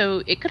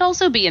also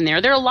be in there.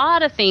 There are a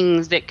lot of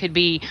things that could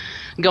be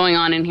going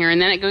on in here,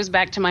 and then it goes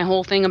back to my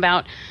whole thing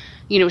about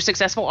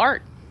successful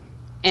art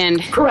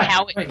and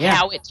how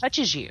it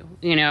touches you.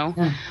 Yeah.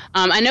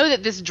 I know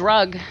that this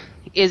drug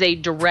is a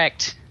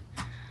direct,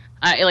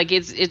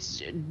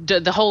 it's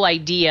the whole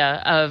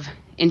idea of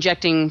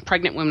injecting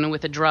pregnant women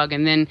with a drug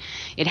and then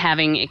it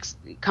having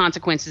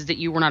consequences that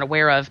you were not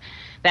aware of.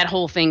 That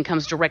whole thing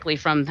comes directly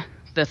from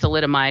the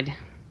thalidomide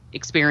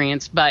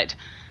experience. But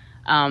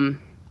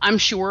I'm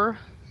sure,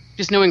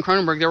 just knowing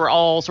Cronenberg, there were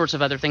all sorts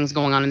of other things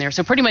going on in there.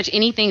 So pretty much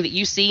anything that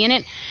you see in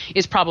it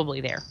is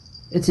probably there.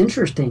 It's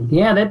interesting.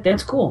 Yeah,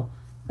 that's cool.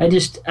 I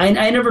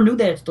never knew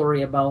that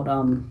story about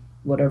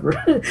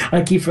whatever.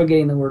 I keep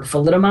forgetting the word.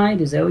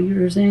 Thalidomide? Is that what you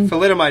were saying?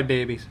 Thalidomide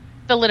babies.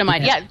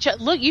 Thalidomide. Yeah.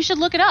 Look, you should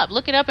look it up.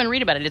 Look it up and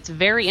read about it. It's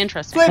very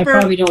interesting. Flipper. I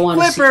probably don't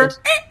want to see it.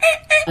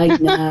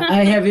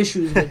 I have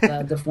issues with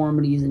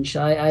deformities and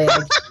shit.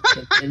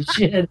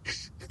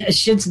 That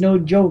shit's no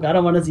joke. I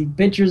don't want to see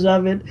pictures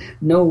of it.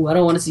 No, I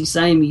don't want to see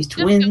Siamese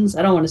twins.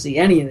 I don't want to see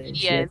any of that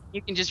shit.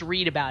 You can just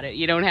read about it.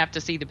 You don't have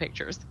to see the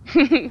pictures.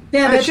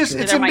 Yeah,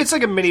 it's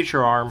like a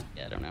miniature arm.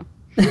 Yeah, I don't know.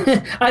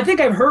 I think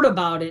I've heard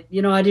about it.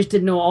 I just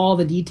didn't know all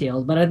the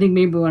details. But I think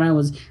maybe I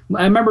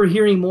remember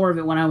hearing more of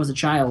it when I was a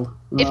child.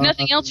 If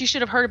nothing else, you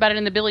should have heard about it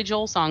in the Billy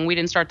Joel song, "We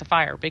Didn't Start the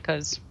Fire,"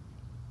 because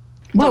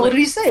What did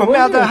he say?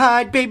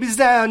 Formaldehyde, babies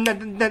down,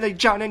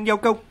 John and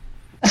Yoko.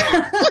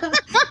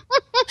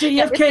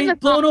 JFK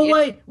blown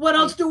away. What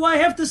else do I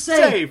have to say?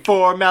 Say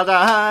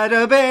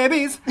formaldehyde,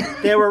 babies.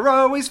 They were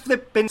always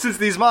flipping since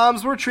these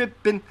moms were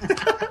tripping.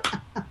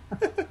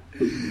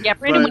 Yeah,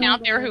 for anyone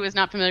out there who is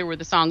not familiar with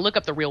the song, look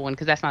up the real one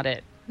because that's not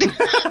it.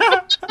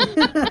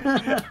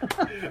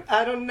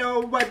 I don't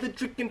know why they're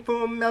drinking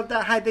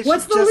formaldehyde. They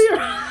What's should the just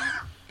lyric?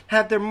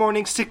 have their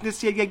morning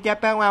sickness. Yeah,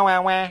 bow, wow,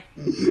 wow, wow.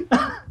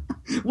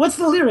 What's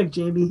the lyric,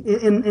 Jamie?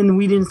 And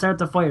we didn't start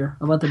the fire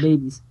about the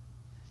babies.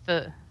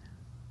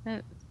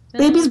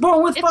 Babies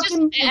born with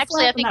fucking.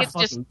 Actually, I think it's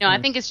just I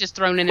think it's just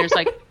thrown in there. It's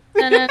like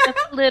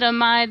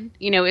thalidomide.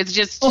 You know, it's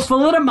just. Oh,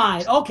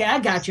 thalidomide. Okay, I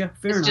got you.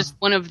 Fair enough.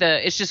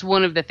 It's just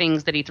one of the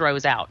things that he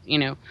throws out. You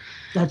know.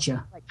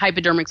 Gotcha. Like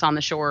hypodermics on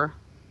the shore.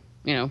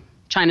 You know,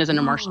 China's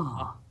under martial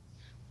law.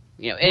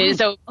 You know, and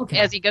so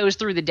as he goes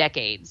through the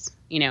decades,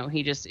 you know,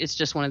 it's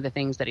just one of the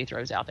things that he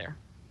throws out there.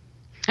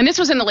 And this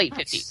was in the late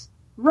 50s.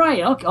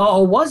 Right. Okay.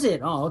 Oh, was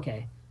it? Oh,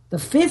 okay. The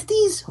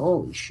 50s?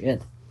 Holy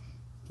shit.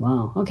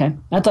 Wow. Okay.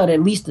 I thought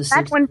at least the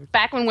 60s.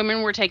 Back when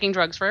women were taking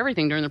drugs for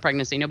everything during their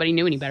pregnancy, nobody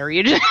knew any better.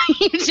 You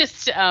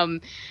just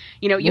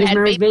you know, you had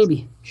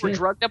baby. You were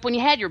drugged up when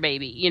you had your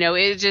baby. You know,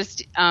 it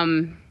just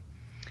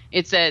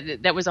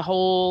that was a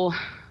whole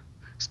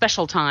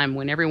special time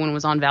when everyone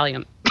was on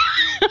Valium.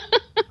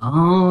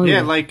 Oh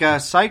yeah, like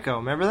Psycho.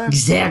 Remember that?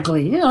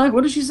 Exactly. Yeah. Like,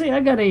 what did she say? I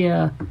got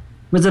a.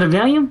 Was it a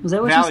Valium? Was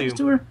that what she said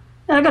to her?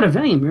 Yeah, I got a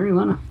Valium.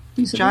 Marijuana.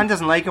 John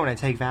doesn't like it when I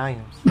take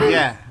Valiums.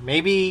 Yeah,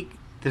 maybe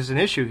there's an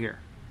issue here.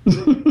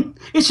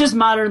 It's just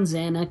modern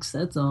Xanax.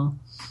 That's all.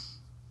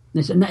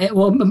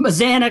 Well,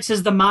 Xanax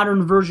is the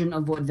modern version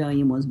of what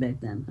Valium was back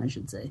then, I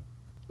should say.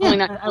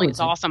 Yeah, it's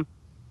awesome.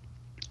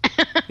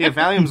 Yeah,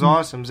 Valium's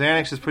awesome.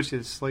 Xanax just puts you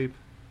to sleep.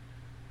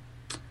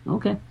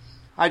 Okay.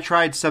 I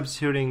tried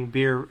substituting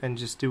beer and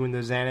just doing the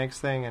Xanax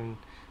thing, and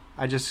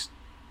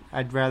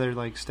I'd rather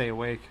like stay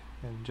awake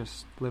and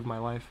just live my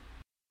life.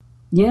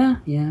 Yeah.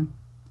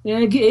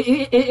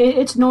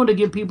 It's known to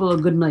give people a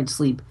good night's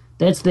sleep.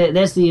 That's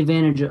the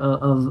advantage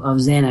of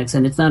Xanax,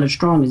 and it's not as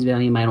strong as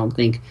Valium, I don't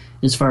think,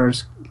 as far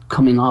as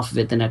coming off of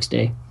it the next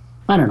day.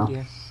 I don't know.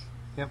 Yeah.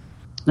 Yep.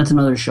 That's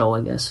another show,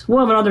 I guess. We'll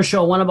have another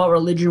show, one about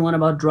religion, one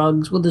about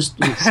drugs. We'll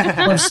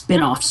have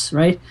spin-offs,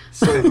 right?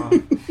 Spin-off.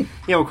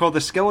 Yeah, we'll call it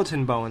the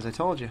Skeleton Bones, I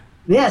told you.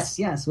 Yes,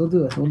 we'll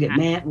do it. We'll get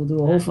Matt, we'll do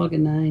a whole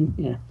fucking 9,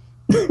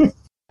 yeah.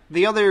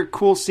 The other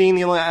cool scene,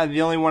 the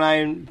only one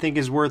I think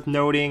is worth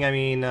noting, I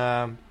mean,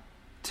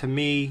 to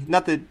me,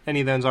 not that any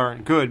of those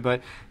aren't good,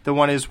 but the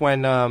one is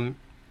when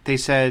they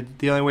said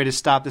the only way to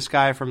stop this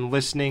guy from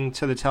listening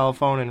to the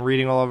telephone and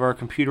reading all of our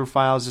computer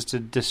files is to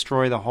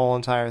destroy the whole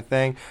entire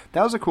thing.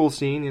 That was a cool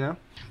scene, you know?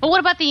 But what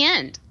about the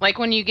end? Like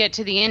when you get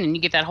to the end and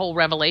you get that whole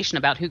revelation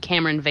about who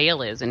Cameron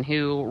Vale is and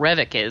who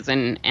Revok is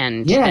and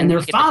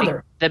their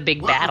father. The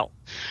big battle.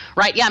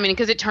 Right, yeah, I mean,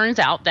 because it turns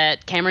out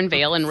that Cameron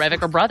Vale and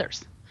Revok are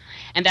brothers.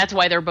 And that's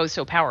why they're both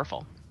so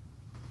powerful.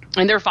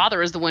 And their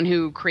father is the one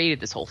who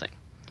created this whole thing.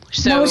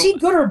 So, now, is he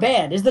good or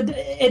bad?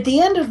 At the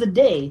end of the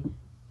day,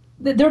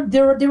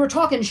 they were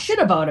talking shit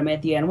about him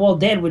at the end. Well,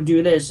 Dad would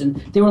do this, and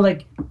they were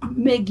like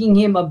making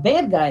him a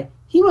bad guy.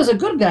 He was a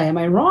good guy. Am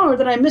I wrong, or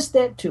did I miss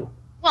that too?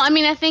 Well, I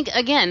mean, I think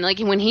again, like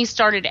when he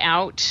started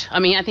out, I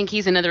mean, I think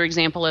he's another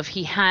example of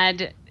he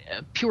had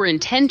pure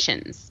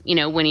intentions. You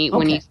know, when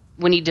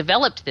he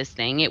developed this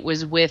thing, it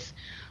was with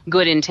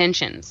good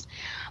intentions.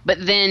 But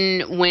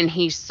then when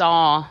he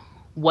saw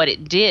what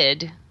it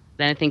did,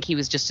 then I think he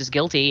was just as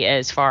guilty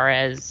as far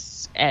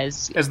as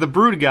the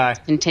brood guy.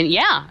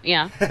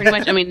 Yeah, pretty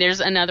much. I mean, there's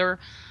another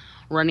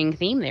running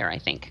theme there, I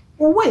think.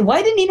 Well, wait,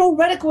 why didn't he know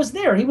Revok was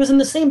there? He was in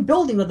the same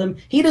building with him.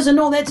 He doesn't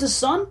know that's his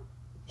son?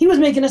 He was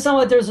making it sound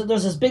like there's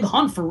this big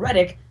hunt for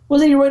Revok.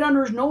 Wasn't he right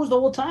under his nose the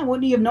whole time?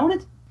 Wouldn't he have known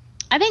it?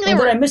 I think did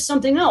I miss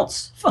something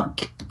else?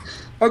 Fuck.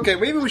 Okay,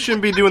 maybe we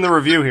shouldn't be doing the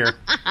review here.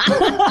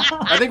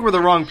 I think we're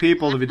the wrong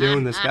people to be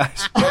doing this,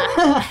 guys.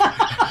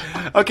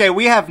 Okay,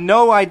 we have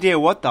no idea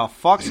what the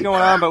fuck's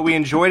going on, but we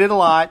enjoyed it a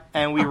lot,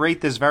 and we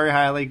rate this very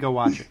highly. Go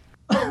watch it.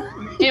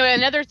 You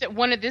know,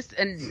 one of this,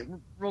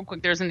 and real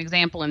quick, there's an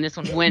example in this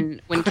one.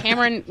 When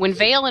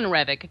Vale and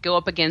Revok go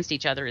up against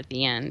each other at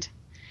the end,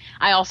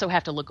 I also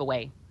have to look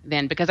away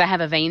then because I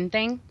have a vein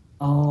thing.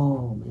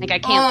 Oh, man. Like I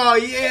can't. Oh,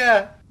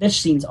 yeah. That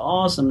seems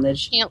awesome.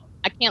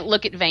 I can't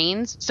look at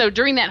veins. So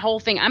during that whole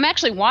thing, I'm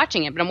actually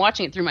watching it, but I'm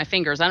watching it through my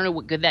fingers. I don't know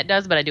what good that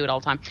does, but I do it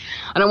all the time.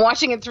 And I'm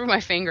watching it through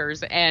my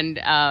fingers, and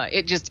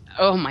it just,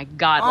 oh my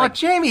God. Oh,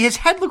 Jamie, his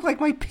head looked like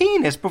my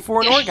penis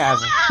before an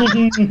orgasm.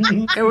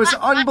 It was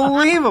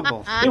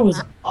unbelievable. It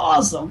was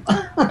awesome.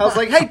 I was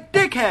like, hey,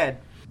 dickhead.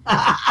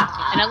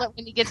 And I love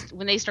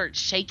when they start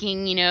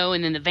shaking, you know,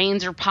 and then the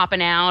veins are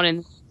popping out,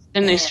 and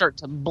then they start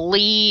to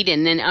bleed,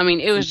 and then, I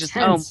mean, it was just,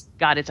 oh my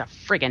God, it's a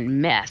friggin'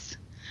 mess.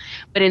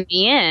 But in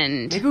the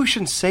end, maybe we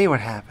shouldn't say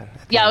what happened.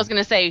 Yeah, I was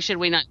going to say,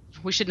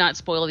 we should not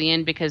spoil the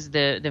end because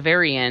the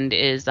very end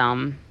is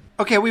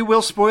Okay, we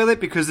will spoil it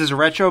because there's a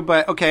retro,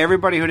 but okay,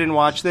 everybody who didn't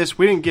watch this,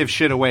 we didn't give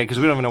shit away because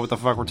we don't even know what the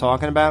fuck we're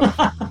talking about.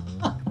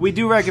 We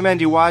do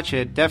recommend you watch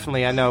it.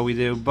 Definitely, I know we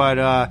do.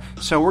 But,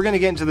 so we're going to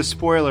get into the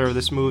spoiler of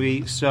this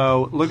movie.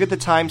 So look at the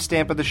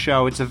timestamp of the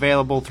show. It's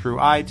available through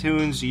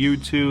iTunes,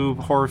 YouTube,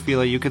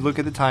 Horrorphilia. You could look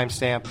at the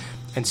timestamp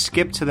and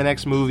skip to the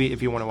next movie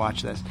if you want to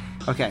watch this.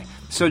 Okay,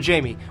 so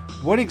Jamie,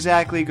 what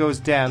exactly goes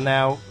down?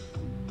 Now,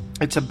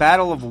 it's a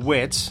battle of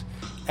wits,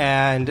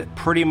 and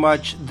pretty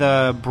much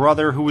the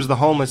brother who was the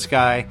homeless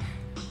guy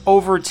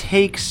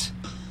overtakes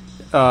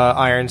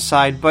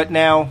Ironside, but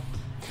now...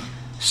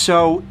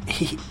 So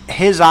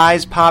his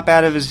eyes pop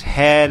out of his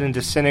head and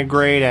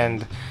disintegrate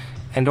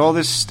and all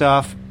this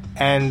stuff,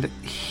 and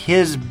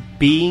his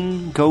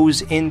being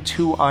goes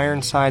into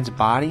Ironside's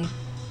body?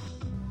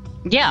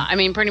 Yeah, I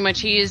mean, pretty much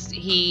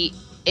he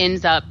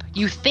ends up,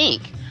 you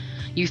think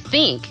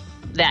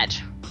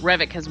that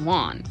Revok has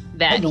won,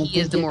 that he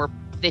is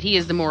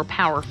the more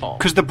powerful.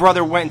 Because the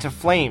brother went into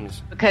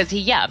flames. Because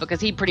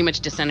he pretty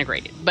much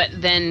disintegrated. But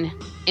then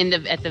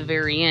at the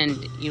very end,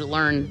 you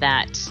learn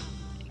that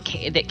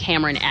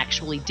Cameron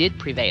actually did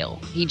prevail.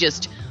 He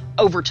just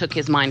overtook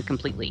his mind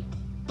completely.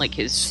 Like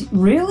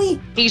Really?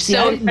 He's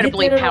so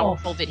incredibly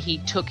powerful that he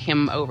took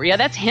him over. Yeah,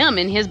 that's him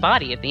in his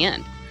body at the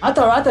end. I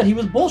thought he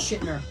was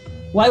bullshitting her.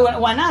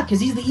 Why not? Because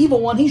he's the evil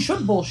one. He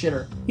should bullshit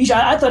her.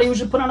 I thought he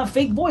should put on a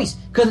fake voice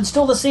because it's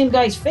still the same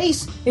guy's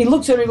face. And he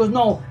looks at her and goes,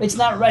 "No, it's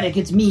not Revok.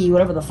 It's me.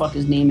 Whatever the fuck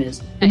his name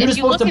is." And you're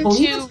supposed to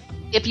believe it?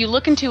 If you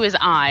look into his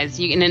eyes,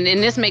 and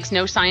this makes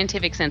no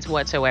scientific sense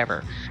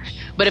whatsoever,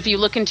 but if you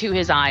look into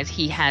his eyes,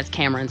 he has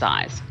Cameron's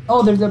eyes.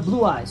 Oh, they're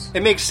blue eyes.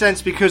 It makes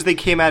sense because they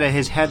came out of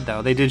his head,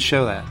 though. They did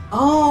show that.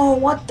 Oh,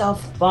 what the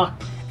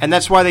fuck? And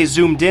that's why they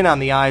zoomed in on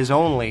the eyes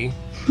only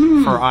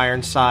for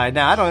Ironside.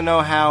 Now, I don't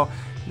know how,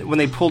 when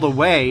they pulled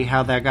away,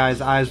 how that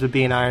guy's eyes would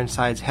be in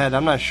Ironside's head.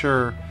 I'm not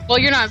sure. Well,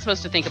 you're not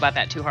supposed to think about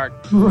that too hard.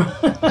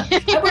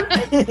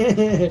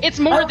 It's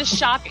more the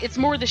shock. It's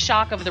more the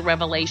shock of the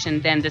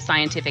revelation than the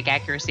scientific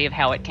accuracy of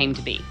how it came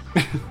to be.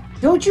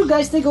 Don't you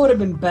guys think it would have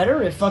been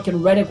better if fucking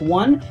Revok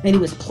won and he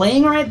was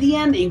playing her at the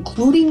end,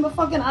 including the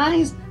fucking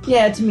eyes?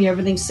 Yeah, to me,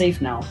 everything's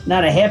safe now.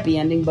 Not a happy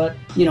ending, but,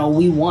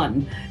 we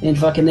won. And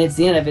fucking that's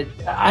the end of it.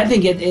 I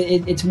think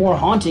it's more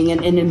haunting,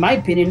 and in my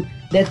opinion,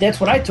 that's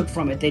what I took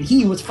from it, that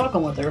he was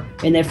fucking with her,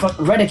 and that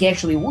Revok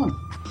actually won.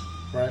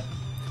 Right.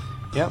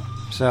 Yep.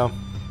 So,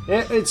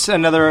 it's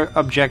another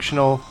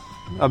objectionable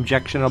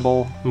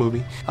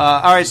movie.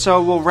 All right,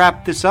 so we'll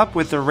wrap this up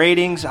with the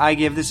ratings. I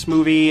give this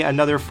movie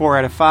another 4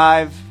 out of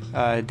 5.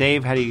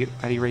 Dave, how do you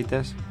rate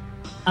this?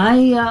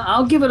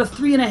 I'll give it a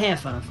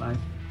 3.5 out of 5.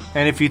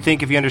 And if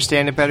you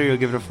understand it better, you'll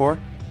give it a 4?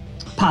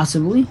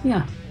 Possibly,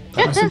 yeah.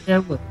 Possibly I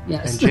would,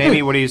 yes. And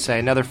Jamie, what do you say?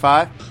 Another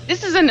 5?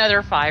 This is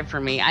another 5 for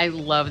me. I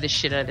love the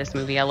shit out of this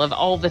movie. I love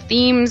all the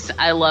themes.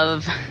 I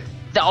love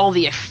all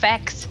the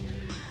effects.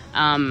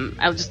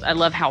 I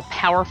love how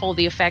powerful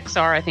the effects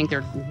are. I think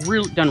they're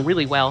done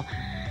really well.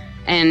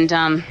 And,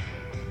 I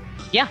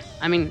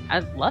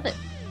love it.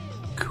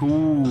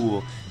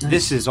 Cool. Nice.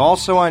 This is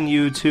also on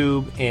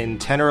YouTube in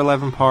 10 or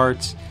 11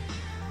 parts.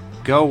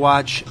 Go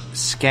watch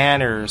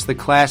Scanners, the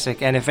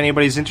classic. And if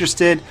anybody's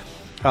interested,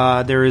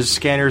 there is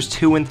Scanners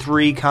 2 and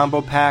 3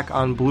 combo pack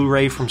on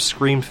Blu-ray from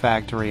Scream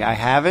Factory. I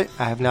have it.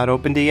 I have not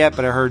opened it yet,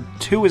 but I heard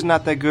 2 is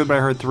not that good, but I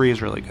heard 3 is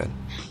really good.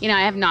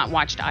 I have not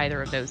watched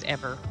either of those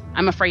ever.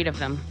 I'm afraid of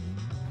them.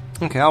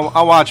 Okay,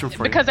 I'll watch them for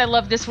you. Because I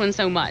love this one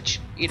so much,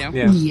 Yeah,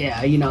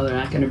 they're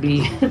not going to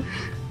be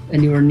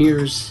anywhere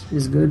near as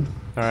good.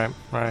 All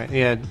right.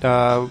 Yeah,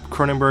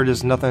 Cronenberg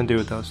has nothing to do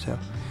with those two.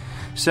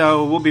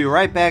 So we'll be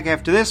right back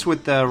after this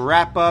with the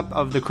wrap-up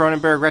of the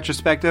Cronenberg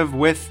retrospective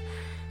with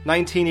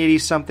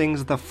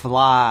 1980-something's The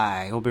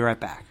Fly. We'll be right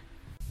back.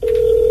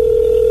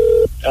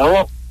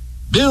 Hello?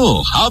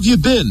 Bill, how have you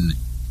been?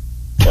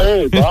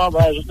 Hey, Bob,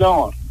 how's it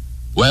going?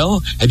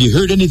 Well, have you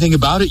heard anything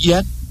about it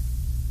yet?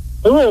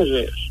 Who is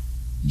this?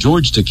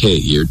 George Takei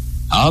here.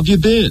 How have you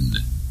been?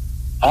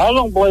 I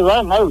don't believe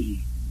I know you.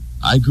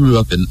 I grew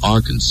up in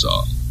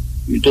Arkansas.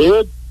 You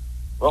did?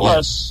 Well,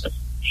 yes.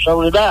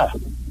 So did I.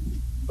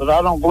 But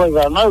I don't believe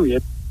I know you.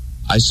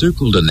 I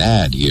circled an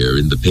ad here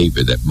in the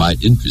paper that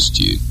might interest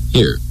you.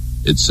 Here,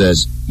 it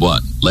says,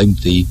 1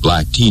 lengthy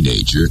black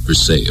teenager for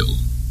sale.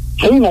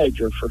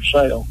 Teenager for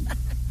sale?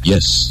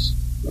 Yes.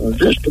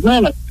 Just a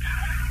minute.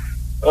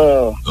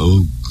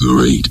 Oh,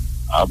 great.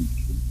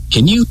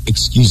 Can you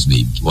excuse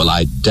me while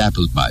I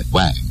dappled my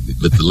wang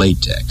with the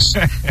latex?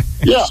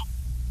 Yeah.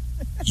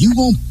 You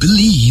won't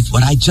believe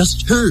what I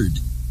just heard.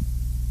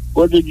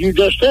 What did you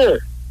just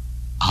hear?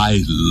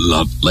 I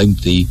love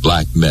lengthy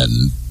black men.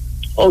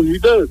 Oh, you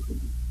do?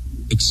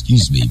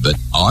 Excuse me, but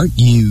aren't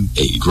you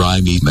a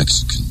grimy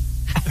Mexican?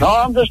 No,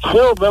 I'm just a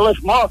hillbilly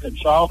from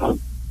Arkansas.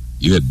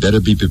 You had better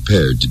be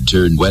prepared to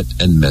turn wet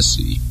and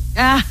messy.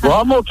 Well,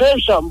 I'm going to tell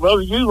you something,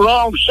 brother. You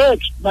wrong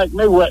sex to make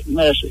me wet and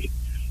messy.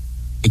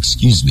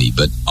 Excuse me,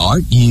 but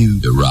aren't you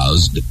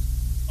aroused?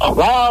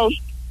 Aroused?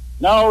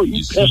 No,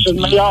 you pissing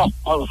me off,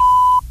 motherfucker.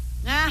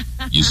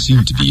 You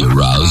seem to be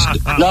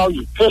aroused. No,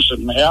 you're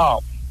pissing me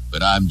off.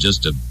 But I'm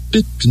just a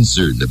bit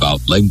concerned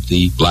about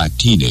lengthy black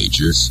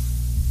teenagers.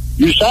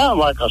 You sound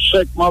like a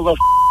sick motherfucker.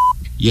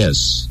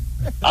 Yes,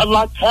 I'd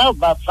like to have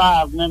about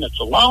 5 minutes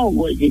alone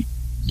with you.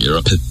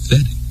 You're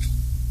pathetic.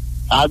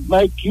 I'd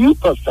make you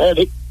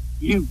pathetic,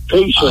 you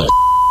piece of...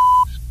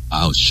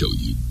 I'll show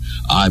you.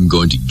 I'm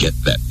going to get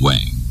that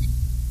wang.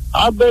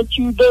 I bet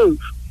you do.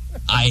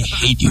 I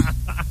hate you.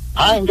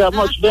 I ain't got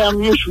much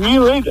damn use for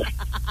you either.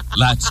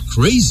 That's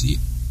crazy.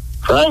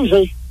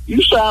 Crazy?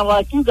 You sound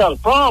like you got a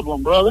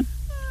problem, brother.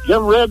 You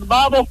ever read the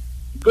Bible?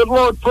 The good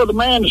Lord put a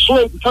man to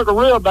sleep and took a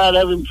rib out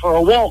of him for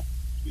a walk.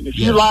 And if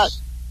you like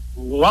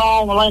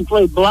long,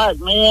 lengthy black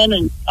men,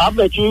 and I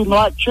bet you even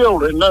like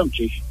children, don't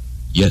you?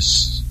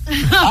 Yes.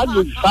 I'd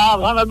give you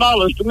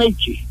 $500 to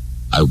meet you.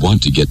 I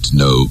want to get to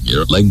know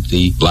your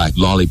lengthy black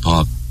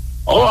lollipop.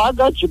 Oh, I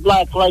got your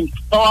black length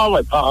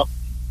lollipop.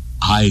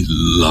 I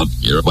love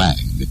your wang.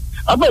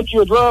 I bet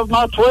you'd love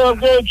my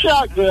 12-gauge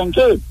shotgun,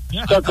 too.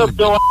 Stuck up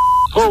your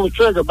pull the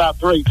trigger about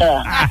 3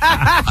 times.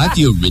 I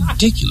feel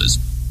ridiculous.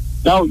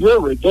 No, you're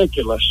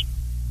ridiculous.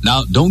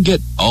 Now, don't get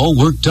all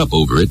worked up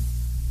over it.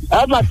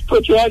 I'd like to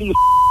put you out of your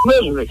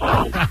misery.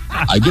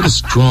 I get a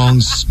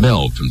strong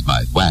smell from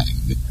my wang.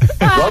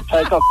 Well,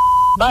 take a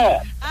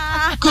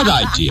bath. Good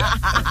idea.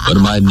 One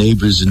of my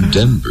neighbors in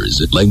Denver is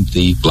a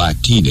lengthy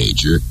black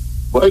teenager.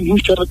 Well, you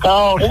should have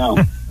called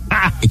him.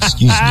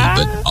 Excuse me,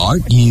 but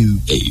aren't you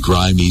a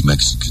grimy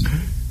Mexican?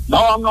 No,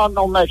 I'm not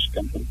no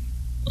Mexican.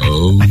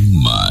 Oh,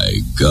 my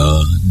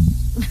God.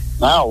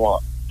 Now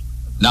what?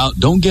 Now,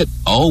 don't get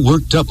all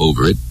worked up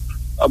over it.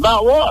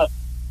 About what?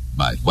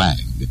 My wang.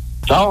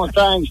 The only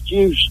things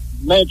you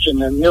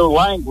mentioned in your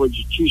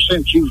language that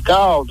since you've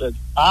called that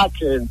I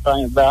care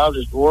anything about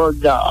is the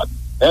word God.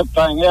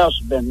 Everything else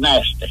has been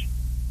nasty,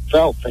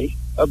 filthy,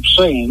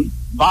 obscene,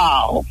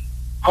 vile,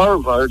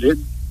 perverted.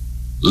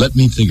 Let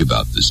me think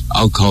about this.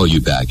 I'll call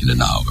you back in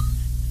an hour.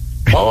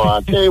 Oh,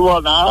 I tell you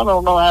what, now, I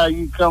don't know how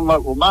you come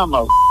up with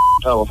my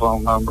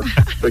telephone number,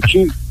 but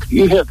you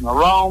hitting the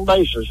wrong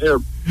bases here.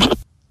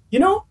 You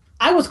know,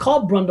 I was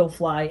called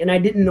Brundlefly, and I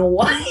didn't know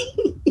why.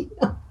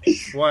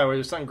 Why? Was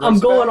there something gross I'm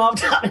going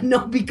about off. No,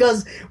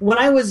 because when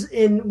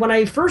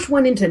I first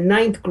went into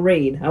 9th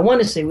grade, I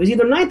want to say it was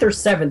either 9th or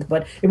 7th,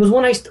 but it was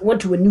when I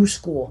went to a new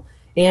school.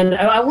 And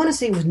I want to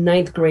say it was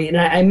 9th grade, and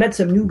I met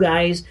some new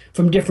guys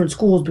from different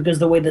schools because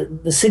the way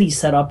the city's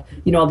set up,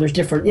 there's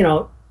different,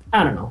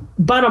 I don't know.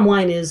 Bottom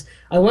line is,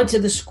 I went to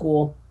the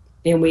school,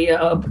 and we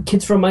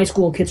kids from my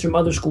school and kids from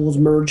other schools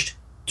merged,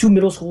 2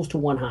 middle schools to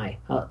 1 high.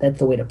 That's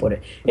the way to put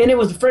it. And it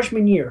was the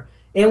freshman year.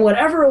 And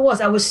whatever it was,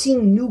 I was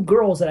seeing new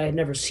girls that I had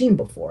never seen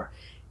before.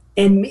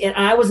 And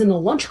I was in the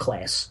lunch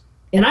class,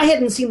 and I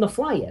hadn't seen The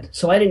Fly yet,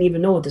 so I didn't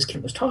even know what this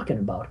kid was talking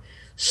about.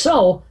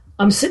 So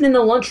I'm sitting in the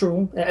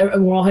lunchroom,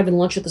 and we're all having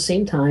lunch at the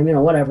same time,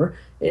 whatever,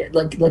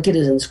 like it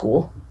is in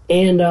school.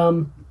 And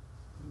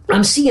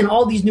I'm seeing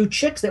all these new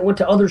chicks that went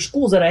to other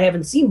schools that I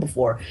haven't seen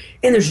before.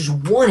 And there's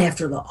just one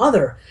after the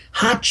other.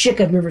 Hot chick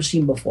I've never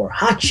seen before.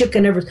 Hot chick I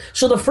never...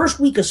 So the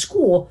first week of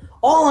school,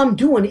 all I'm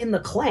doing in the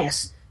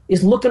class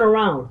is looking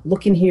around,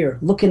 looking here,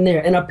 looking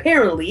there. And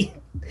apparently,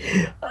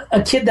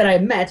 a kid that I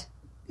met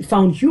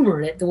found humor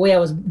in it, the way I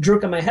was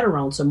jerking my head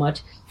around so much.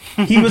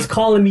 He was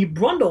calling me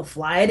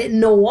Brundlefly. I didn't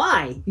know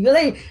why. He goes,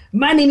 hey,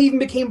 my name even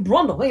became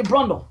Brundle. Hey,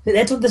 Brundle.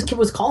 That's what this kid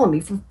was calling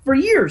me for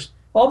years.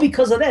 All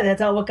because of that.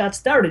 That's how it got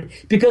started.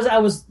 Because I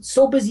was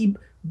so busy,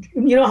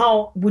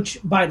 which,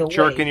 by the way...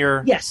 Jerking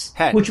your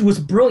head. Which was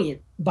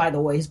brilliant, by the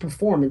way, his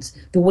performance,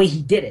 the way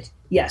he did it.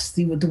 Yes,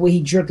 the way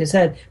he jerked his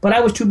head. But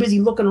I was too busy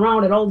looking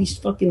around at all these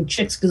fucking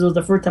chicks because it was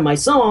the first time I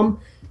saw him,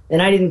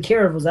 and I didn't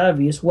care if it was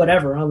obvious.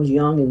 Whatever. I was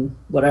young and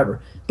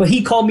whatever. But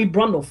he called me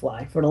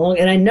Brundlefly for the long...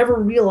 And I never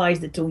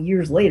realized it till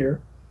years later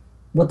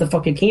what the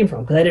fuck it came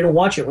from, because I didn't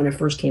watch it when it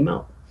first came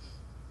out.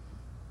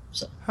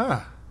 So,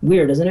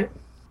 weird, isn't it?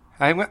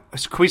 Can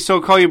we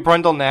still call you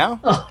Brundle now?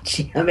 Oh,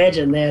 gee,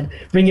 imagine that.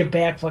 Bring it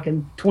back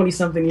fucking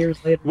 20-something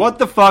years later. What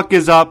the fuck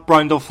is up,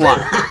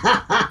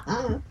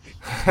 Brundlefly?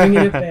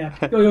 Bringing it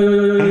back.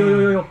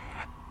 Yo.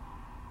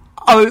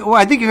 Oh, well,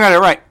 I think you got it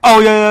right. Oh,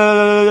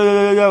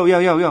 yo. Oh,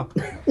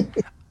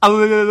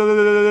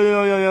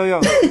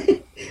 yo.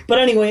 But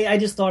anyway, I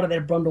just thought of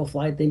that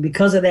Brundlefly thing.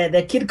 Because of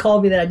that kid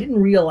called me that. I didn't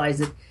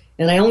realize it.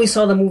 And I only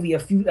saw the movie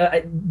at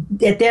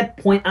that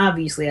point,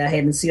 obviously, I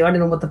hadn't seen it. I didn't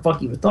know what the fuck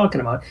he was talking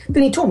about.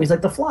 Then he told me, he's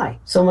like, The Fly.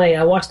 So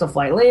I watched The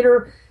Fly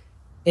later,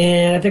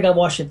 and I think I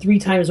watched it 3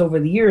 times over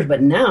the years.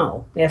 But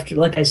now, after,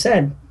 like I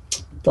said,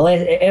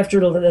 after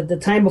the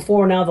time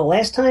before, now the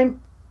last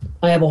time,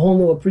 I have a whole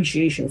new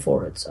appreciation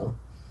for it. So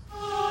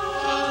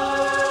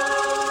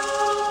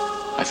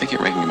I think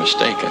you're making a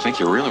mistake. I think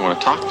you really want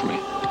to talk to me.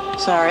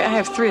 Sorry, I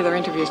have 3 other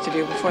interviews to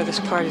do before this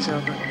party's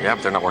over. Yeah,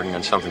 but they're not working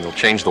on something that'll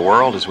change the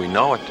world as we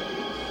know it.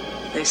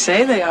 They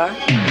say they are.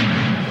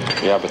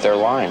 Yeah, but they're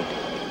lying.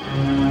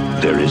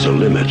 There is a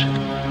limit,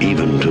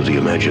 even to the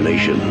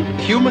imagination.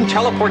 Human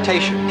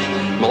teleportation,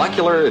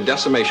 molecular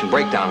decimation,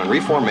 breakdown, and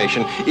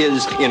reformation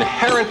is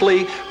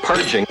inherently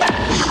purging.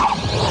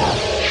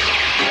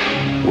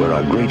 Where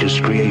our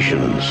greatest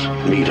creations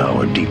meet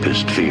our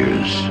deepest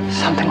fears.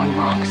 Something went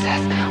wrong,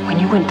 Seth. When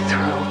you went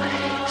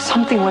through,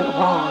 something went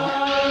wrong.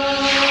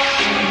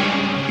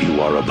 You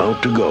are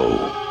about to go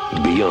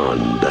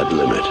beyond that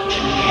limit.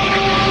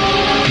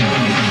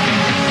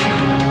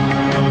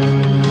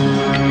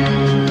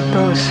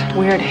 Those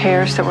weird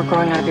hairs that were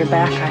growing out of your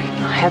back, I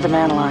had them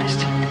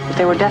analyzed. But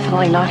they were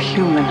definitely not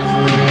human.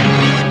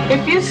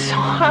 If you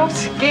saw how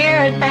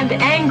scared and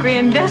angry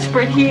and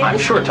desperate he is. I'm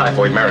sure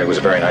Typhoid Mary was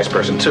a very nice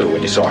person, too,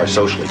 when you saw her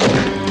socially.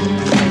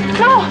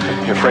 No!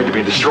 You're afraid to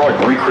be destroyed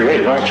and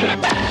recreated, aren't you?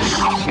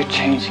 You're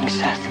changing,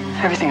 Seth.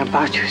 Everything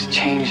about you is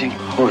changing.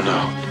 Oh,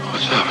 no.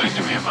 What's happening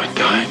to me? Am I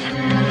dying?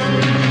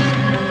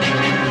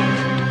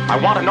 I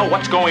want to know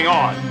what's going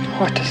on.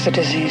 What does the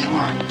disease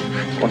want?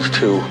 It wants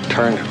to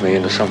turn me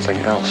into something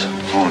else.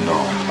 Oh, no.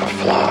 A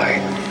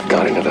fly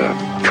got into the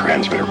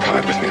transmitter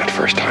pod with me that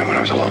first time when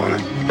I was alone.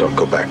 Don't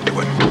go back to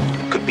it.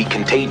 It could be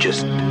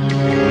contagious.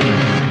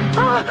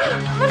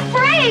 I'm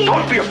afraid!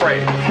 Don't be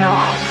afraid! No.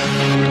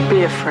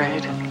 Be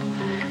afraid.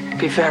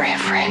 Be very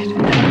afraid.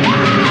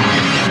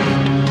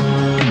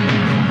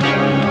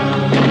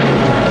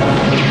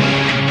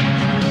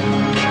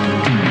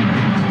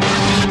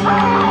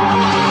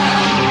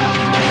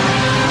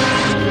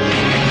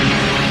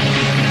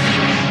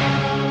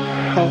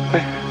 Help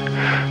me.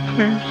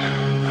 Please,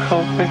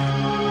 help me.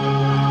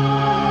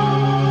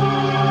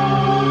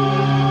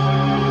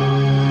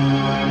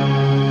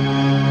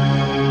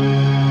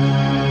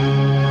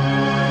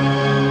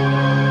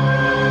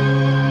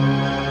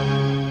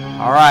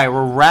 All right,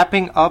 we're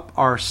wrapping up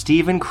our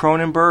Steven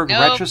Cronenberg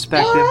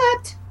retrospective.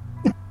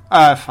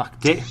 What? Fuck.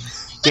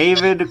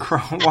 David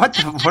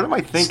what am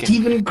I thinking?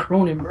 Steven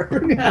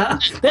Cronenberg.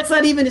 That's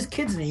not even his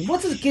kid's name.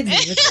 What's his kid's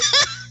name?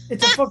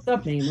 It's a fucked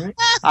up name, right?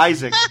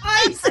 Isaac.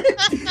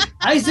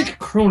 Isaac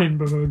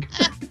Cronenberg.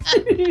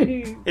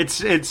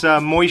 It's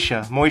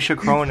Moisha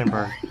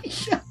Cronenberg.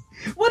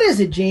 What is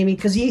it, Jamie?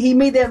 Because he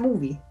made that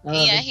movie.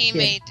 He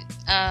made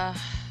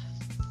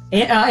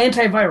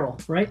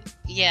Antiviral, right?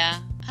 Yeah.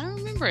 I don't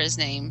remember his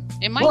name.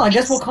 It might I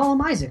guess we'll call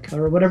him Isaac,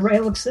 or whatever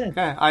Alex said.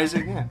 Yeah,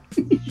 Isaac, yeah.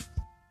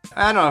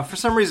 I don't know, for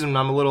some reason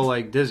I'm a little,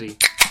 dizzy.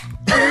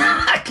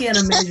 I can't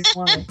imagine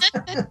why.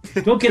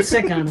 Don't get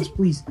sick on us,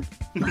 please.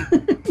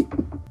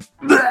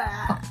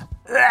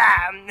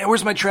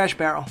 Where's my trash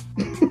barrel?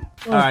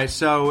 Alright,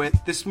 so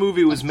this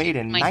movie was made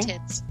in...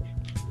 tits.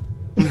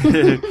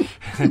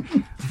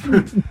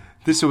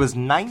 This was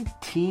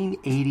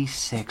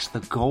 1986, the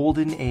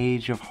golden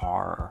age of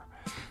horror.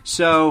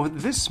 So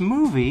this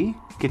movie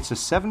gets a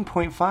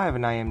 7.5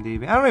 in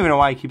IMDb. I don't even know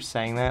why I keep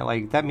saying that.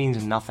 That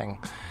means nothing.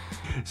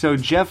 So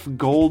Jeff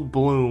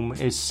Goldblum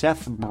is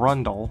Seth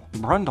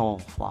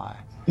Brundlefly.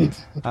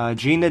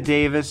 Gina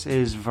Davis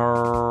is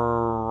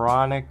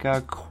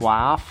Veronica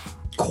Quaife.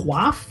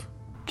 Quaife?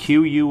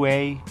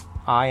 Quaife.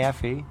 Oh. I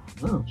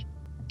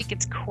think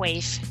it's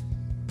Quaife.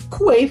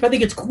 Quaife? I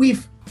think it's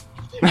Queef.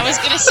 I was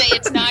going to say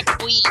it's not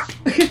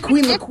Queef.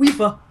 Queen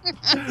Laquifa.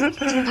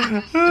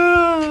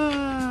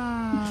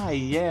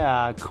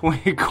 Yeah,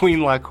 Queen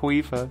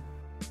Laquifa.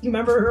 You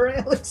remember her,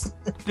 Alex?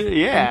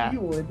 Yeah.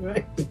 You would,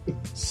 right?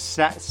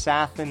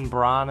 Sathan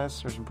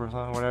Branis or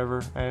something,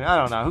 whatever. And I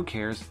don't know. Who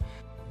cares?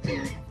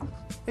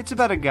 It's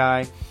about a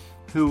guy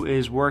who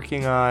is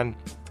working on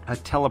a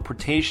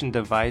teleportation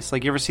device. You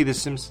ever see the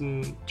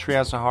Simpson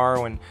Treehouse of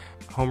Horror when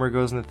Homer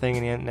goes in the thing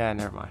and the end? Nah,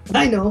 never mind.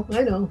 I know.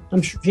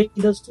 I'm sure Jamie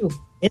does too.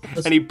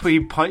 And he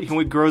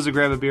grows to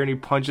grab a beer and he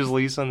punches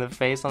Lisa in the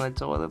face on the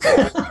toilet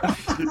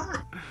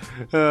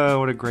bowl.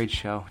 What a great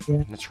show.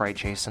 Yeah. That's right,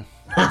 Jason.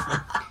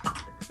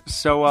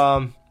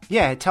 So,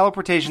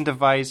 teleportation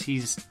device.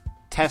 He's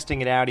testing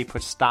it out. He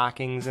puts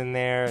stockings in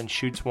there and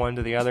shoots one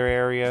to the other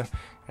area.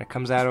 And it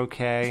comes out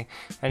okay.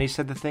 And he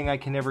said the thing I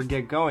can never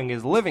get going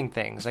is living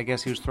things. I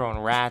guess he was throwing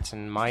rats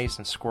and mice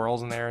and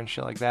squirrels in there and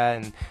shit like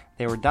that. And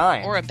they were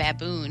dying. Or a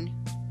baboon.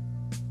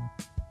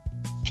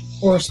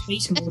 Or a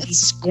space monkey.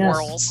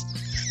 Squirrels.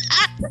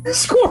 Yes.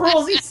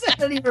 Squirrels, he said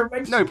that even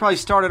right. No, he probably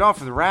started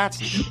off with rats.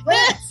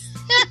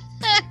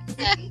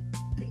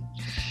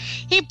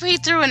 He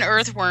threw an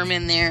earthworm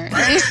in there.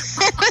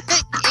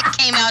 It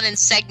came out in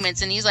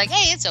segments, and he's like,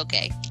 hey, it's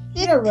okay.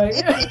 Yeah, right.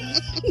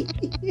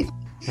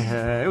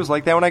 It was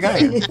like that when I got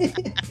here.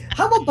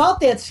 How about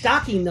that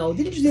stocking, though?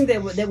 Didn't you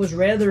think that was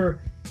rather...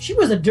 She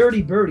was a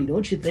dirty birdie,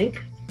 don't you think?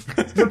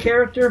 Her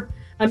character...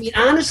 I mean,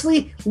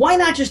 honestly, why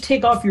not just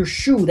take off your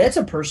shoe? That's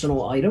a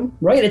personal item,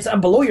 right? It's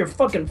below your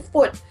fucking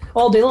foot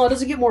all day long. It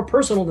doesn't get more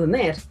personal than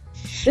that.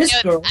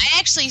 This girl... I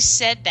actually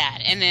said that,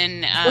 and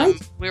then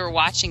we were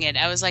watching it.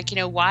 I was like,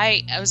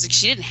 why? I was like,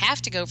 she didn't have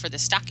to go for the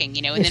stocking,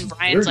 And then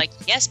Brian's like,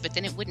 yes, but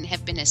then it wouldn't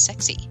have been as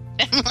sexy.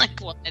 I'm like,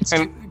 well, that's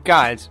true. And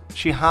guys,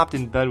 she hopped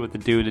in bed with the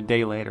dude a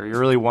day later. You're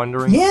really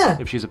wondering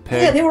if she's a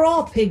pig? Yeah, they were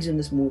all pigs in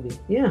this movie.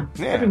 Yeah.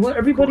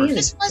 Everybody in it.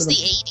 This was the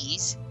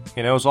 80s.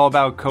 It was all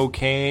about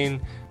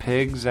cocaine,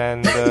 pigs,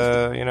 and,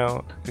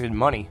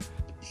 money.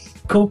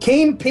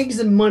 Cocaine, pigs,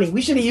 and money.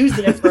 We should have used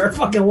it for our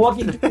fucking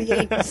walking through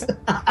the 80s.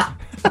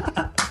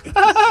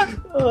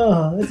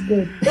 Oh, that's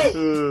good.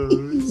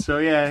 So,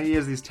 yeah, he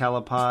has these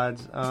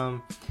telepods.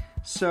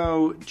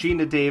 So,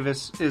 Gina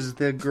Davis is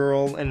the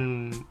girl,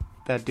 and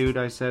that dude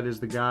I said is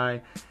the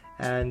guy.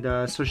 And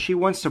so she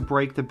wants to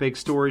break the big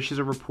story. She's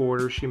a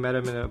reporter. She met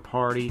him at a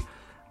party.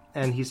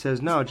 And he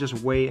says, no, just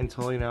wait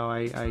until,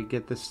 I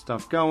get this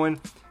stuff going.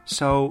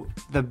 So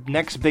the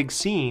next big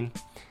scene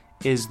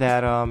is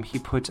that he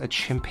puts a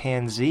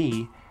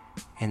chimpanzee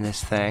in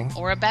this thing.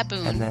 Or a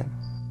baboon.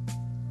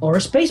 Or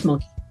a space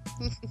monkey.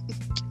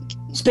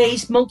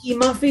 Space Monkey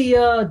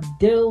Mafia,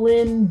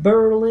 Dylan,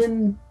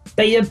 Berlin,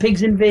 Bay of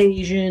Pigs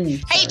Invasion.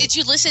 Hey, did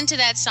you listen to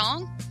that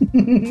song?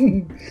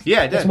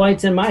 Yeah, I did. That's why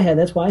it's in my head.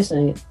 That's why I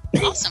sang it.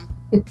 Awesome.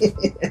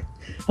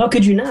 How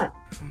could you not?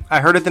 I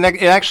heard it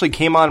it actually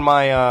came on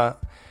my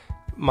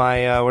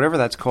whatever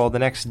that's called the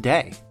next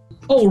day.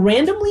 Oh,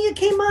 randomly it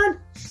came on?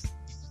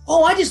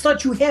 Oh, I just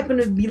thought you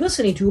happened to be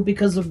listening to it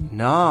because of...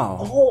 No.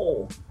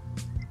 Oh.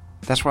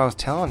 That's what I was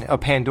telling you. Oh,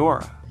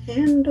 Pandora.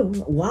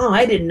 Pandora. Wow,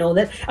 I didn't know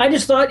that. I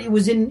just thought it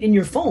was in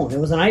your phone. It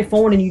was an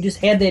iPhone and you just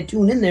had that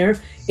tune in there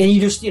and you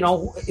just, it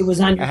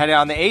was on your... I had it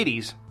on the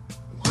 80s.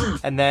 Wow.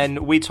 And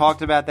then we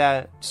talked about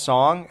that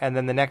song and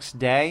then the next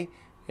day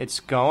it's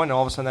going and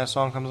all of a sudden that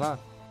song comes on.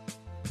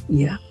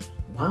 Yeah.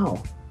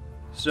 Wow.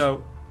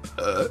 So...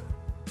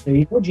 there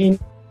you go, Jamie.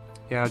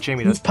 Yeah,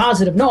 Jamie Who's does.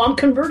 positive? No, I'm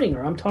converting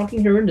her. I'm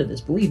talking her into this.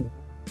 Believe me,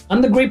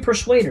 I'm the great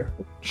persuader.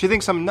 She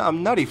thinks I'm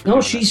nutty for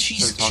No, doing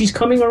she's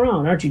coming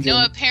around, aren't you, Jamie?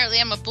 No, apparently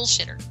I'm a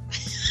bullshitter.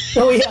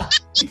 Oh yeah.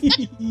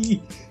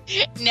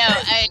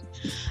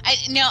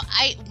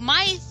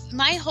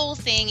 My whole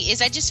thing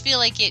is I just feel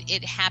like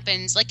it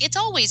happens, like it's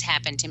always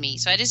happened to me.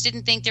 So I just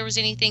didn't think there was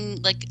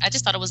anything, like I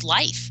just thought it was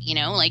life,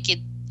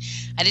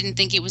 I didn't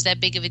think it was that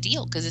big of a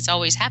deal because it's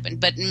always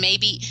happened. But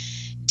maybe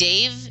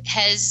Dave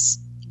has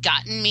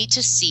gotten me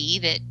to see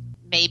that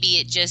maybe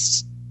it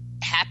just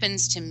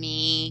happens to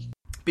me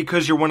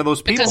because you're one of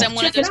those people. Because I'm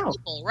one of those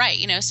people, right?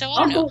 So I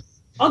don't know.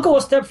 I'll go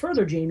a step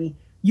further, Jamie.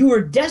 You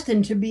were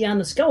destined to be on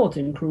the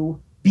Skeleton Crew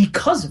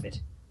because of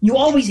it. You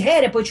always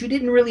had it, but you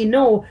didn't really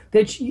know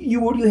that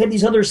you had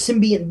these other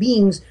symbiont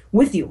beings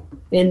with you.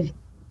 And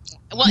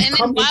well, and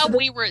then while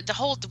we were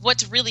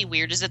what's really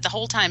weird is that the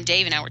whole time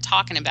Dave and I were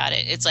talking about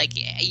it, it's like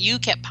you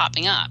kept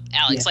popping up,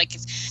 Alex. Yeah. Like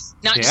it's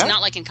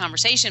not like in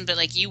conversation, but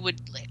like you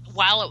would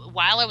while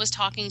I was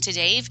talking to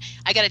Dave,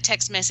 I got a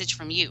text message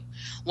from you.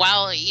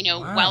 While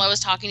I was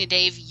talking to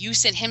Dave, you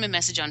sent him a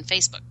message on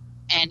Facebook,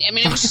 and I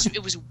mean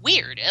it was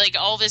weird. Like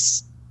all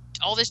this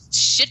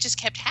shit just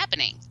kept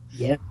happening.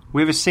 Yeah,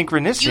 we have a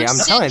synchronicity. I'm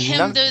telling you, you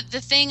sent him the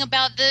thing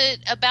about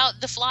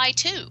the fly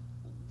too.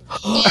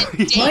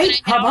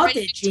 Right? How about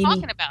that, Jamie?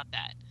 Talking about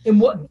that.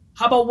 And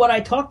how about what I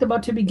talked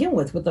about to begin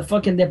with the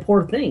fucking that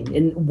poor thing?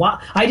 And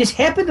I just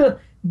happened to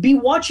be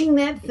watching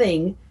that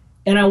thing,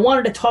 and I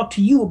wanted to talk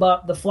to you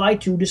about the Fly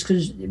too, just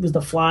because it was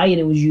the Fly and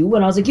it was you.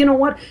 And I was like, you know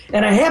what?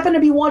 And I happened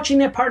to be watching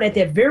that part at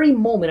that very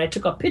moment. I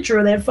took a picture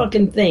of that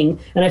fucking thing,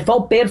 and I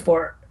felt bad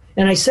for it.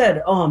 And I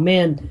said, "Oh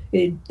man,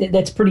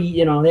 that's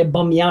pretty." That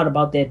bummed me out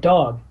about that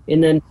dog.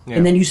 And then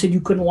you said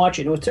you couldn't watch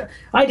it.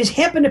 I just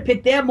happened to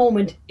pick that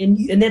moment,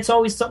 and that's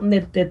always something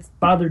that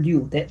bothered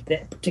you. That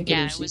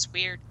particular. Yeah, it was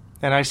weird.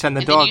 And I sent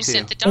the dog to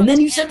you. And then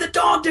you sent the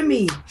dog to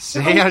me. See,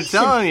 I'm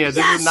telling you,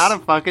 this is not a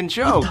fucking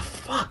joke. What the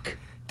fuck,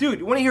 dude?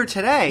 You want to hear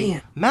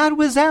today?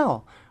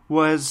 Mademoiselle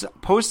was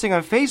posting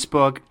on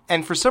Facebook,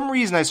 and for some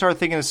reason I started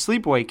thinking of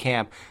Sleepaway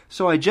Camp.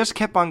 So I just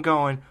kept on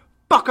going,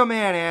 "Buck a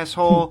man,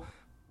 asshole."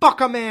 Fuck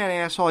a man,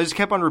 asshole. I just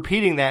kept on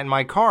repeating that in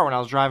my car when I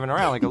was driving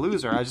around like a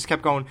loser. I just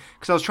kept going,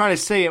 because I was trying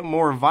to say it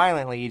more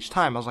violently each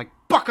time. I was like,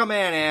 fuck a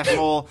man,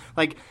 asshole.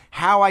 Like,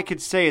 how I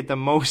could say it the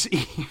most,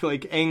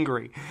 like,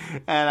 angry.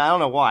 And I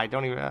don't know why.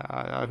 Don't even,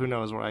 who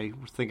knows what I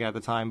was thinking at the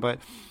time. But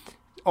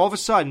all of a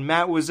sudden,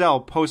 Matt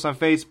Wiesel posts on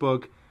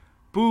Facebook,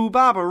 boo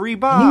baba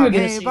reba,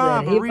 hey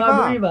baba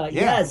reba.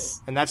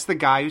 Yes. And that's the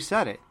guy who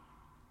said it.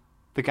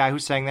 The guy who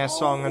sang that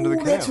song under the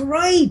canoe. That's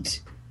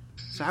right.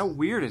 So how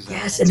weird is that?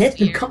 Yes, and that's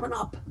been coming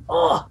up.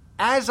 Oh.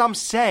 As I'm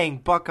saying,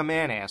 buck a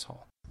man,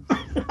 asshole. Is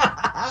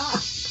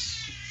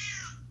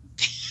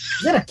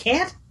that a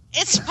cat?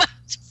 It's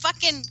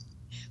fucking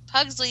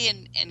Pugsley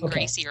and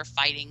Gracie are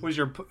fighting. Is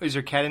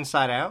your cat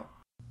inside out?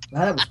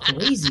 That was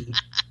crazy.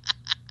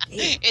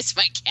 It's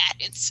my cat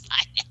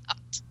inside out.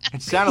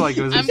 It sounded like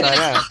it was inside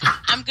out.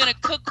 I'm going to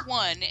cook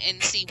one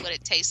and see what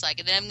it tastes like,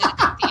 and then I'm going to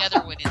cook the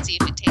other one and see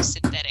if it tastes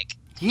synthetic.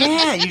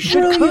 Yeah, you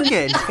should cook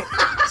it.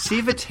 See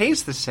if it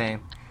tastes the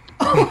same.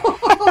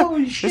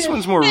 Oh, shit. This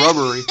one's more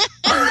rubbery.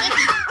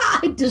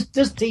 It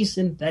just tastes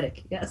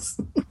synthetic, yes.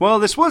 Well,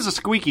 this was a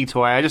squeaky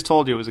toy. I just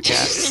told you it was a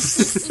cat.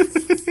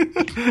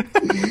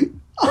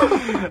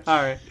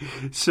 All right.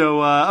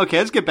 So, okay,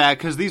 let's get back,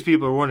 because these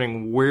people are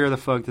wondering where the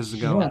fuck this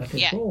is going.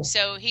 Yeah,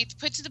 so he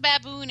puts the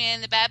baboon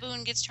in, the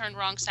baboon gets turned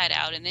wrong side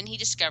out, and then he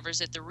discovers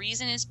that the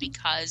reason is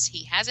because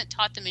he hasn't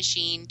taught the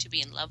machine to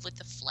be in love with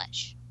the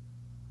flesh.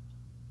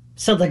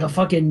 Sounds like a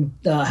fucking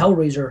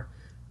Hellraiser.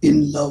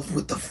 In love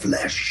with the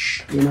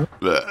flesh,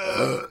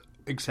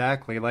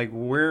 Exactly. Like,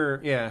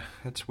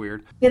 that's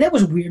weird. Yeah, that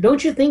was weird.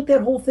 Don't you think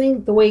that whole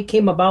thing, the way it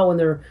came about when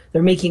they're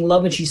making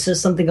love and she says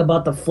something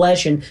about the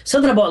flesh and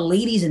something about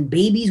ladies and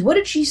babies? What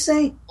did she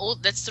say?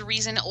 That's the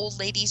reason old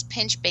ladies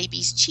pinch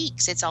babies'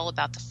 cheeks. It's all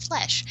about the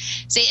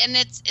flesh. See, and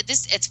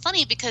it's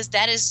funny because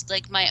that is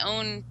like my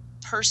own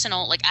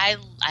personal. Like I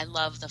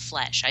love the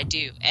flesh. I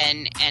do,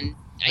 and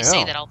I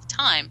say that all the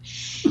time,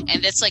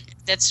 and that's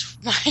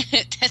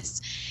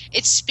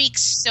it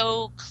speaks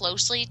so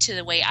closely to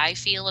the way I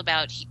feel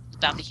about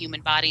the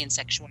human body and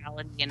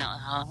sexuality, and then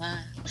I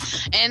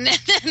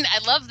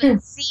love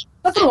that scene.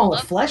 Nothing wrong with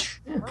flesh.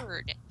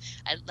 Word.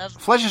 I love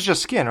flesh is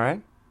just skin,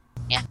 right?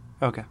 Yeah.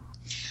 Okay.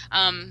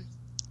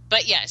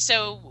 But yeah,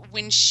 so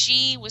when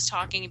she was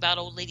talking about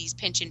old ladies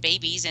pinching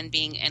babies and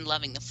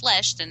loving the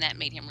flesh, then that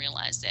made him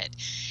realize that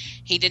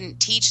he didn't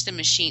teach the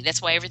machine.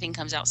 That's why everything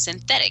comes out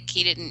synthetic.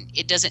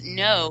 It doesn't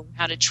know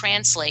how to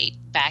translate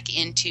back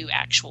into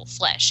actual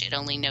flesh.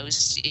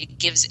 It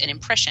gives an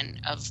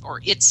impression of,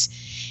 or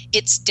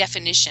its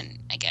definition,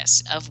 I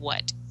guess, of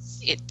what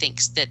it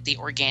thinks that the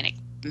organic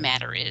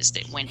matter is.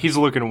 That when he's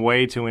looking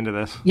way too into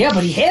this. Yeah,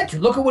 but he had to.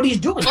 Look at what he's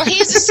doing. Well,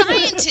 he's a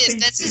scientist.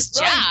 That's his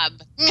job.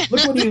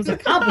 Look what he was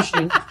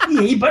accomplishing.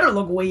 He better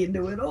look way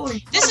into it.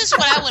 This is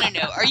what I want to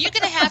know. Are you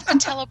going to have to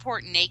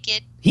teleport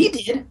naked? He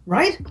did,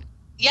 right?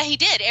 Yeah, he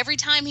did. Every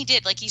time he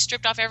did. Like, he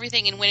stripped off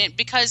everything and went in.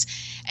 Because,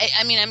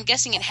 I mean, I'm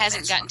guessing it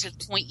hasn't gotten to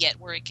the point yet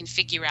where it can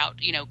figure out,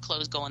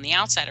 clothes go on the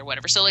outside or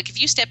whatever. So, like,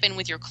 if you step in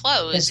with your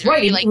clothes... That's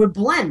right. It would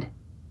blend.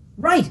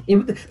 Right.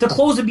 The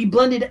clothes would be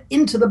blended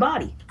into the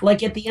body.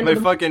 Like, at the end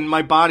of the...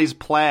 my body's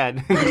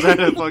plaid. Is that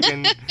a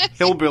fucking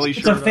hillbilly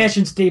shirt? It's a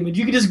fashion statement.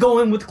 You can just go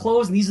in with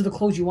clothes, and these are the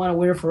clothes you want to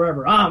wear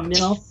forever.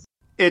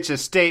 It's a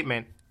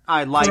statement.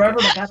 I like forever,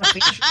 it.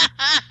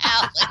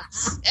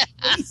 Alex.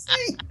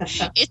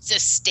 It's a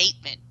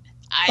statement.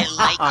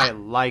 I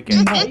like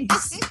it.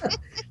 Nice.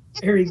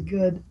 Very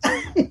good.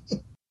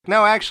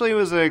 No, actually, it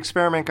was an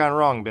experiment gone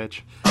wrong,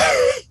 bitch.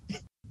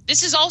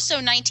 This is also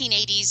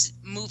 1980s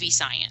movie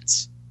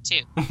science,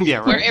 too. Yeah,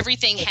 right. Where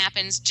everything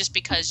happens just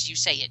because you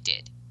say it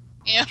did.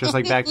 Just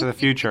like Back to the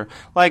Future.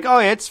 Like,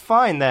 it's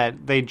fine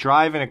that they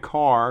drive in a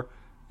car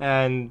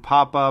and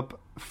pop up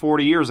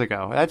 40 years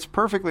ago. That's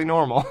perfectly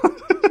normal.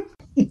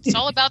 It's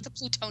all about the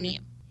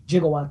plutonium.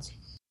 Gigawatts.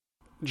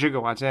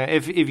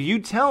 If you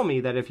tell me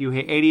that if you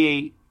hit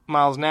 88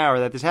 miles an hour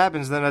that this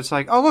happens, then it's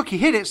like, oh, look, he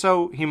hit it,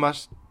 so he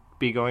must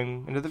be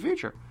going into the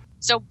future.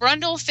 So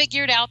Brundle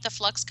figured out the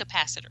flux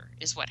capacitor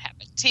is what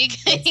happened. He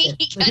got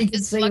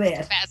his flux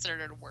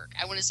capacitor to work.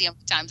 I want to see how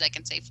many times I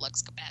can say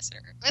flux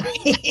capacitor.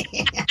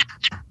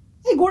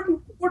 Hey,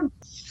 Gordon. We'll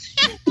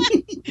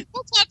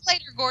talk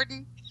later,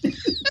 Gordon.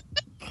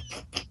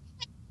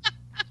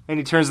 And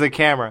he turns to the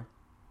camera.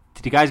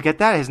 Did you guys get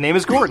that? His name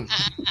is Gordon.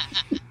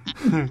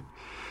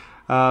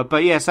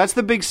 But yes, that's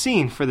the big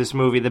scene for this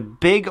movie. The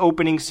big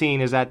opening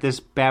scene is that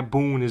this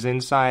baboon is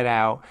inside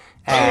out,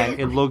 and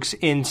it looks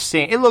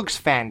insane. It looks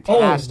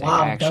fantastic,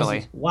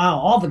 actually. Wow,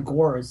 all the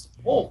gore is...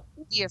 Oh.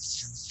 The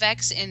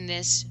effects in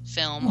this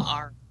film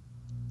are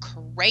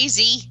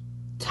crazy.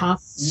 Top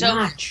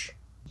notch.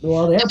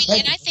 Well, and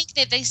I think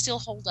that they still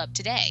hold up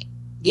today.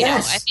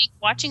 Yes. I think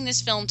watching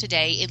this film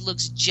today, it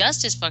looks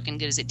just as fucking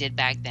good as it did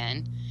back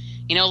then.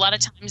 A lot of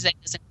times that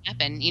doesn't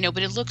happen,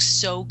 but it looks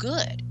so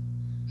good.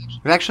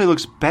 It actually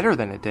looks better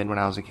than it did when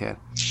I was a kid.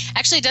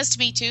 Actually, it does to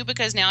me, too,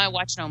 because now I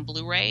watch it on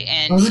Blu-ray.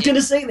 And I was going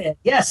to say that,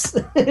 yes.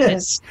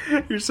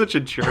 You're such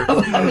a jerk.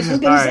 I was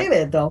just going to say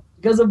that, though.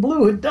 Because of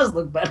Blue, it does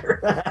look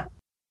better.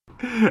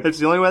 It's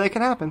the only way that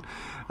can happen.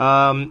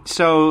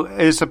 So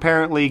this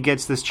apparently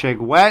gets this chick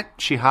wet.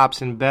 She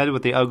hops in bed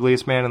with the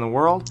ugliest man in the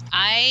world.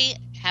 I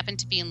happen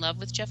to be in love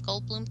with Jeff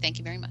Goldblum. Thank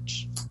you very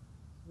much.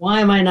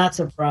 Why am I not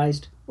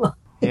surprised?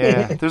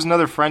 Yeah, there's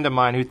another friend of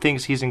mine who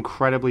thinks he's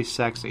incredibly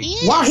sexy.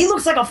 Yes. Wow, he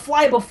looks like a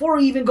fly before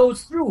he even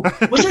goes through.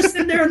 When they're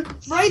sitting there,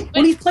 right?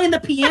 When he's playing the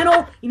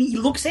piano and he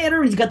looks at her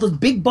and he's got those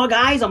big bug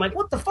eyes, I'm like,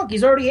 what the fuck?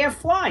 He's already half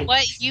fly.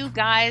 What you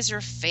guys are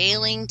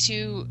failing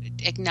to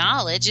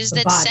acknowledge is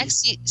that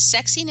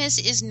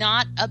sexiness is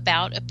not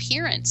about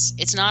appearance.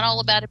 It's not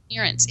all about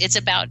appearance. It's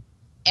about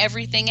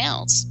everything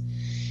else.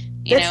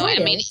 Right,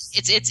 I mean,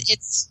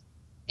 it's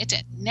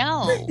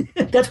no.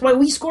 That's why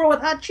we score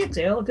with hot chicks,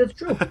 Alex. That's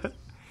true.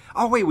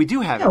 Oh, wait, we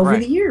do have it, over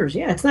right. the years.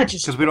 Yeah, it's not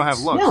just... Because we don't have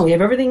looks. No, we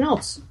have everything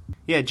else.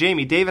 Yeah,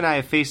 Jamie, Dave and I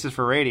have faces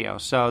for radio,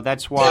 so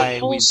that's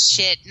why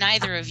Bullshit,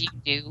 neither of you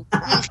do.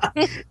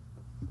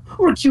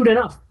 We're cute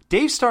enough.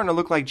 Dave's starting to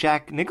look like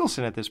Jack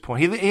Nicholson at this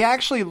point. He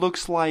actually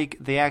looks like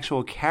the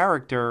actual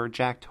character,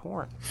 Jack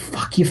Torrance.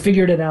 Fuck, you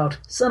figured it out.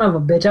 Son of a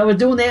bitch. I was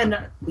doing that, and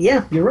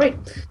yeah, you're right.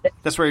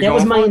 That's where you're going.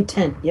 That was my for?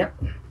 intent, yep.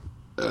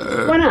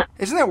 Why not?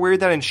 Isn't that weird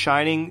that in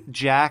Shining,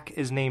 Jack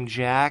is named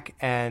Jack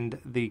and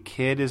the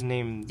kid is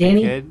named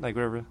Danny? The Kid? Like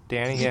whatever.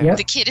 Danny? Yeah. Yep.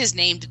 The kid is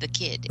named the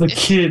Kid. The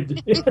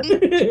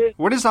Kid.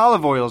 What is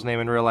Olive Oil's name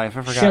in real life?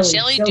 I forgot.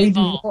 Shelley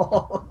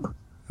Duvall.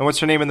 And what's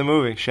her name in the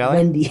movie? Shelley?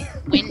 Wendy.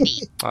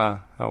 Oh,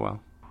 well.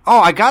 Oh,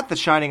 I got The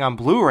Shining on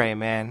Blu-ray,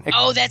 man.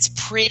 Oh, that's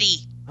pretty.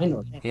 I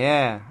know that.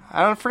 Yeah.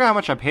 I forgot how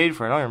much I paid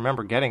for it. I don't even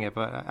remember getting it,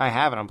 but I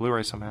have it on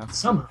Blu-ray somehow.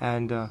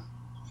 And,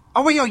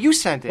 oh, wait, you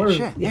sent it.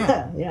 Shit,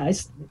 yeah.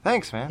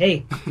 Thanks, man.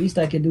 Hey, least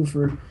I could do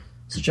for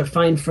such a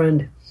fine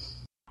friend.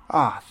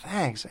 Ah,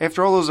 thanks.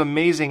 After all those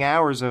amazing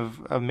hours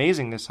of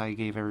amazingness I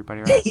gave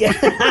everybody, right?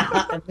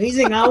 Yeah,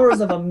 amazing hours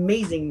of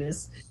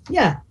amazingness.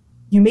 Yeah,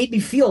 You made me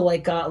feel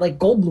like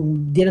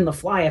Goldblum did in The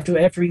Fly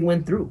after he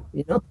went through.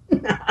 You know,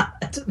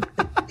 that's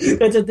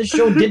what this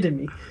show did to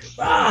me.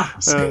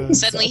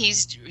 Suddenly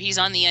he's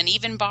on the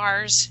uneven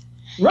bars.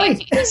 Right.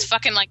 He's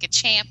fucking like a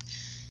champ.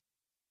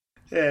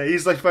 Yeah,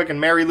 he's like fucking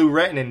Mary Lou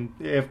Retton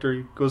after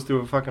he goes through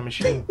a fucking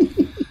machine.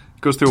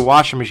 Goes through a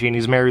washing machine.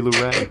 He's Mary Lou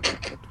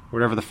Retton.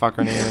 Whatever the fuck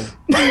her name is.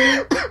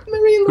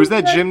 Who's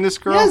that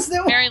gymnast girl? Yes,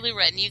 Mary Lou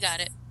Retton, you got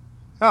it.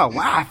 Oh,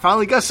 wow, I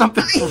finally got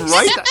something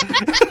right.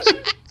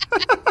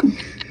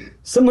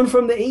 Someone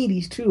from the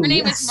 80s, too. Her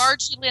name is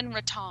Margie Lynn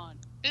Raton.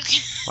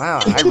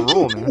 Wow, I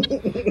rule,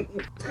 man.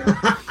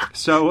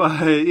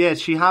 So,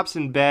 she hops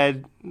in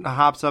bed,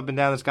 hops up and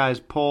down this guy's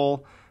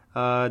pole.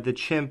 The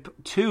Chimp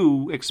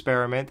 2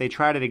 experiment, they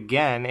tried it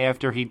again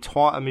after he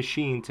taught a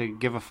machine to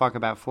give a fuck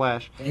about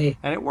flesh, and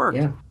it worked.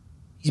 Yeah.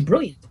 He's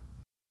brilliant.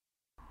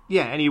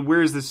 Yeah, and he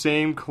wears the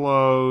same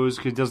clothes,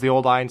 he does the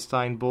old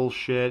Einstein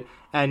bullshit,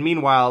 and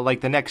meanwhile,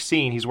 like the next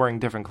scene, he's wearing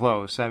different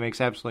clothes, so that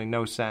makes absolutely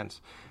no sense.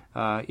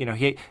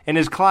 He in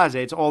his closet,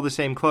 it's all the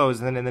same clothes,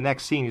 and then in the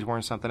next scene, he's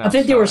wearing something else. I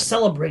think they were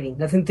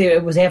celebrating. I think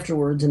it was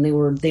afterwards, and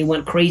they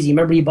went crazy.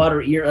 Remember, he bought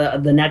her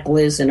the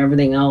necklace and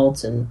everything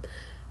else, and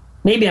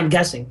maybe I'm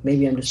guessing.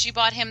 Maybe I'm just. She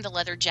bought him the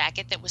leather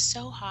jacket that was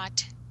so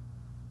hot.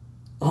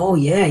 Oh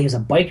yeah, he's a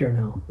biker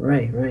now.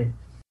 Right.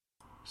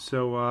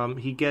 So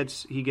he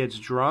gets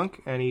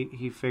drunk, and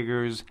he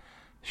figures,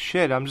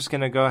 shit, I'm just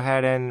going to go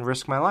ahead and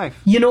risk my life.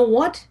 You know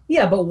what?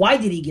 Yeah, but why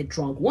did he get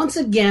drunk? Once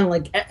again,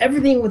 like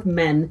everything with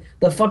men,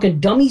 the fucking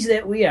dummies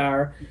that we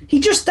are,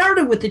 he just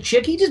started with the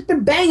chick. He just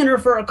been banging her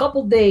for a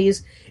couple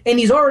days, and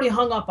he's already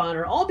hung up on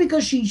her, all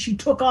because she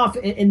took off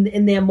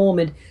in that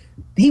moment.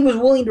 He was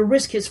willing to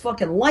risk his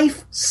fucking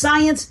life,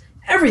 science,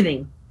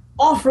 everything,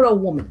 all for a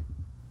woman.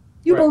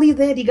 You believe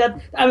that?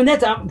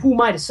 That's who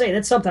am I to say?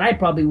 That's something I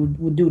probably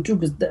would do too,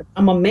 because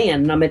I'm a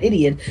man and I'm an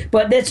idiot.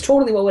 But that's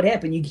totally what would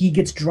happen. He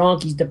gets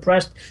drunk, he's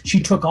depressed, she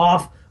took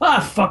off.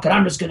 Fuck it,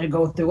 I'm just going to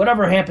go through.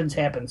 Whatever happens,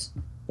 happens.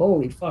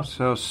 Holy fuck.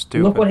 So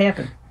stupid. Look what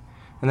happened.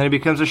 And then he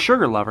becomes a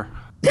sugar lover.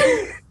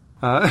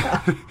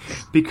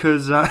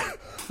 Because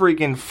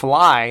freaking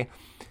fly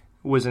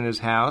was in his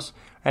house,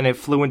 and it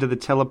flew into the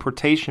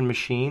teleportation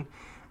machine.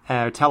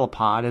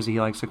 Telepod, as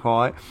he likes to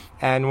call it,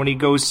 and when he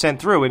goes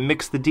sent through, it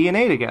mixed the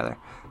DNA together.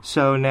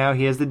 So now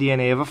he has the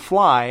DNA of a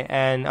fly,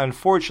 and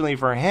unfortunately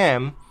for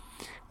him,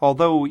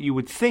 although you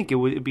would think it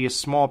would be a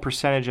small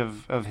percentage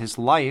of his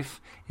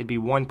life, it'd be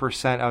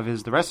 1%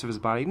 of the rest of his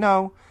body.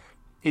 No,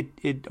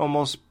 it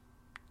almost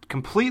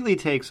completely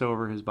takes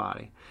over his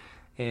body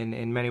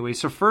in many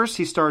ways. So first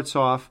he starts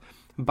off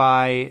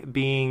by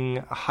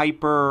being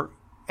hyper.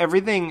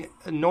 Everything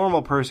a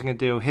normal person can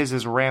do, his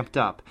is ramped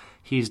up.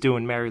 He's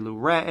doing Mary Lou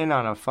Retton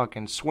on a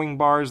fucking swing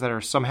bars that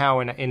are somehow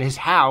in his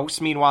house.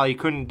 Meanwhile, he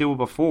couldn't do it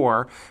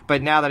before.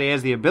 But now that he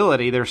has the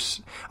ability,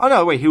 there's... Oh,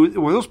 no, wait.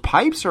 Were those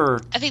pipes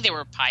or... I think they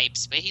were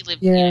pipes, but he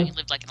lived, he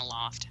lived like in a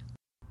loft.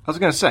 I was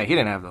going to say, he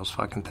didn't have those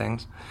fucking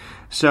things.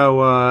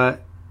 So,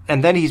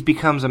 and then he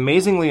becomes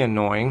amazingly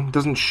annoying.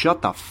 Doesn't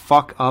shut the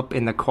fuck up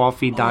in the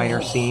coffee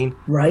diner scene.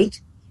 Right?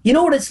 You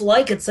know what it's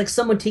like? It's like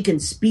someone taking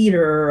speed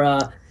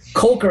or...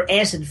 Coke or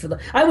acid for the...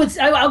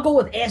 I'll go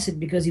with acid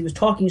because he was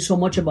talking so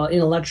much about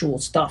intellectual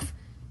stuff.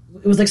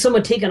 It was like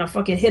someone taking a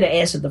fucking hit of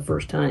acid the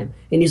first time.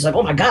 And he's like,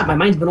 oh my God, my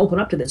mind's been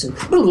opened up to this. And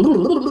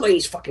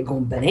he's fucking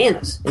going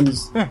bananas. And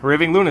he's... Yeah,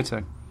 raving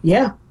lunatic.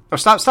 Yeah. Oh,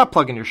 stop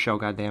plugging your show,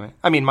 goddammit.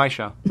 I mean, my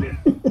show.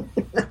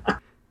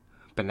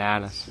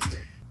 Bananas.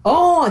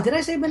 Oh, did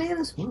I say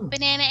bananas? Wow.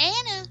 Banana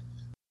Anna.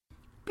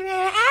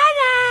 Banana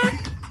Anna.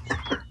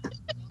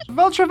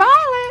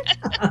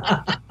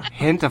 Ultraviolet.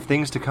 Hint of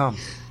things to come.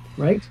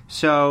 Right.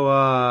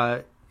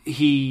 So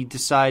he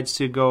decides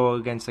to go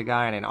against a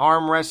guy in an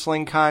arm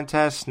wrestling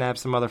contest,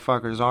 snaps the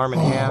motherfucker's arm in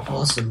half.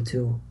 Awesome,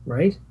 too.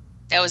 Right?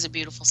 That was a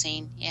beautiful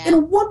scene, yeah.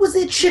 And what was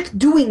that chick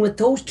doing with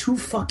those two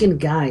fucking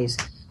guys?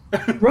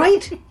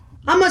 Right?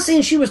 I'm not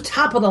saying she was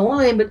top of the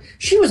line, but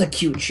she was a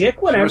cute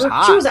chick, whatever.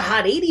 She was a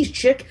hot 80s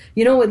chick,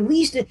 you know, at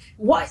least.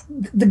 What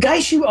the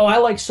guy I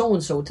like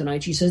so-and-so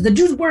tonight, she says. The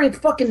dude's wearing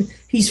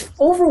he's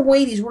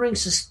overweight, he's wearing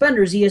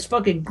suspenders, he has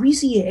fucking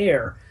greasy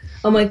hair.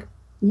 I'm like,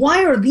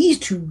 why are these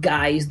two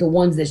guys the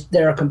ones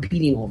that are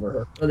competing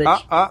over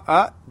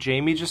her?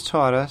 Jamie just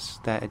taught us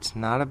that it's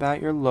not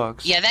about your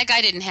looks. Yeah, that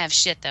guy didn't have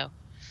shit, though.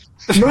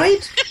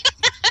 Right?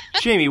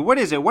 Jamie, what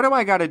is it? What do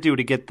I got to do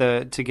to get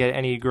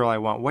any girl I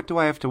want? What do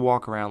I have to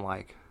walk around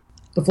like?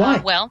 The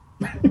fly. Well,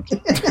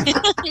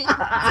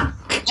 I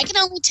can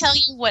only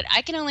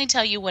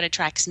tell you what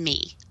attracts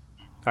me.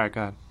 All right,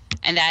 go ahead.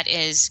 And that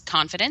is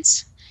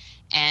confidence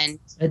and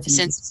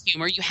sense of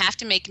humor. You have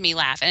to make me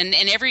laugh. And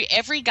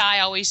every guy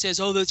always says,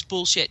 "Oh, that's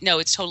bullshit." No,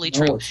 it's totally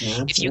true.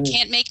 If you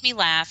can't make me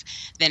laugh,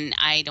 then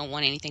I don't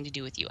want anything to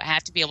do with you. I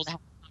have to be able to have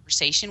a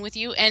conversation with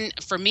you. And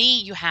for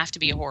me, you have to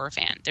be a horror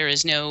fan. There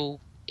is no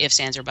ifs,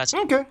 ands, or buts.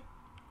 Okay.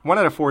 1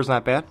 out of 4 is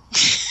not bad.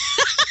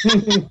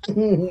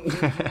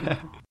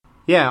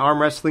 Yeah,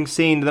 arm wrestling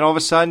scene. Then all of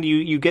a sudden,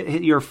 you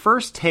get your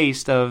first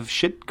taste of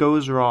shit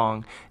goes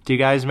wrong. Do you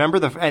guys remember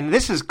and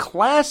this is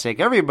classic.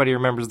 Everybody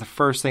remembers the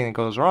first thing that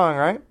goes wrong,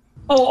 right?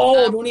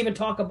 Don't even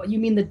talk about. You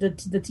mean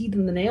the teeth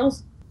and the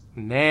nails?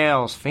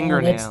 Nails,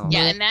 fingernails.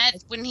 Yeah, and that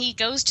when he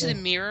goes to the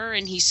mirror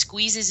and he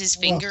squeezes his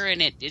finger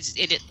and I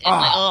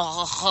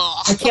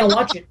can't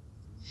watch it.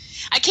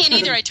 I can't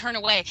either. I turn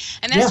away.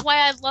 And that's why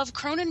I love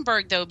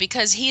Cronenberg, though,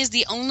 because he is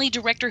the only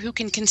director who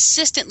can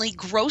consistently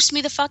gross me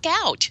the fuck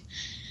out.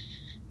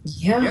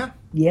 Yeah.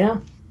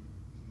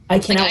 I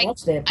cannot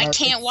watch that part. I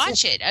can't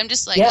watch it. I'm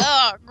just like,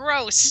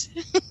 gross.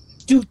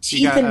 Dude,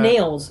 teeth and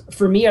nails,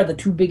 for me, are the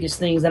two biggest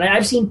things. And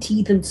I've seen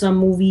teeth in some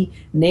movie,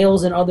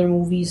 nails in other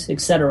movies,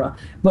 etc.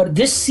 But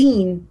this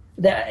scene...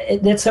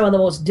 That's some of the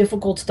most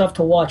difficult stuff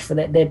to watch for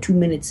that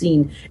 2-minute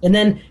scene. And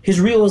then his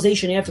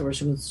realization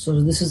afterwards.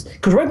 So this is...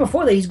 Because right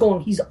before that, he's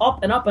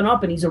up and up and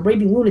up, and he's a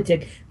raving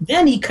lunatic.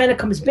 Then he kind of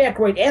comes back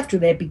right after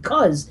that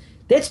because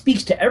that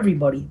speaks to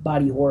everybody,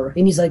 body horror.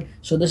 And he's like,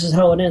 so this is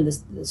how it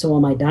ends. So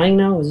am I dying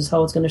now? Is this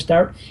how it's going to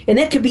start? And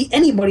that could be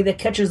anybody that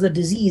catches the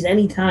disease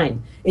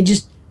anytime. And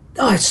just...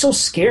 Oh, it's so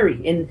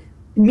scary. And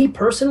me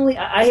personally,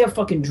 I have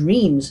fucking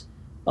dreams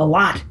a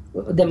lot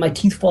that my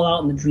teeth fall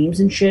out in the dreams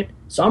and shit.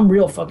 So I'm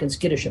real fucking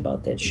skittish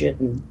about that shit.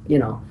 And,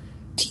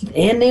 teeth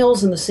and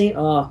nails in the same...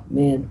 Oh,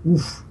 man.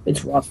 Oof,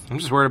 it's rough. I'm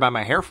just worried about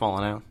my hair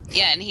falling out.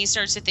 Yeah, and he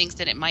starts to think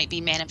that it might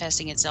be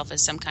manifesting itself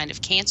as some kind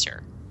of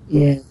cancer.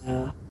 Yeah.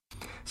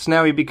 So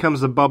now he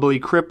becomes the bubbly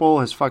cripple.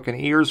 His fucking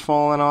ears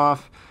falling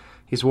off.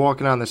 He's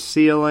walking on the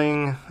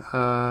ceiling.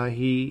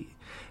 The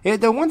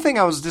one thing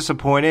I was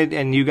disappointed,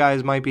 and you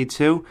guys might be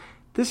too,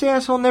 this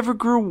asshole never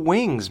grew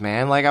wings,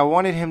 man. Like, I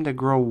wanted him to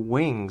grow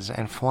wings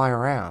and fly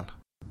around.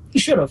 He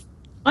should have.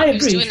 I agree.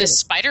 He was doing the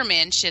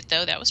Spider-Man shit,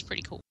 though. That was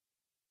pretty cool.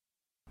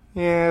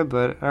 Yeah,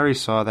 but I already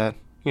saw that.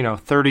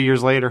 30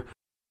 years later.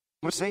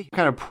 What's that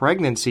kind of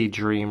pregnancy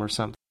dream or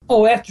something?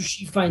 Oh, after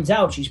she finds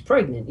out she's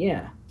pregnant,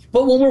 yeah.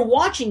 But when we're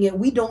watching it,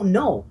 we don't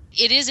know.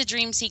 It is a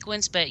dream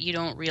sequence, but you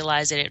don't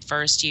realize it at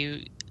first.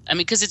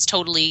 Because it's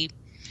totally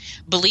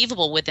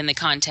believable within the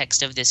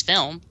context of this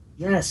film.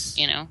 Yes.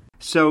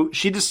 So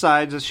she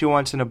decides that she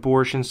wants an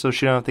abortion so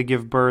she don't have to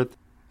give birth.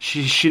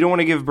 She don't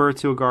want to give birth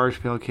to a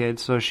garbage pail kid,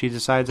 so she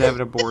decides to have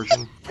an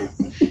abortion.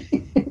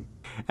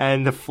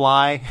 And the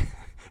fly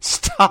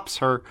stops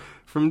her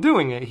from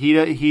doing it.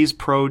 He's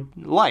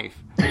pro-life.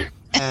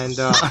 And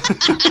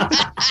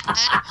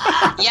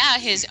yeah,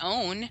 his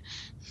own.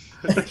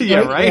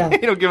 Yeah, right? Yeah. He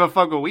don't give a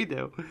fuck what we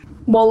do.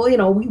 Well,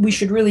 we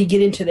should really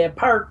get into that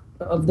part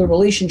of the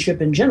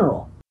relationship in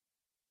general.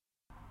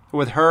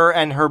 With her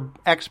and her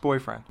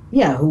ex-boyfriend.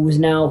 Yeah, who was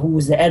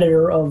the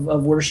editor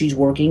of where she's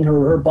working,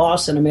 her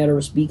boss, in a matter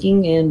of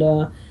speaking,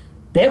 and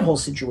that whole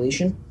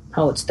situation,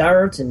 how it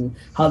starts, and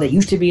how they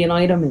used to be an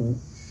item,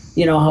 and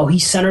how he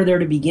sent her there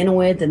to begin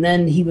with, and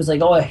then he was like,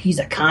 oh, he's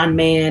a con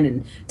man,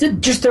 and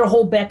just their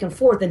whole back and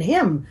forth. And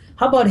him,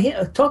 how about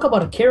him? Talk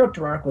about a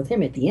character arc with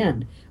him at the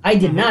end. I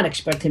did not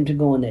expect him to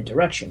go in that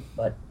direction,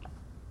 but...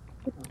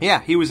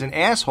 Yeah, he was an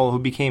asshole who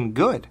became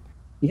good.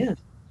 Yeah.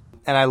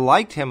 And I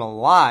liked him a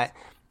lot.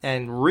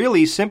 And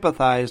really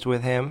sympathized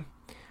with him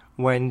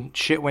when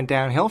shit went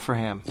downhill for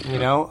him,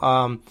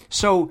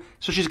 So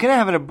she's going to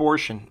have an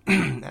abortion,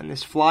 and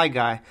this fly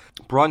guy,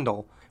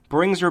 Brundle,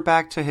 brings her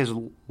back to his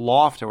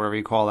loft or whatever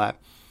you call that.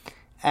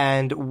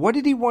 And what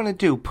did he want to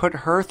do? Put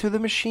her through the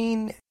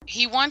machine?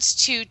 He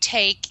wants to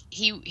take...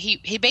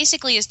 He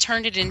basically has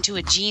turned it into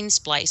a gene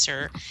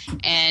splicer,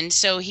 and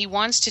so he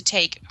wants to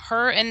take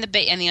her and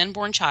the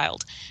unborn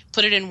child,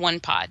 put it in one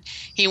pod.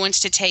 He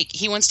wants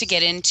to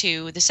get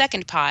into the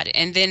second pod,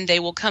 and then they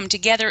will come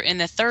together in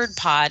the third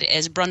pod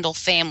as Brundle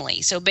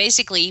family. So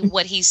basically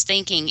what he's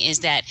thinking is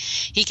that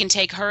he can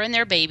take her and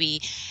their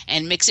baby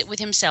and mix it with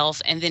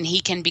himself, and then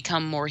he can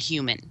become more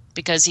human,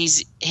 because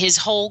his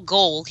whole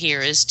goal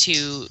here is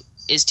to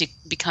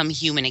become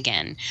human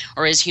again,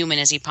 or as human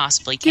as he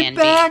possibly can be.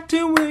 Get back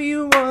to where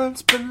you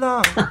once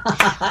belonged.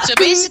 So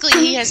basically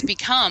he has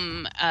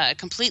become a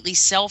completely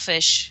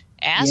selfish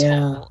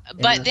asshole.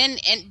 But then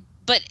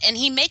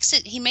he makes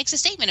a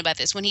statement about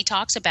this when he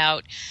talks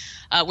about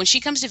when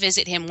she comes to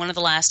visit him one of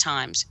the last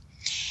times,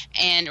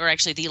 or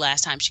actually the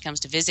last time she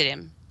comes to visit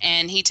him,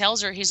 and he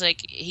tells her,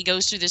 he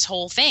goes through this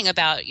whole thing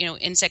about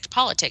insect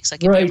politics,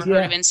 like, have you ever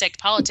heard of insect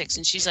politics?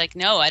 And she's like,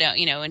 no, I don't,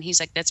 and he's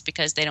like, that's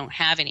because they don't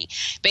have any.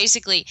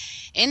 Basically,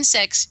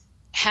 insects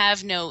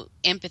have no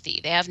empathy,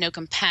 they have no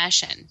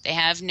compassion,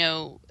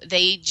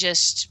 they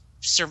just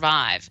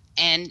survive.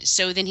 And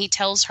so then he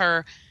tells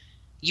her,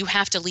 you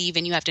have to leave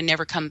and you have to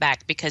never come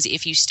back, because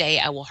if you stay,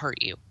 I will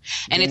hurt you.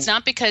 And it's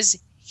not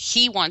because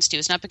he wants to,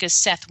 it's not because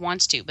Seth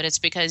wants to, but it's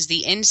because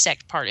the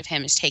insect part of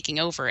him is taking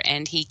over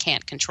and he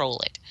can't control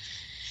it.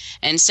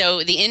 And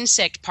so the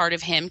insect part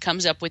of him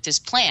comes up with this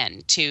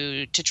plan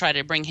to try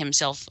to bring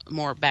himself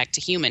more back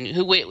to human,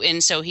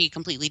 and so he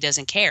completely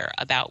doesn't care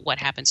about what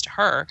happens to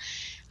her.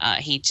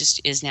 He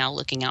just is now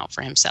looking out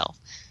for himself.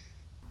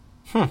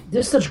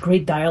 There's such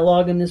great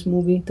dialogue in this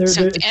movie.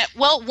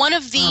 Well, one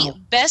of the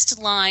best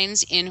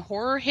lines in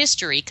horror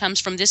history comes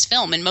from this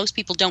film, and most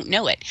people don't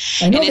know it.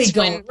 I know and it's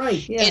they don't.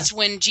 Right? Yeah. It's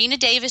when Gina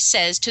Davis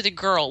says to the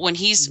girl when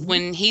he's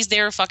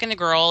there fucking the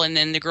girl, and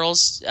then the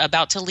girl's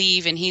about to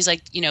leave, and he's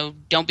like,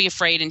 don't be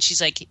afraid, and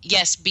she's like,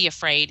 yes, be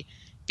afraid,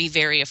 be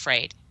very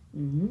afraid.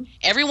 Mm-hmm.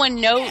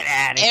 Everyone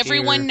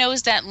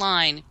knows that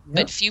line,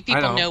 but few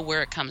people know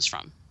where it comes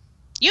from.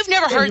 You've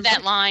never heard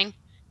that line?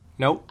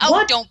 Nope. Oh,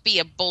 What? don't be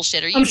a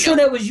bullshitter. I'm sure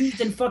that was used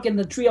in fucking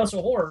the Treehouse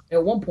of Horror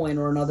at one point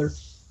or another.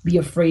 Be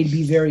afraid,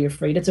 be very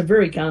afraid. It's a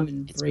very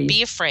common phrase.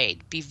 Be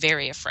afraid, be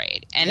very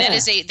afraid, and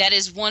that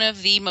is one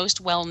of the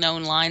most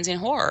well-known lines in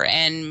horror,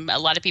 and a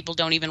lot of people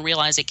don't even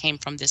realize it came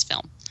from this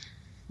film.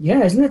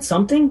 Yeah, isn't it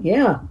something?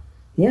 Yeah.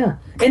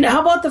 And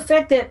how about the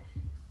fact that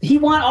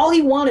all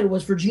he wanted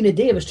was for Gina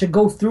Davis to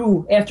go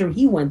through after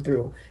he went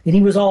through, and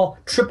he was all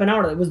tripping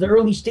out. It was the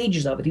early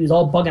stages of it. He was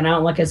all bugging out,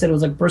 and like I said, it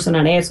was like a person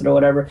on acid or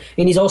whatever.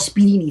 And he's all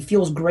speedy, and he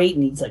feels great,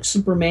 and he's like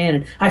Superman,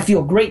 and I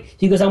feel great.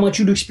 He goes, "I want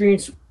you to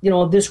experience,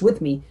 this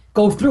with me.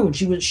 Go through."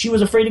 And she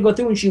was afraid to go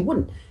through, and she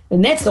wouldn't.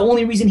 And that's the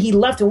only reason he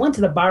left and went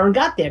to the bar and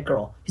got that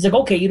girl. He's like,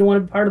 "Okay, you don't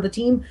want to be part of the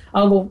team?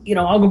 I'll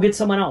go get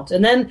someone else."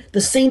 And then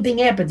the same thing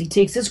happens. He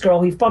takes this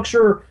girl, he fucks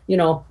her,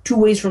 2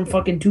 ways from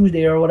fucking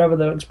Tuesday or whatever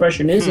the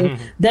expression is. And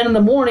then in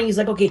the morning, he's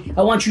like, "Okay,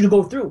 I want you to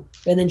go through."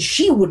 And then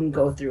she wouldn't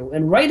go through.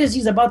 And right as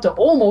he's about to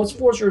almost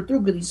force her through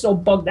because he's so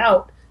bugged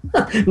out,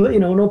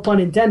 no pun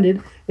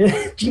intended,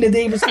 Gina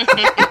Davis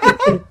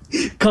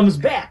comes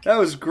back. That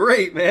was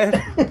great,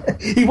 man.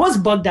 He was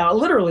bugged out,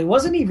 literally,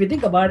 wasn't he? If you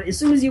think about it, as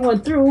soon as he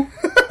went through,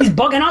 he's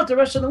bugging out the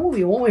rest of the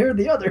movie, one way or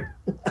the other.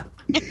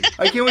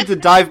 I can't wait to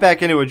dive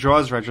back into a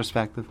Jaws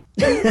retrospective.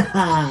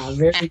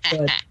 Very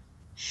good.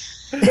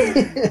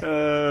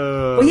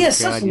 Well, yeah,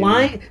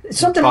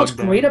 something else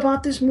great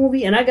about this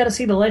movie, and I got to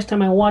say, the last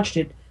time I watched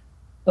it,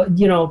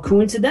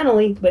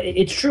 coincidentally, but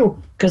it's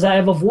true because I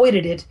have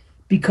avoided it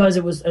because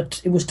it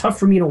was tough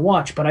for me to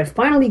watch. But I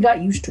finally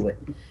got used to it,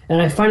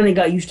 and I finally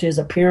got used to his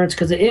appearance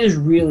because it is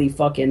really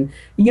fucking,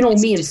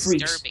 it's me and disturbing.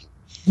 Freaks.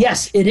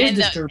 Yes, it is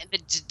disturbing.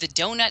 And the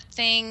donut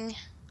thing.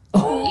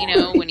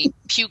 When he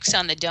pukes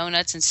on the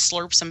donuts and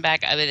slurps them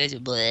back.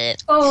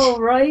 Oh,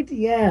 right,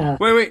 yeah.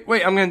 Wait,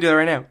 I'm going to do that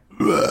right now.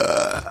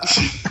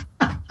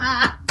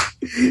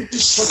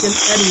 Fucking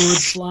Eddie would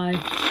fly.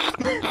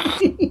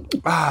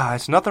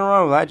 It's nothing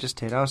wrong with what I just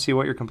did. I don't see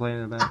what you're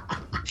complaining about.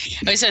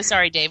 I'm so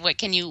sorry, Dave. What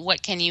can you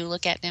look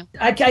at now?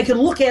 I can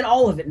look at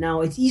all of it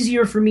now. It's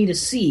easier for me to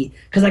see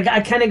because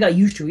I kind of got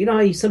used to it. You know how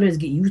you sometimes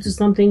get used to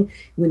something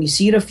when you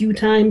see it a few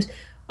times?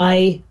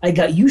 I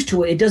got used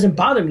to it. It doesn't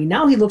bother me.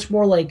 Now he looks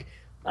more like,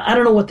 I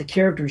don't know what the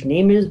character's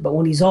name is, but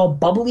when he's all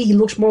bubbly, he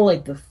looks more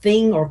like the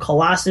Thing or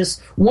Colossus.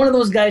 One of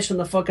those guys from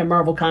the fucking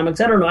Marvel comics.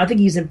 I don't know. I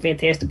think he's in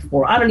Fantastic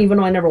Four. I don't even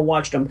know. I never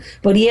watched him.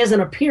 But he has an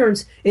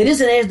appearance. It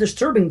isn't as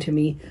disturbing to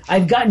me.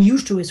 I've gotten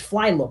used to his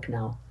fly look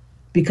now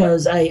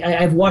because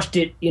I've watched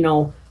it,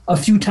 a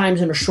few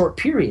times in a short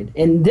period.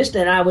 And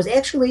I was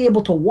actually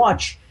able to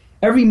watch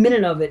every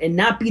minute of it and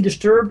not be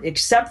disturbed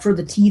except for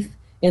the teeth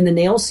and the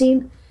nail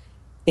scene.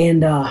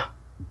 And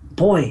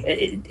boy,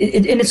 and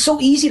it's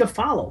so easy to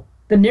follow.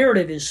 The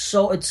narrative is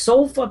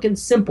so fucking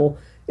simple.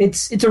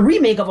 It's a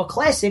remake of a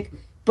classic,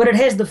 but it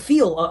has the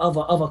feel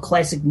of a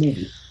classic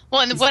movie.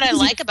 Well, and what I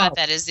like about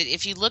that is that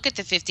if you look at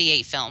the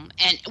 '58 film,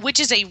 and which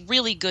is a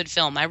really good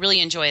film, I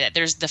really enjoy that.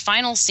 There's the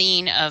final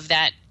scene of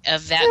that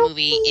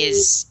movie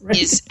is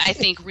I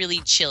think really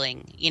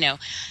chilling,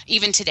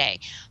 even today.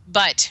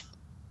 But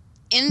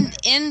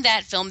in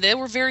that film, they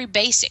were very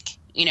basic.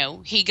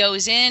 He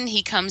goes in,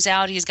 he comes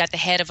out, he's got the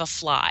head of a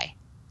fly.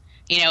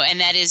 And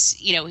that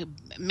is,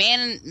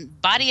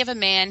 body of a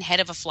man, head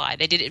of a fly.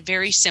 They did it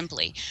very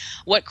simply.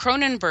 What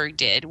Cronenberg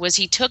did was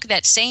he took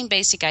that same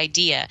basic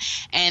idea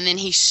and then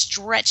he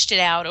stretched it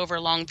out over a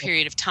long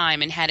period of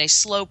time and had a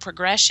slow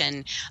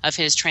progression of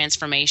his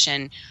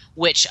transformation,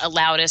 which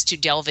allowed us to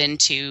delve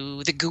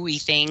into the gooey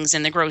things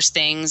and the gross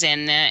things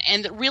and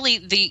really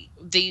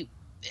the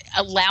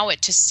allow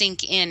it to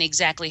sink in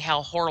exactly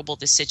how horrible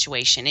the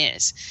situation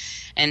is.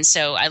 And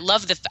so I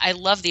love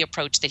the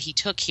approach that he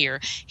took here.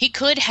 He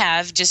could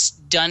have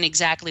just done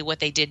exactly what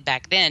they did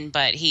back then,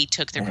 but he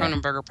took the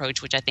Cronenberg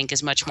approach, which I think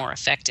is much more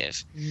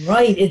effective.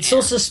 Right. It's so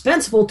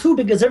suspenseful, too,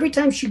 because every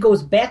time she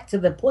goes back to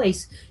the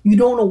place, you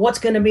don't know what's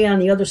going to be on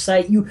the other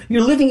side. You're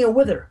living it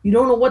with her. You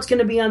don't know what's going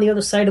to be on the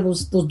other side of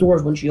those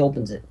doors when she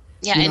opens it.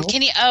 Yeah, and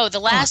Kenny, the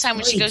last time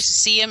when she goes to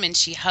see him and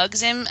she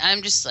hugs him,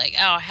 I'm just like,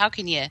 oh, how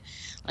can you,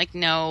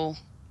 no.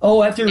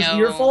 Oh, after his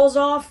ear falls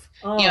off?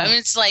 Oh.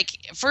 It's like,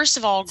 first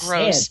of all,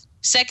 gross. Sad.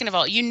 Second of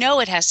all,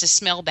 it has to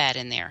smell bad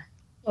in there.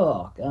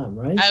 Oh, God,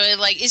 right? I mean,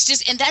 it's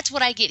just, and that's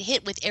what I get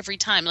hit with every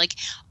time. Like,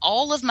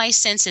 all of my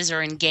senses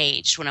are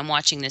engaged when I'm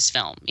watching this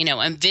film.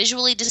 I'm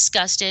visually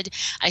disgusted.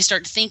 I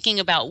start thinking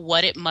about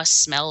what it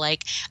must smell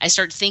like. I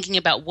start thinking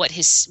about what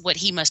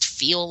he must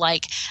feel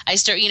like. I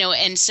start,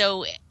 and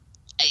so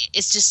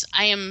it's just,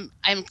 I'm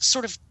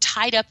sort of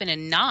tied up in a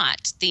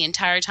knot the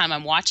entire time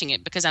I'm watching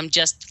it because I'm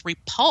just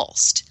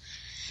repulsed.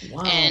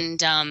 Wow.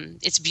 And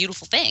it's a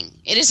beautiful thing.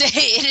 It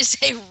is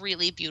a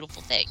really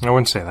beautiful thing. I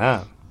wouldn't say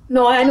that.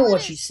 No, I know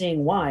what she's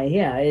saying. Why?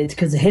 Yeah, it's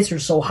because it hits her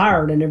so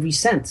hard in every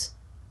sense.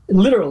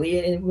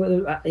 Literally,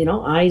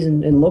 eyes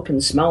and look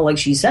and smell, like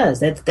she says.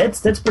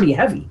 That's pretty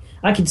heavy.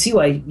 I can see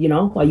why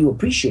you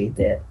appreciate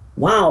that.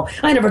 Wow,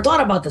 I never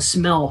thought about the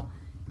smell.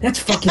 That's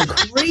fucking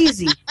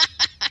crazy.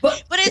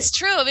 But it's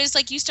true. I mean, it's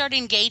like you start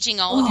engaging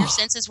all of your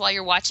senses while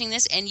you're watching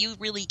this, and you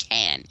really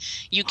can.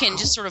 You can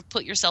just sort of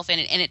put yourself in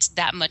it, and it's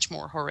that much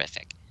more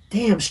horrific.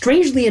 Damn,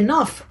 strangely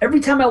enough, every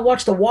time I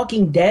watch The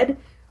Walking Dead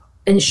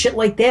and shit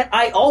like that,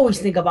 I always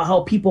think about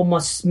how people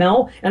must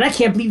smell, and I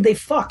can't believe they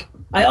fuck.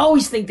 I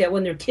always think that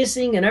when they're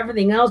kissing and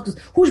everything else, because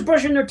who's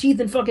brushing their teeth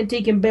and fucking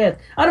taking bath?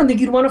 I don't think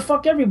you'd want to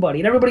fuck everybody,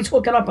 and everybody's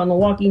hooking up on The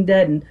Walking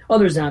Dead and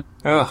others on.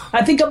 Ugh.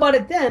 I think about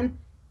it then,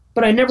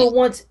 but it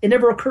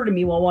never occurred to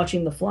me while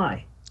watching The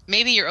Fly.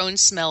 Maybe your own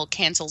smell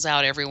cancels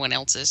out everyone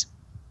else's.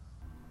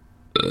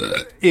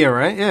 Yeah,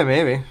 right? Yeah,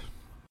 maybe.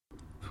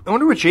 I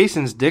wonder what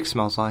Jason's dick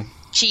smells like.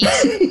 Cheese.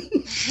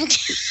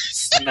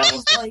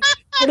 Smells like...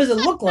 What does it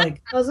look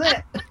like? How's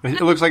that?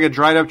 It looks like a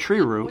dried up tree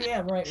root. Oh,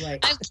 yeah, right.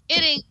 I'm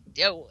kidding.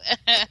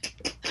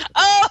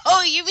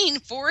 Oh, you mean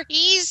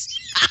Voorhees?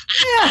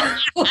 Yeah.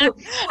 What do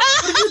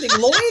you think,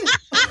 Lloyd?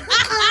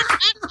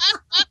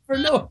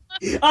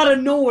 Out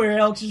of nowhere,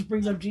 Alex just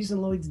brings up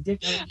Jason Lloyd's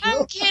dick.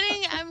 I'm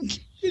kidding.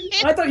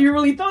 I thought you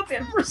really thought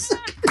that for a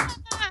second.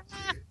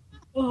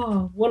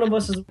 Oh, one of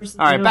us is worse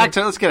than All right, the back other.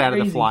 to let's get out of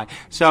The Crazy. Fly.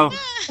 So,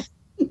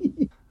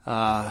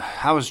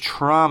 I was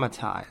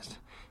traumatized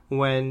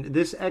when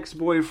this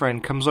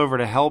ex-boyfriend comes over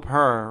to help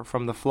her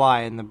from The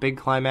Fly in the big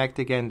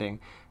climactic ending,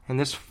 and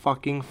this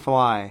fucking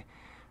fly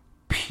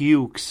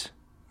pukes,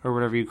 or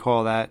whatever you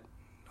call that,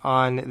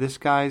 on this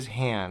guy's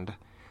hand,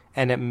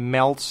 and it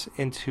melts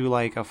into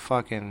like a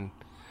fucking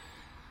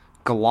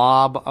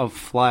glob of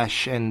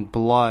flesh and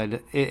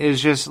blood. It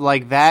is just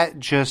like that.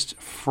 Just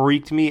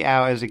freaked me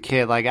out as a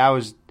kid. Like I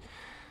was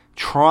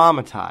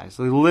traumatized.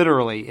 Like,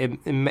 literally,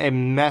 it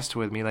messed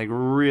with me. Like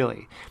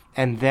really.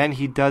 And then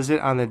he does it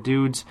on the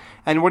dude's.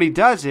 And what he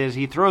does is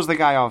he throws the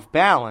guy off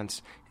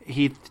balance.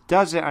 He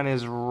does it on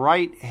his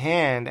right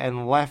hand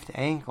and left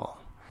ankle.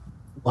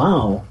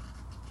 Wow.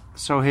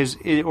 So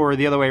or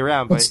the other way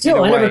around. But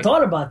still, I never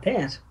thought about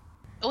that.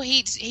 Well,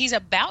 he's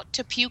about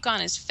to puke on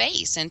his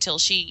face until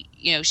she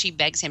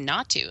begs him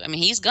not to. I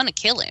mean, he's going to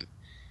kill him.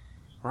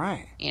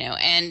 Right.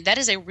 And that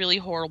is a really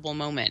horrible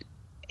moment.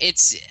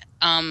 It's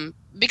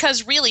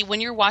because really,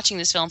 when you're watching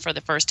this film for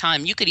the first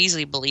time, you could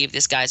easily believe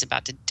this guy's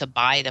about to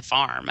buy the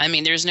farm. I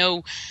mean,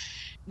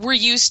 we're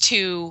used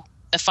to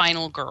a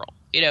final girl.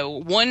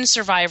 One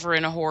survivor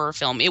in a horror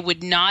film. It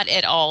would not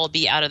at all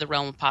be out of the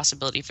realm of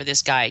possibility for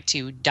this guy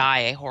to die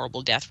a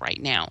horrible death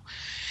right now.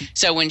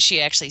 So when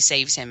she actually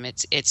saves him,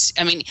 it's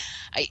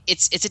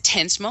a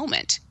tense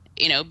moment,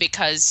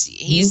 because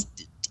he's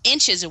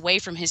inches away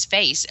from his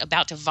face,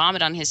 about to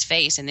vomit on his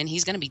face, and then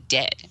he's going to be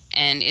dead.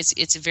 And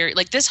it's very,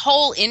 like, this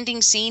whole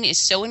ending scene is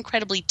so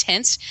incredibly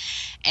tense.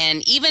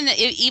 And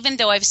even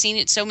though I've seen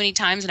it so many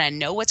times and I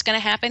know what's going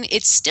to happen,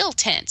 it's still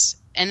tense.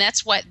 And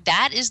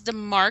that is the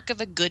mark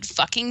of a good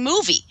fucking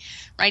movie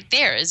right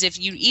there, is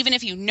even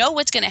if you know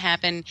what's going to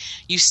happen,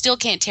 you still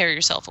can't tear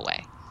yourself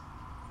away.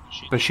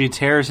 But she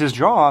tears his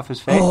jaw off his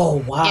face. Oh,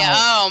 wow. Yeah,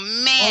 oh,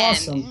 man.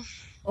 Awesome.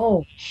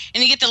 Oh.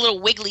 And you get the little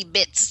wiggly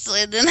bits,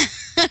 or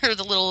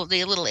the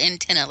little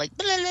antenna, like,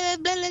 blah, blah,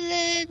 blah,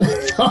 blah,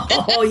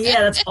 blah. Oh,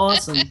 yeah, that's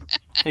awesome.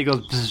 He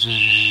goes,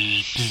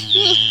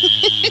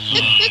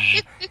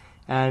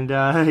 and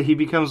he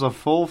becomes a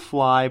full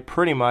fly,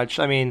 pretty much.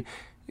 I mean,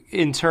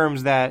 in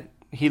terms that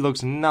he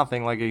looks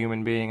nothing like a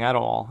human being at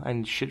all,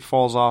 and shit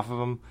falls off of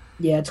him.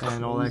 Yeah, it's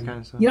and all that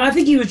kind of stuff. I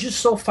think he was just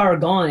so far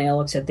gone,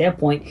 Alex, at that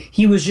point.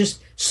 He was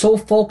just so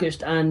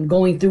focused on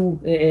going through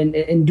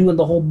and doing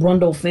the whole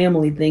Brundle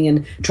family thing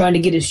and trying to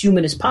get as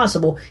human as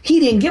possible. He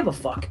didn't give a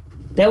fuck.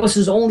 That was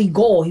his only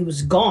goal. He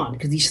was gone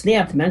because he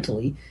snapped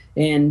mentally.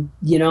 And,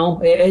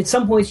 at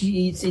some points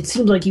it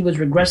seemed like he was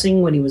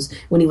regressing when he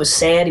was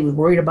sad. He was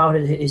worried about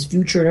his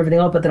future and everything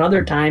else. But then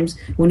other times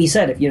when he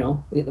said,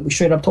 we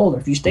straight up told her,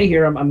 if you stay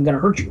here, I'm going to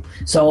hurt you.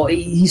 So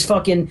he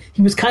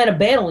was kind of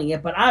battling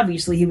it, but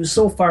obviously he was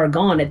so far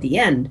gone at the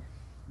end.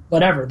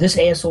 Whatever, this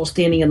asshole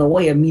standing in the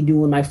way of me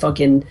doing my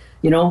fucking,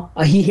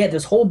 he had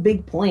this whole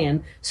big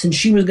plan since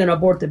she was going to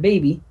abort the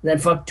baby.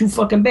 Then too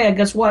fucking bad.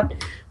 Guess what?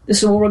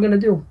 This is what we're going to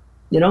do.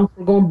 We're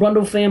going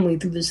Brundle family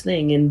through this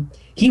thing. And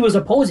he was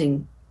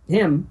opposing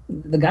him,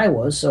 the guy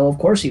was, so of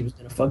course he was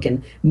going to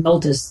fucking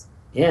melt his,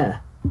 yeah.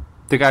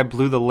 The guy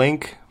blew the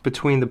link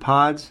between the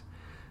pods,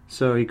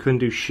 so he couldn't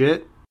do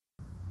shit.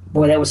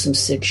 Boy, that was some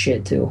sick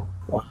shit, too.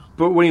 Wow.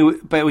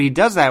 But he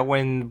does that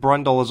when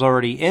Brundle is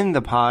already in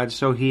the pod,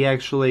 so he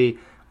actually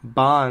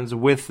bonds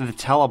with the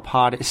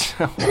telepod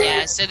itself.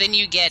 Yeah, so then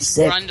you get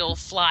Sick. Brundle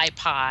fly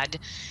pod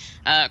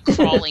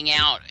crawling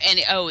out, and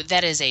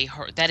that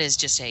is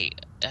just a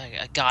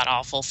god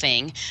awful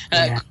thing,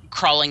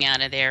 crawling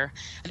out of there.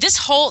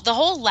 The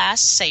whole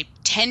last, say,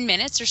 10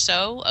 minutes or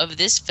so of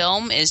this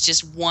film is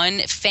just one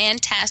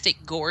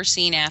fantastic gore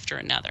scene after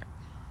another.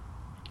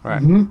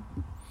 Right.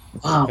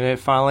 Wow. And it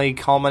finally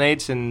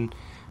culminates in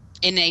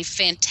a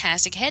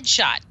fantastic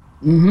headshot.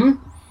 Mm-hmm.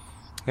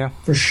 Yeah.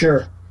 For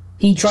sure.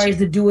 He tries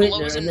to do it.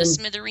 Blows him and to then,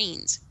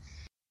 smithereens.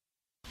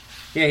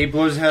 Yeah, he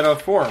blows his head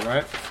off for him,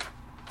 right?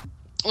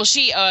 Well,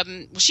 she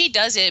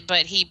does it,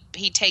 but he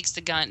takes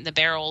the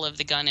barrel of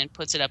the gun, and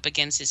puts it up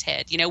against his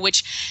head.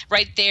 Which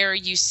right there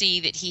you see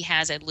that he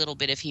has a little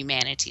bit of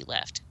humanity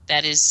left.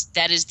 That is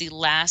the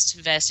last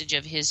vestige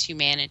of his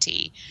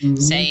humanity,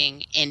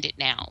 saying, "End it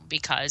now,"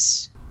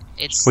 because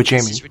this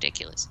is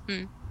ridiculous.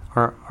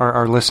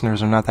 Our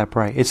listeners are not that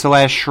bright. It's the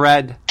last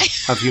shred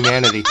of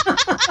humanity.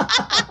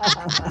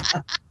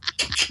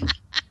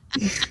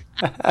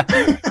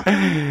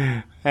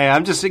 Hey,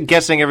 I'm just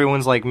guessing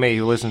everyone's like me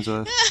who listens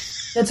to this.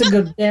 That's a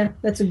good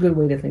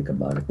way to think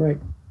about it, right?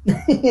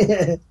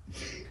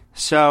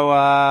 So,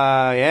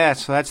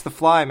 so that's The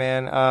Fly,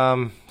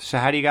 man. So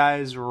how do you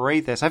guys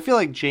rate this? I feel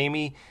like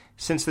Jamie,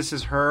 since this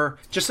is her,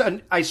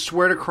 I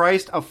swear to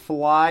Christ, a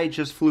fly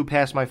just flew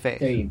past my face.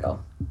 There you go.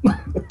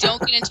 Don't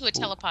get into a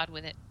telepod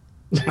with it.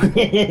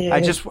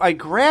 I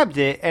grabbed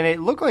it, and it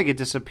looked like it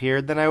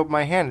disappeared. Then I opened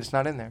my hand, it's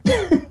not in there.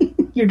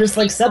 You're just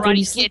like Seth when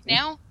he's kid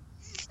now?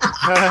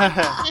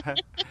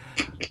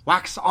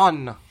 Wax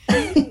on.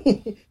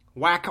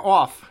 Whack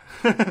off.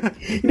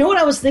 You know what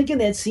I was thinking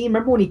that scene?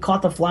 Remember when he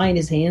caught the fly in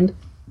his hand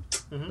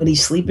when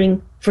he's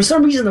sleeping? For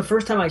some reason, the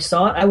first time I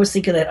saw it, I was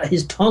thinking that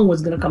his tongue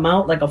was going to come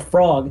out like a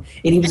frog,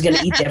 and he was going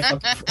to eat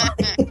that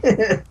fucking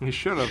fly. You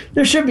should have.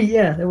 There should be,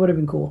 yeah. That would have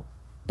been cool.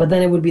 But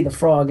then it would be the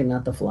frog and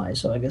not the fly,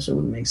 so I guess it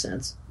wouldn't make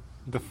sense.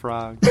 The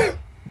frog.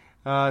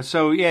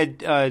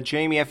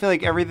 Jamie, I feel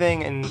like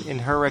everything in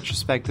her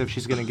retrospective,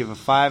 she's going to give a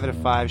 5 out of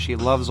 5. She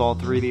loves all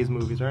three of these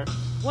movies, right?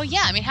 Well,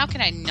 yeah. I mean, how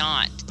can I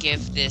not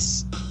give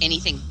this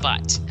anything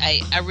but?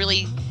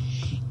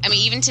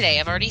 Even today,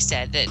 I've already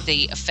said that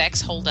the effects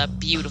hold up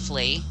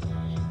beautifully.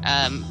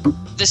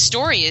 The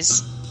story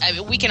is,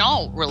 we can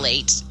all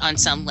relate on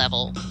some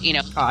level.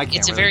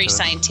 It's a very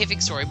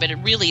scientific story, but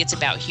it's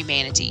about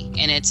humanity,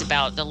 and it's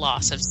about the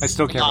loss of self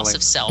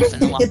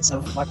and the loss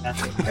of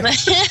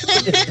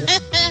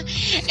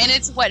and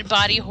it's what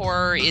body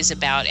horror is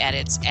about at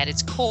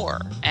its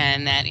core,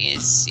 and that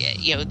is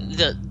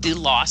the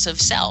loss of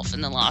self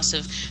and the loss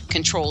of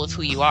control of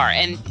who you are,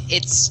 and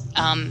it's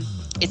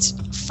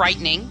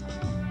frightening.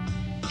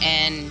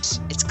 And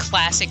it's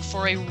classic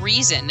for a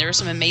reason. There are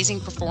some amazing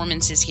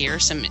performances here,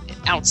 some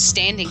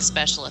outstanding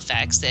special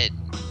effects that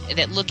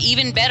look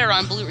even better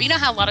on Blu-ray. You know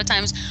how a lot of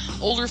times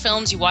older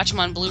films, you watch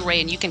them on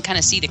Blu-ray and you can kind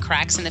of see the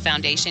cracks in the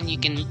foundation. You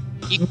can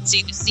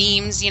see the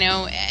seams.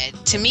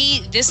 To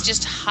me, this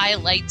just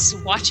highlights.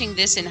 Watching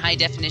this in high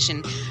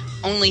definition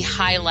only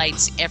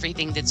highlights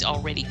everything that's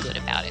already good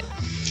about it.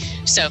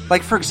 So,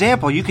 like, for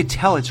example, you could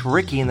tell it's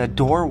Ricky in the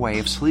doorway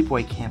of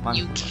Sleepaway Camp.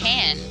 You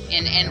can,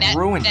 and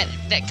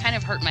that kind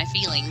of hurt my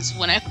feelings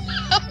when I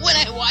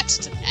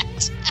watched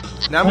that.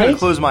 Now I'm going to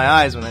close my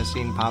eyes when that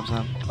scene pops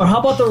up. Or how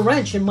about the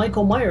wrench in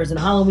Michael Myers in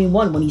Halloween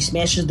 1 when he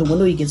smashes the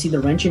window? You can see the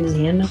wrench in his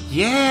hand now.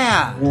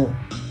 Yeah,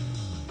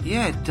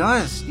 it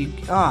does.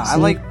 I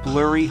like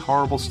blurry,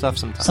 horrible stuff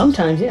sometimes.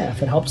 Sometimes, yeah,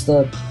 if it helps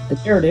the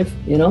narrative,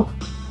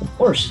 of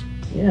course.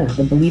 Yeah,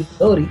 the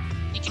believability.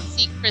 You can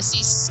see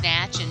Chrissy's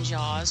snatch in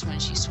Jaws when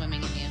she's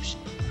swimming in the ocean.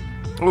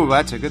 Oh,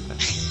 that's a good thing.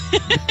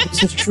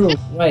 This is true.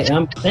 Right.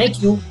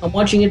 Thank you. I'm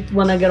watching it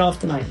when I get off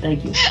tonight.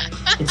 Thank you.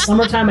 It's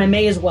summertime. I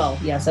may as well.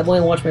 Yes, I've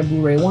only watched my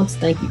Blu-ray once.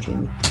 Thank you,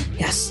 Jamie.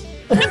 Yes.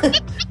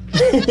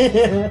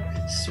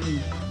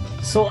 Sweet.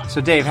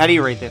 So, Dave, how do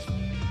you rate this?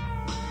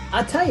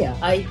 I'll tell you,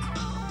 I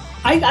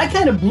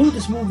kind of blew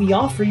this movie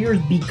off for years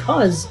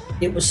because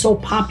it was so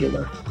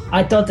popular.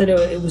 I thought that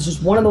it was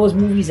just one of those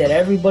movies that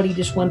everybody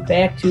just went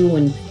back to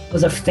and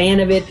was a fan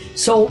of it.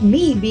 So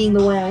me being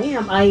the way I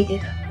am,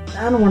 I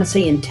don't want to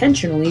say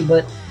intentionally,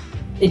 but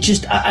it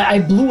just I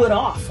blew it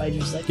off.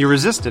 You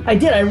resisted. I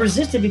did. I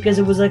resisted because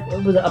it was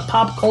a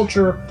pop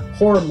culture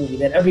horror movie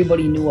that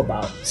everybody knew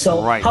about.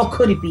 So how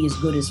could it be as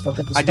good as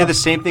fucking? I did the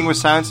same thing with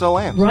Silence of the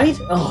Lambs. Right?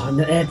 Oh,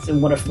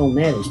 and what a film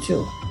that is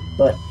too.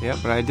 But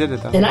I did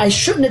it though. And I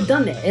shouldn't have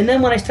done that. And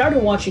then when I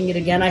started watching it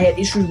again, I had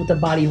issues with the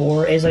body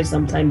horror, as I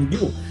sometimes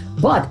do.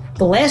 But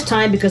the last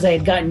time, because I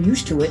had gotten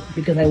used to it,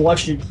 because I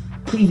watched it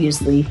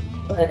previously,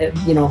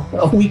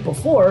 a week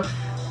before,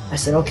 I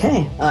said,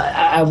 okay.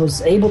 I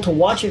was able to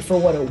watch it for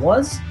what it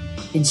was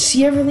and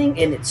see everything,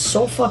 and it's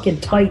so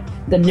fucking tight.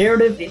 The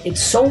narrative,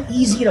 it's so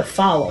easy to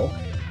follow.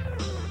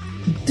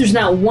 There's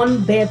not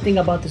one bad thing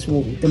about this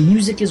movie. The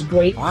music is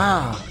great.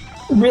 Wow.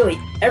 Really.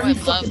 I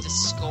love the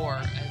score.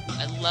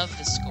 I love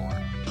the score.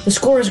 The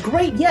score is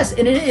great, yes.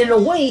 And in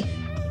a way,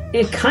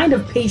 it kind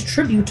of pays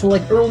tribute to,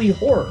 like, early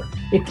horror.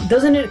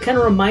 Doesn't it kind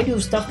of remind you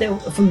of stuff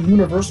from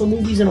Universal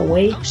movies in a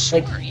way? Oh, sure,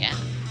 yeah.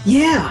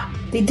 Yeah,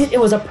 they did.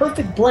 It was a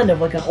perfect blend of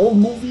like an old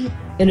movie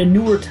and a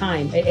newer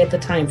time at the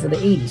time for the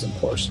 80s, of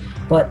course.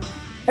 But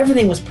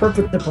everything was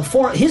perfect. The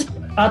performance,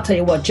 I'll tell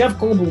you what, Jeff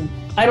Goldblum,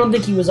 I don't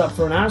think he was up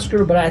for an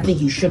Oscar, but I think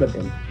he should have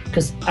been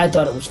because I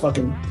thought it was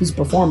his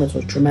performance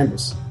was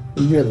tremendous.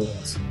 It really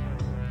was.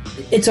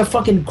 It's a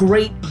fucking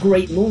great,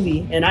 great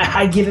movie, and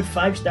I give it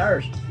 5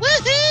 stars.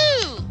 Woohoo!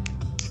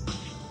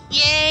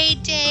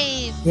 great,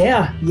 Dave.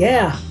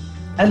 Yeah.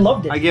 I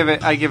loved it. I give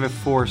it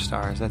 4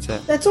 stars. That's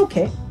it. That's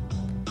okay.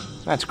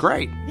 That's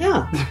great.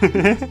 Yeah.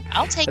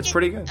 I'll take That's it.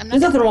 pretty good.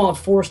 There's nothing wrong with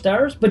 4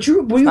 stars, but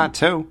It's not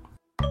 2.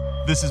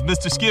 This is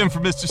Mr. Skin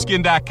from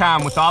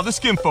MrSkin.com with all the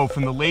skinfo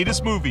from the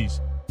latest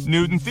movies.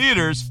 New in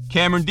theaters,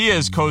 Cameron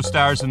Diaz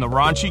co-stars in the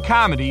raunchy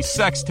comedy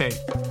Sex Tape.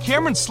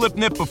 Cameron slipped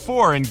nip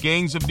before in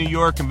Gangs of New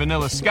York and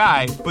Vanilla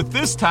Sky, but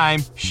this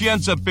time she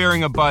ends up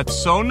bearing a butt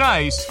so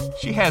nice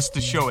she has to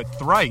show it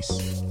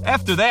thrice.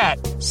 After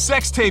that,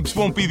 sex tapes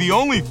won't be the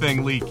only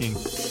thing leaking.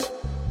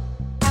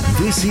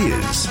 This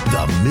is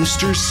the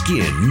Mr.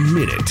 Skin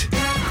Minute.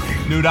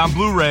 Nude on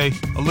Blu-ray,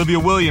 Olivia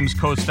Williams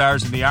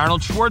co-stars in the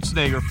Arnold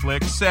Schwarzenegger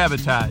flick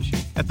Sabotage.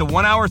 At the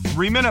 1 hour,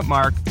 3 minute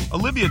mark,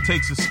 Olivia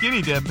takes a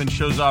skinny dip and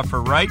shows off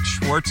her right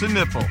Schwarza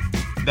nipple.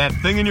 That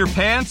thing in your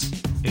pants?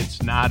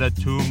 It's not a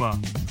tumor.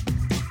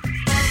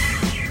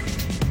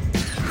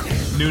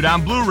 Nude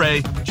on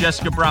Blu-ray,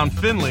 Jessica Brown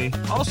Finley,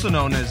 also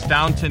known as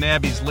Downton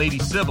Abbey's Lady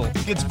Sybil,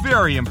 gets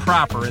very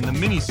improper in the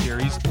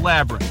miniseries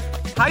Labyrinth.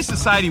 High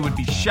society would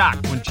be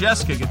shocked when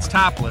Jessica gets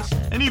topless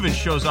and even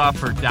shows off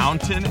her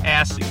Downton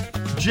Assy.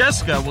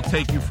 Jessica will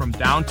take you from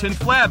Downton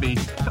Flabby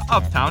to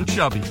Uptown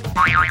Chubby.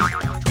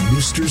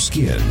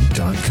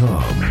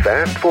 MrSkin.com.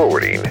 Fast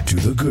forwarding to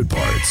the good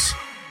parts.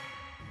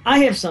 I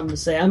have something to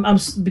say.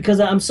 Because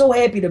I'm so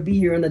happy to be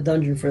here in the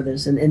dungeon for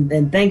this,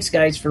 and thanks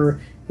guys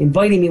for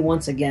inviting me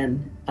once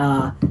again.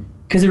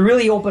 Because it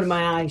really opened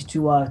my eyes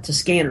to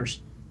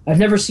Scanners. I've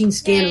never seen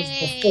Scanners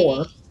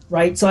before,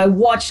 right? So I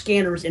watched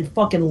Scanners and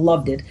fucking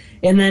loved it,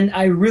 and then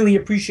I really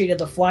appreciated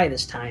The Fly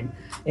this time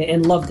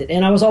and loved it.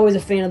 And I was always a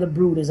fan of The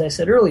Brood, as I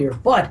said earlier,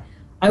 but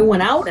I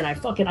went out and I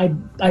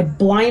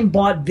blind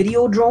bought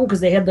Videodrome because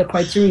they had the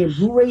Criterion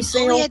Blu-ray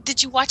sale. Oh yeah,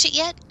 did you watch it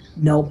yet?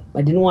 No,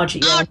 I didn't watch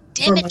it yet.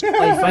 Damn it. For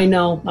my wife, I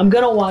know. I'm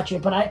gonna watch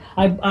it, but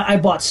I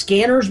bought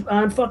Scanners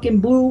on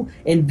fucking Blue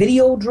and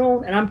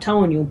Videodrome, and I'm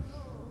telling you,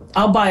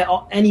 I'll buy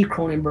any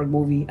Cronenberg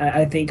movie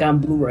I think on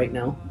Blue right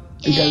now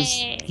because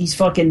he's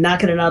fucking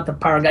knocking it out the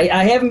park.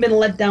 I haven't been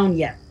let down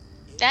yet.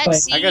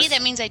 That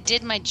means I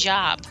did my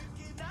job.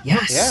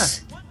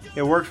 Yes. Yeah,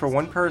 it worked for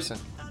one person.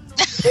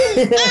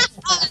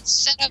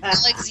 Shut up,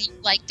 Alex. You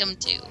liked them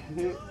too.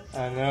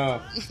 I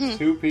know.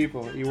 2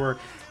 people. You were.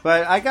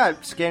 But I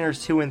got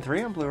Scanners 2 and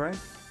 3 on Blu-ray.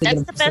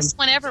 That's the best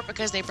one ever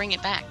because they bring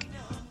it back.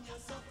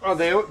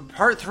 Oh,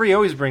 Part 3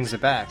 always brings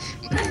it back.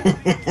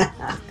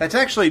 That's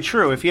actually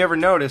true. If you ever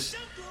notice,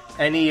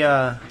 any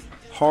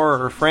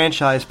horror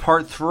franchise,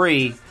 Part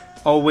 3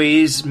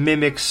 always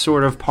mimics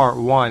sort of Part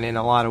 1 in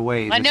a lot of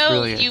ways. I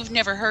know you've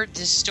never heard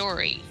this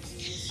story.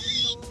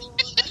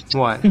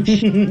 What?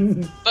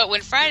 But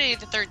when Friday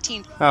the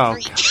 13th... Oh,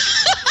 God.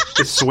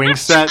 The swing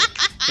set?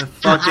 The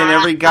fucking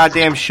every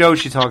goddamn show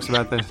she talks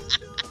about this.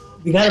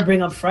 You gotta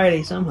bring up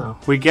Friday somehow.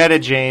 We get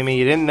it, Jamie.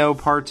 You didn't know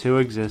Part 2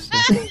 existed.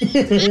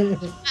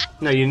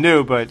 No, you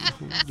knew, but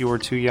you were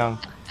too young.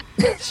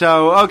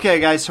 So, okay,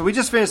 guys. So we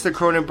just finished the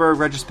Cronenberg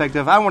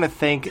retrospective. I want to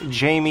thank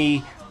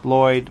Jamie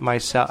Lloyd,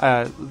 myself...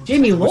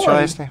 Jamie Lloyd? What's your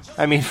last name?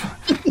 I mean...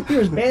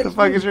 You're as bad the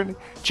fuck is your name?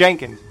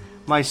 Jenkins.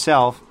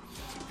 Myself.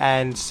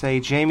 And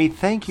say, Jamie,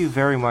 thank you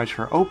very much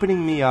for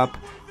opening me up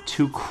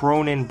to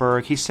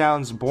Cronenberg. He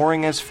sounds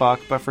boring as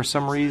fuck, but for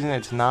some reason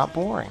it's not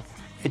boring.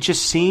 It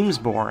just seems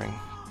boring.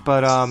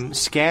 But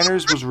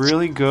Scanners was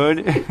really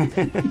good.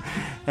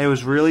 It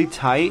was really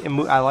tight,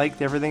 and I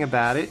liked everything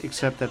about it,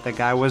 except that the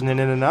guy wasn't in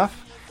it enough.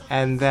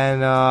 And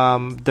then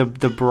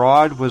the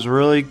Broad was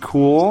really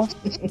cool.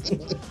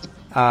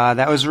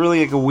 That was really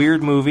like a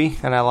weird movie,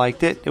 and I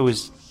liked it. It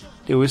was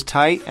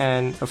tight,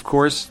 and of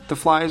course, The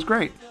Fly is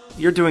great.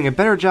 You're doing a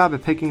better job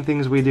at picking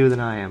things we do than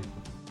I am.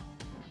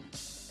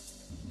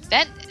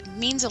 That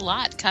means a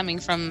lot coming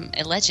from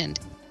a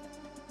legend.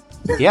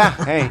 Yeah,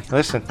 hey,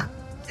 listen.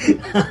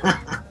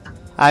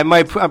 I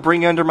might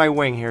bring you under my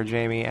wing here,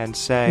 Jamie, and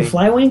say... The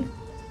Fly Wing?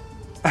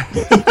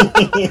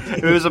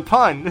 It was a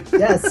pun.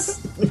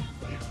 Yes.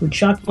 With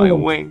chock my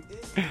wing.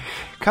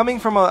 Coming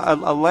from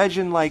a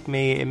legend like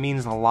me, it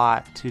means a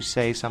lot to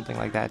say something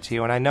like that to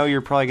you. And I know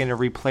you're probably going to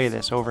replay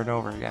this over and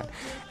over again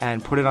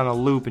and put it on a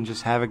loop and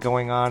just have it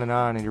going on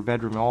in your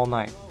bedroom all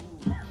night.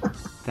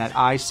 That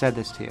I said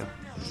this to you.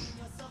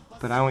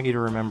 But I want you to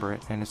remember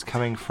it, and it's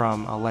coming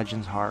from a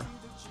legend's heart.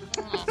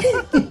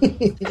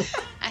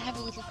 I have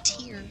a little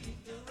tear.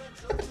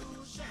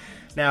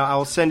 Now, I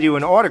will send you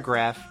an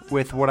autograph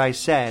with what I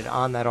said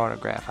on that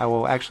autograph. I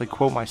will actually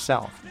quote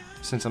myself,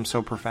 since I'm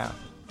so profound.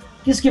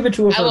 Just give it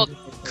to her. I will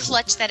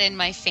clutch that in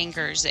my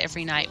fingers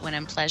every night when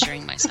I'm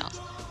pleasuring myself.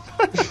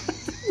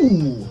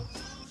 Ooh.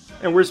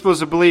 And we're supposed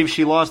to believe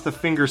she lost the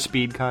finger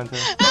speed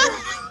contest.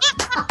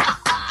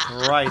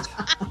 Right.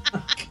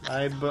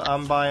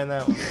 I'm buying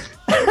that one.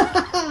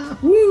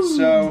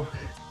 So,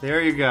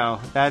 there you go.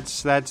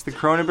 That's the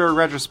Cronenberg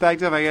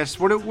retrospective. I guess,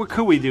 what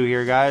could we do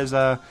here, guys?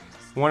 Want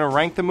to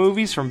rank the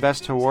movies from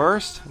best to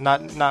worst?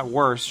 Not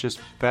worst,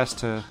 just best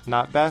to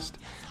not best?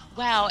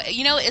 Wow.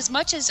 As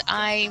much as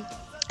I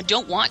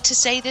don't want to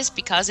say this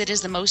because it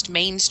is the most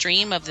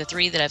mainstream of the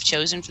 3 that I've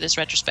chosen for this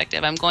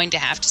retrospective, I'm going to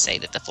have to say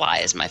that The Fly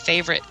is my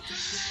favorite.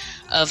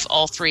 of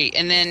all three.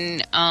 And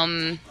then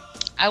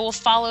I will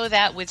follow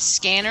that with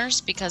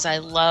Scanners, because I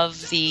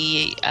love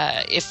the,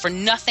 if for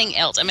nothing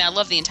else, I mean, I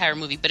love the entire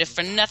movie, but if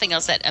for nothing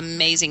else, that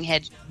amazing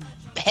head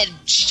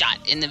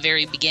shot in the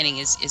very beginning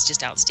is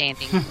just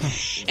outstanding.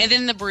 And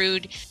then The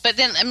Brood. But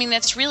then, I mean,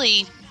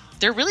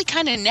 they're really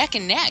kind of neck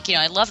and neck. You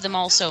know, I love them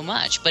all so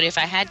much. But if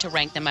I had to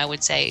rank them, I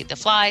would say The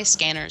Fly,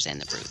 Scanners,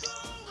 and The Brood.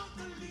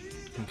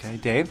 Okay,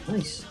 Dave?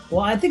 Nice. Well,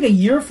 I think a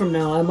year from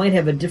now I might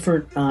have a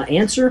different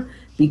answer,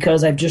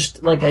 because I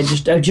just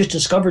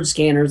discovered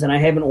Scanners and I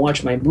haven't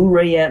watched my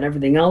Blu-ray yet and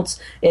everything else.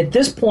 At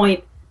this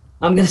point,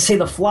 I'm going to say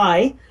The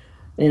Fly,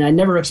 and I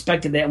never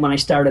expected that when I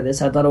started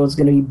this. I thought it was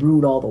going to be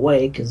Brood all the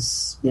way,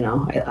 because, you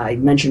know, I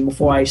mentioned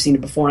before I've seen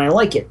it before and I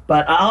like it.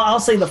 But I'll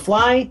say The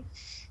Fly,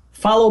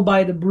 followed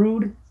by The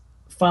Brood,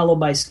 followed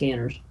by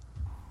Scanners.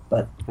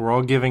 But we're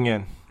all giving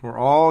in. We're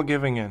all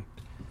giving in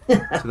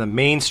to the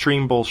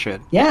mainstream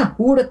bullshit. Yeah,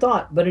 who would have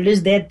thought? But it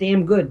is that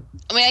damn good.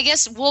 I mean, I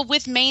guess, well,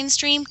 with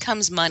mainstream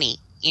comes money,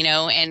 you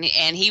know, and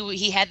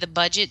he had the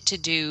budget to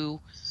do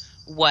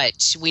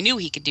what we knew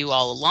he could do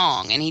all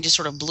along, and he just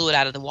sort of blew it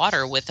out of the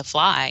water with The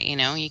Fly. You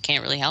know, you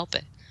can't really help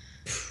it.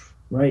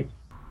 Right.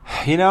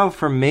 You know,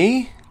 for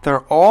me,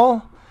 they're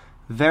all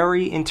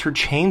very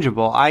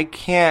interchangeable.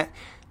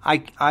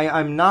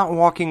 I'm not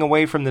walking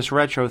away from this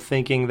retro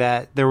thinking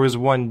that there was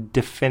one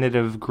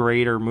definitive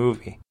greater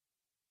movie.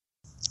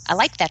 I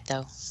like that,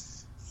 though.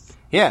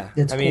 Yeah.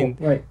 It's I mean,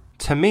 cool. Right.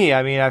 To me,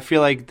 I mean, I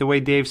feel like the way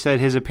Dave said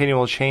his opinion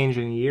will change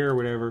in a year or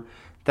whatever,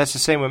 that's the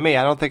same with me.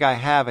 I don't think I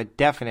have a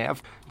definite.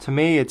 To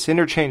me, it's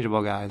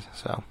interchangeable, guys.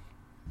 So.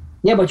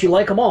 Yeah, but you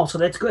like them all, so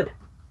that's good.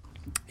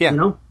 Yeah. You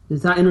know?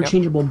 It's not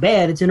interchangeable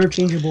bad, it's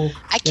interchangeable.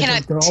 I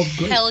cannot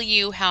tell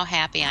you how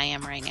happy I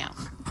am right now.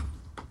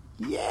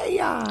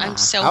 Yeah. I'm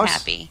so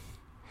happy.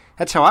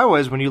 That's how I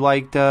was when you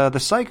liked the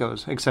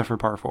Psychos, except for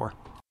Part 4.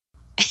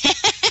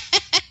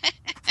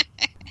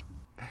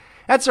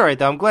 That's all right,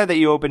 though. I'm glad that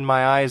you opened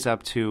my eyes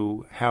up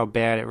to how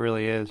bad it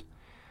really is.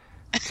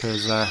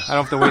 Because I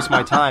don't have to waste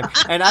my time.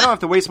 And I don't have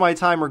to waste my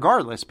time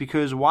regardless,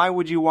 because why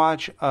would you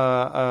watch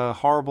a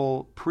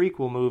horrible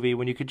prequel movie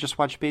when you could just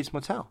watch Bates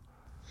Motel?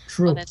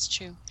 True. Well, that's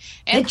true.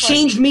 And it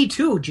changed me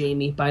too,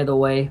 Jamie, by the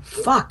way.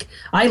 Fuck.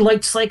 I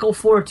liked Psycho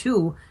 4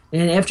 too,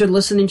 and after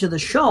listening to the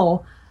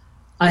show,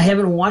 I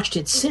haven't watched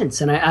it since.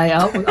 And I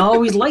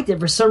always liked it.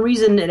 For some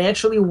reason, it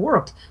actually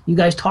worked. You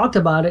guys talked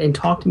about it and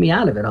talked me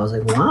out of it. I was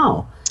like,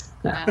 wow.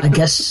 I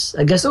guess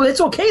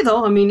it's okay,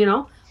 though. I mean, you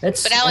know,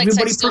 that's but Alex,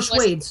 everybody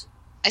persuades.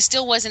 I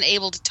still wasn't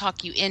able to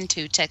talk you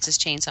into Texas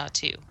Chainsaw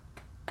 2.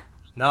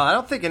 No, I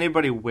don't think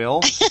anybody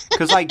will,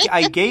 because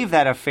I gave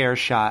that a fair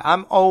shot.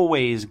 I'm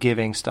always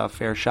giving stuff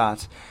fair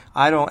shots.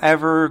 I don't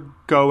ever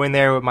go in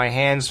there with my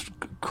hands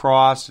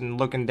crossed and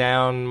looking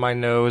down my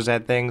nose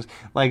at things.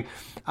 Like,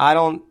 I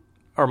don't,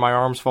 or my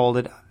arms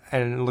folded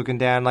and looking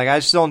down. Like, I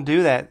just don't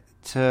do that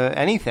to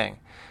anything.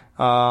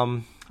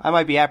 I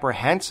might be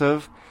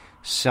apprehensive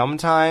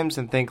sometimes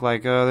and think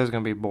like, oh, this is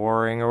going to be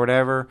boring or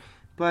whatever.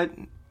 But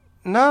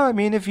no, I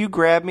mean, if you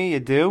grab me, you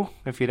do.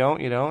 If you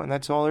don't, you don't. And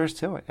that's all there is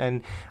to it.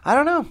 And I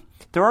don't know.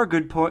 There are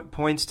good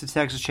points to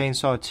Texas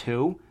Chainsaw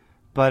 2,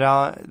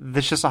 but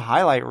it's just a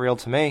highlight reel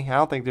to me. I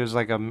don't think there's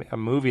like a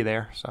movie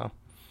there. So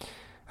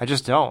I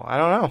just don't. I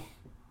don't know.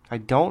 I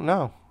don't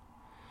know.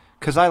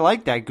 Because I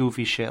like that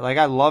goofy shit. Like,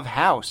 I love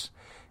House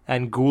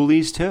and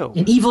Ghoulies too.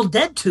 And Evil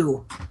Dead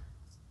 2.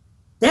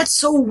 That's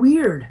so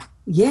weird.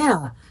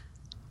 Yeah.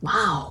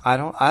 Wow. I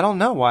don't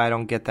know why I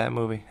don't get that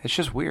movie. It's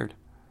just weird.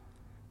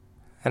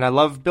 And I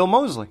love Bill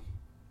Moseley.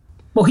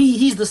 Well,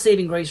 he's the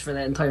saving grace for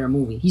that entire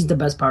movie. He's the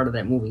best part of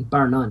that movie,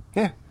 bar none.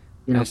 Yeah.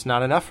 You know? It's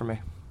not enough for me.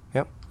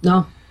 Yep.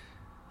 No.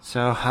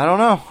 So, I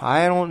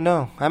don't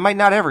know. I might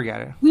not ever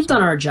get it. We've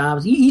done our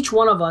jobs. Each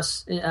one of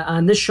us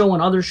on this show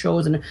and other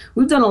shows, and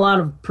we've done a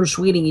lot of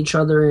persuading each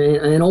other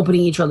and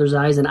opening each other's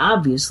eyes. And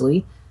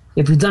obviously,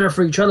 if we've done it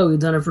for each other, we've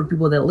done it for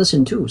people that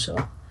listen too. So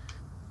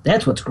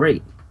that's what's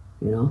great,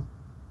 you know?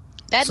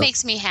 That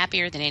makes me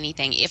happier than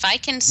anything. If I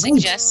can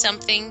suggest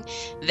something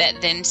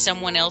that then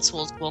someone else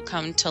will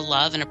come to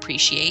love and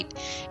appreciate,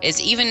 is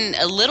even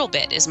a little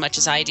bit as much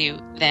as I do,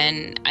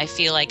 then I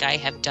feel like I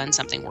have done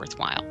something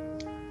worthwhile.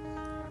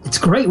 It's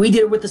great. We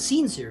did it with the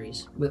Scene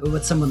series,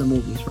 with some of the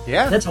movies.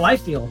 Yeah. That's how I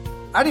feel.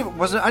 I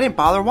didn't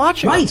bother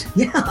watching. Right,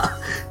 yeah.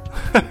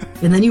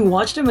 And then you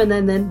watched them, and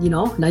then you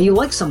know, now you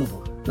like some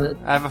of them.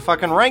 I have a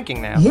fucking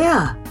ranking now.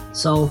 Yeah.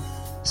 So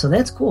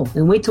that's cool.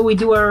 And wait till we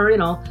do our,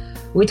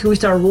 wait till we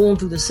start rolling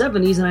through the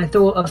 70s and I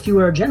throw a few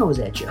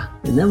Argentos at you.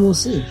 And then we'll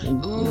see.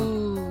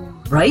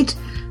 And, right?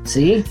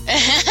 See?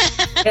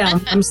 Yeah,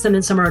 I'm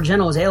sending some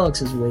Argentos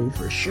Alex's way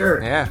for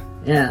sure.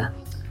 Yeah.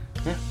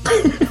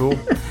 Cool.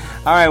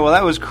 All right, well,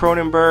 that was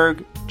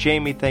Cronenberg.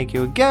 Jamie, thank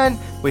you again.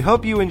 We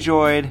hope you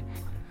enjoyed.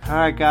 All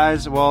right,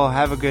 guys, well,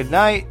 have a good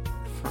night.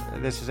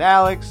 This is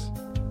Alex.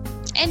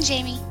 And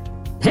Jamie.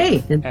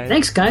 Hey, and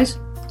thanks, guys.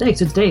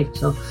 Thanks, it's Dave.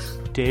 So,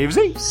 Dave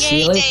Z.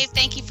 Yay, Dave,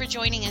 thank you for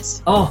joining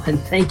us. Oh, and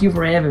thank you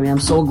for having me. I'm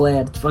so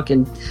glad.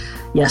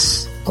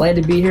 Yes. Glad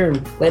to be here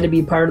and glad to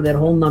be part of that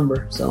whole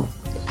number. So,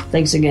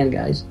 thanks again,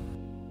 guys.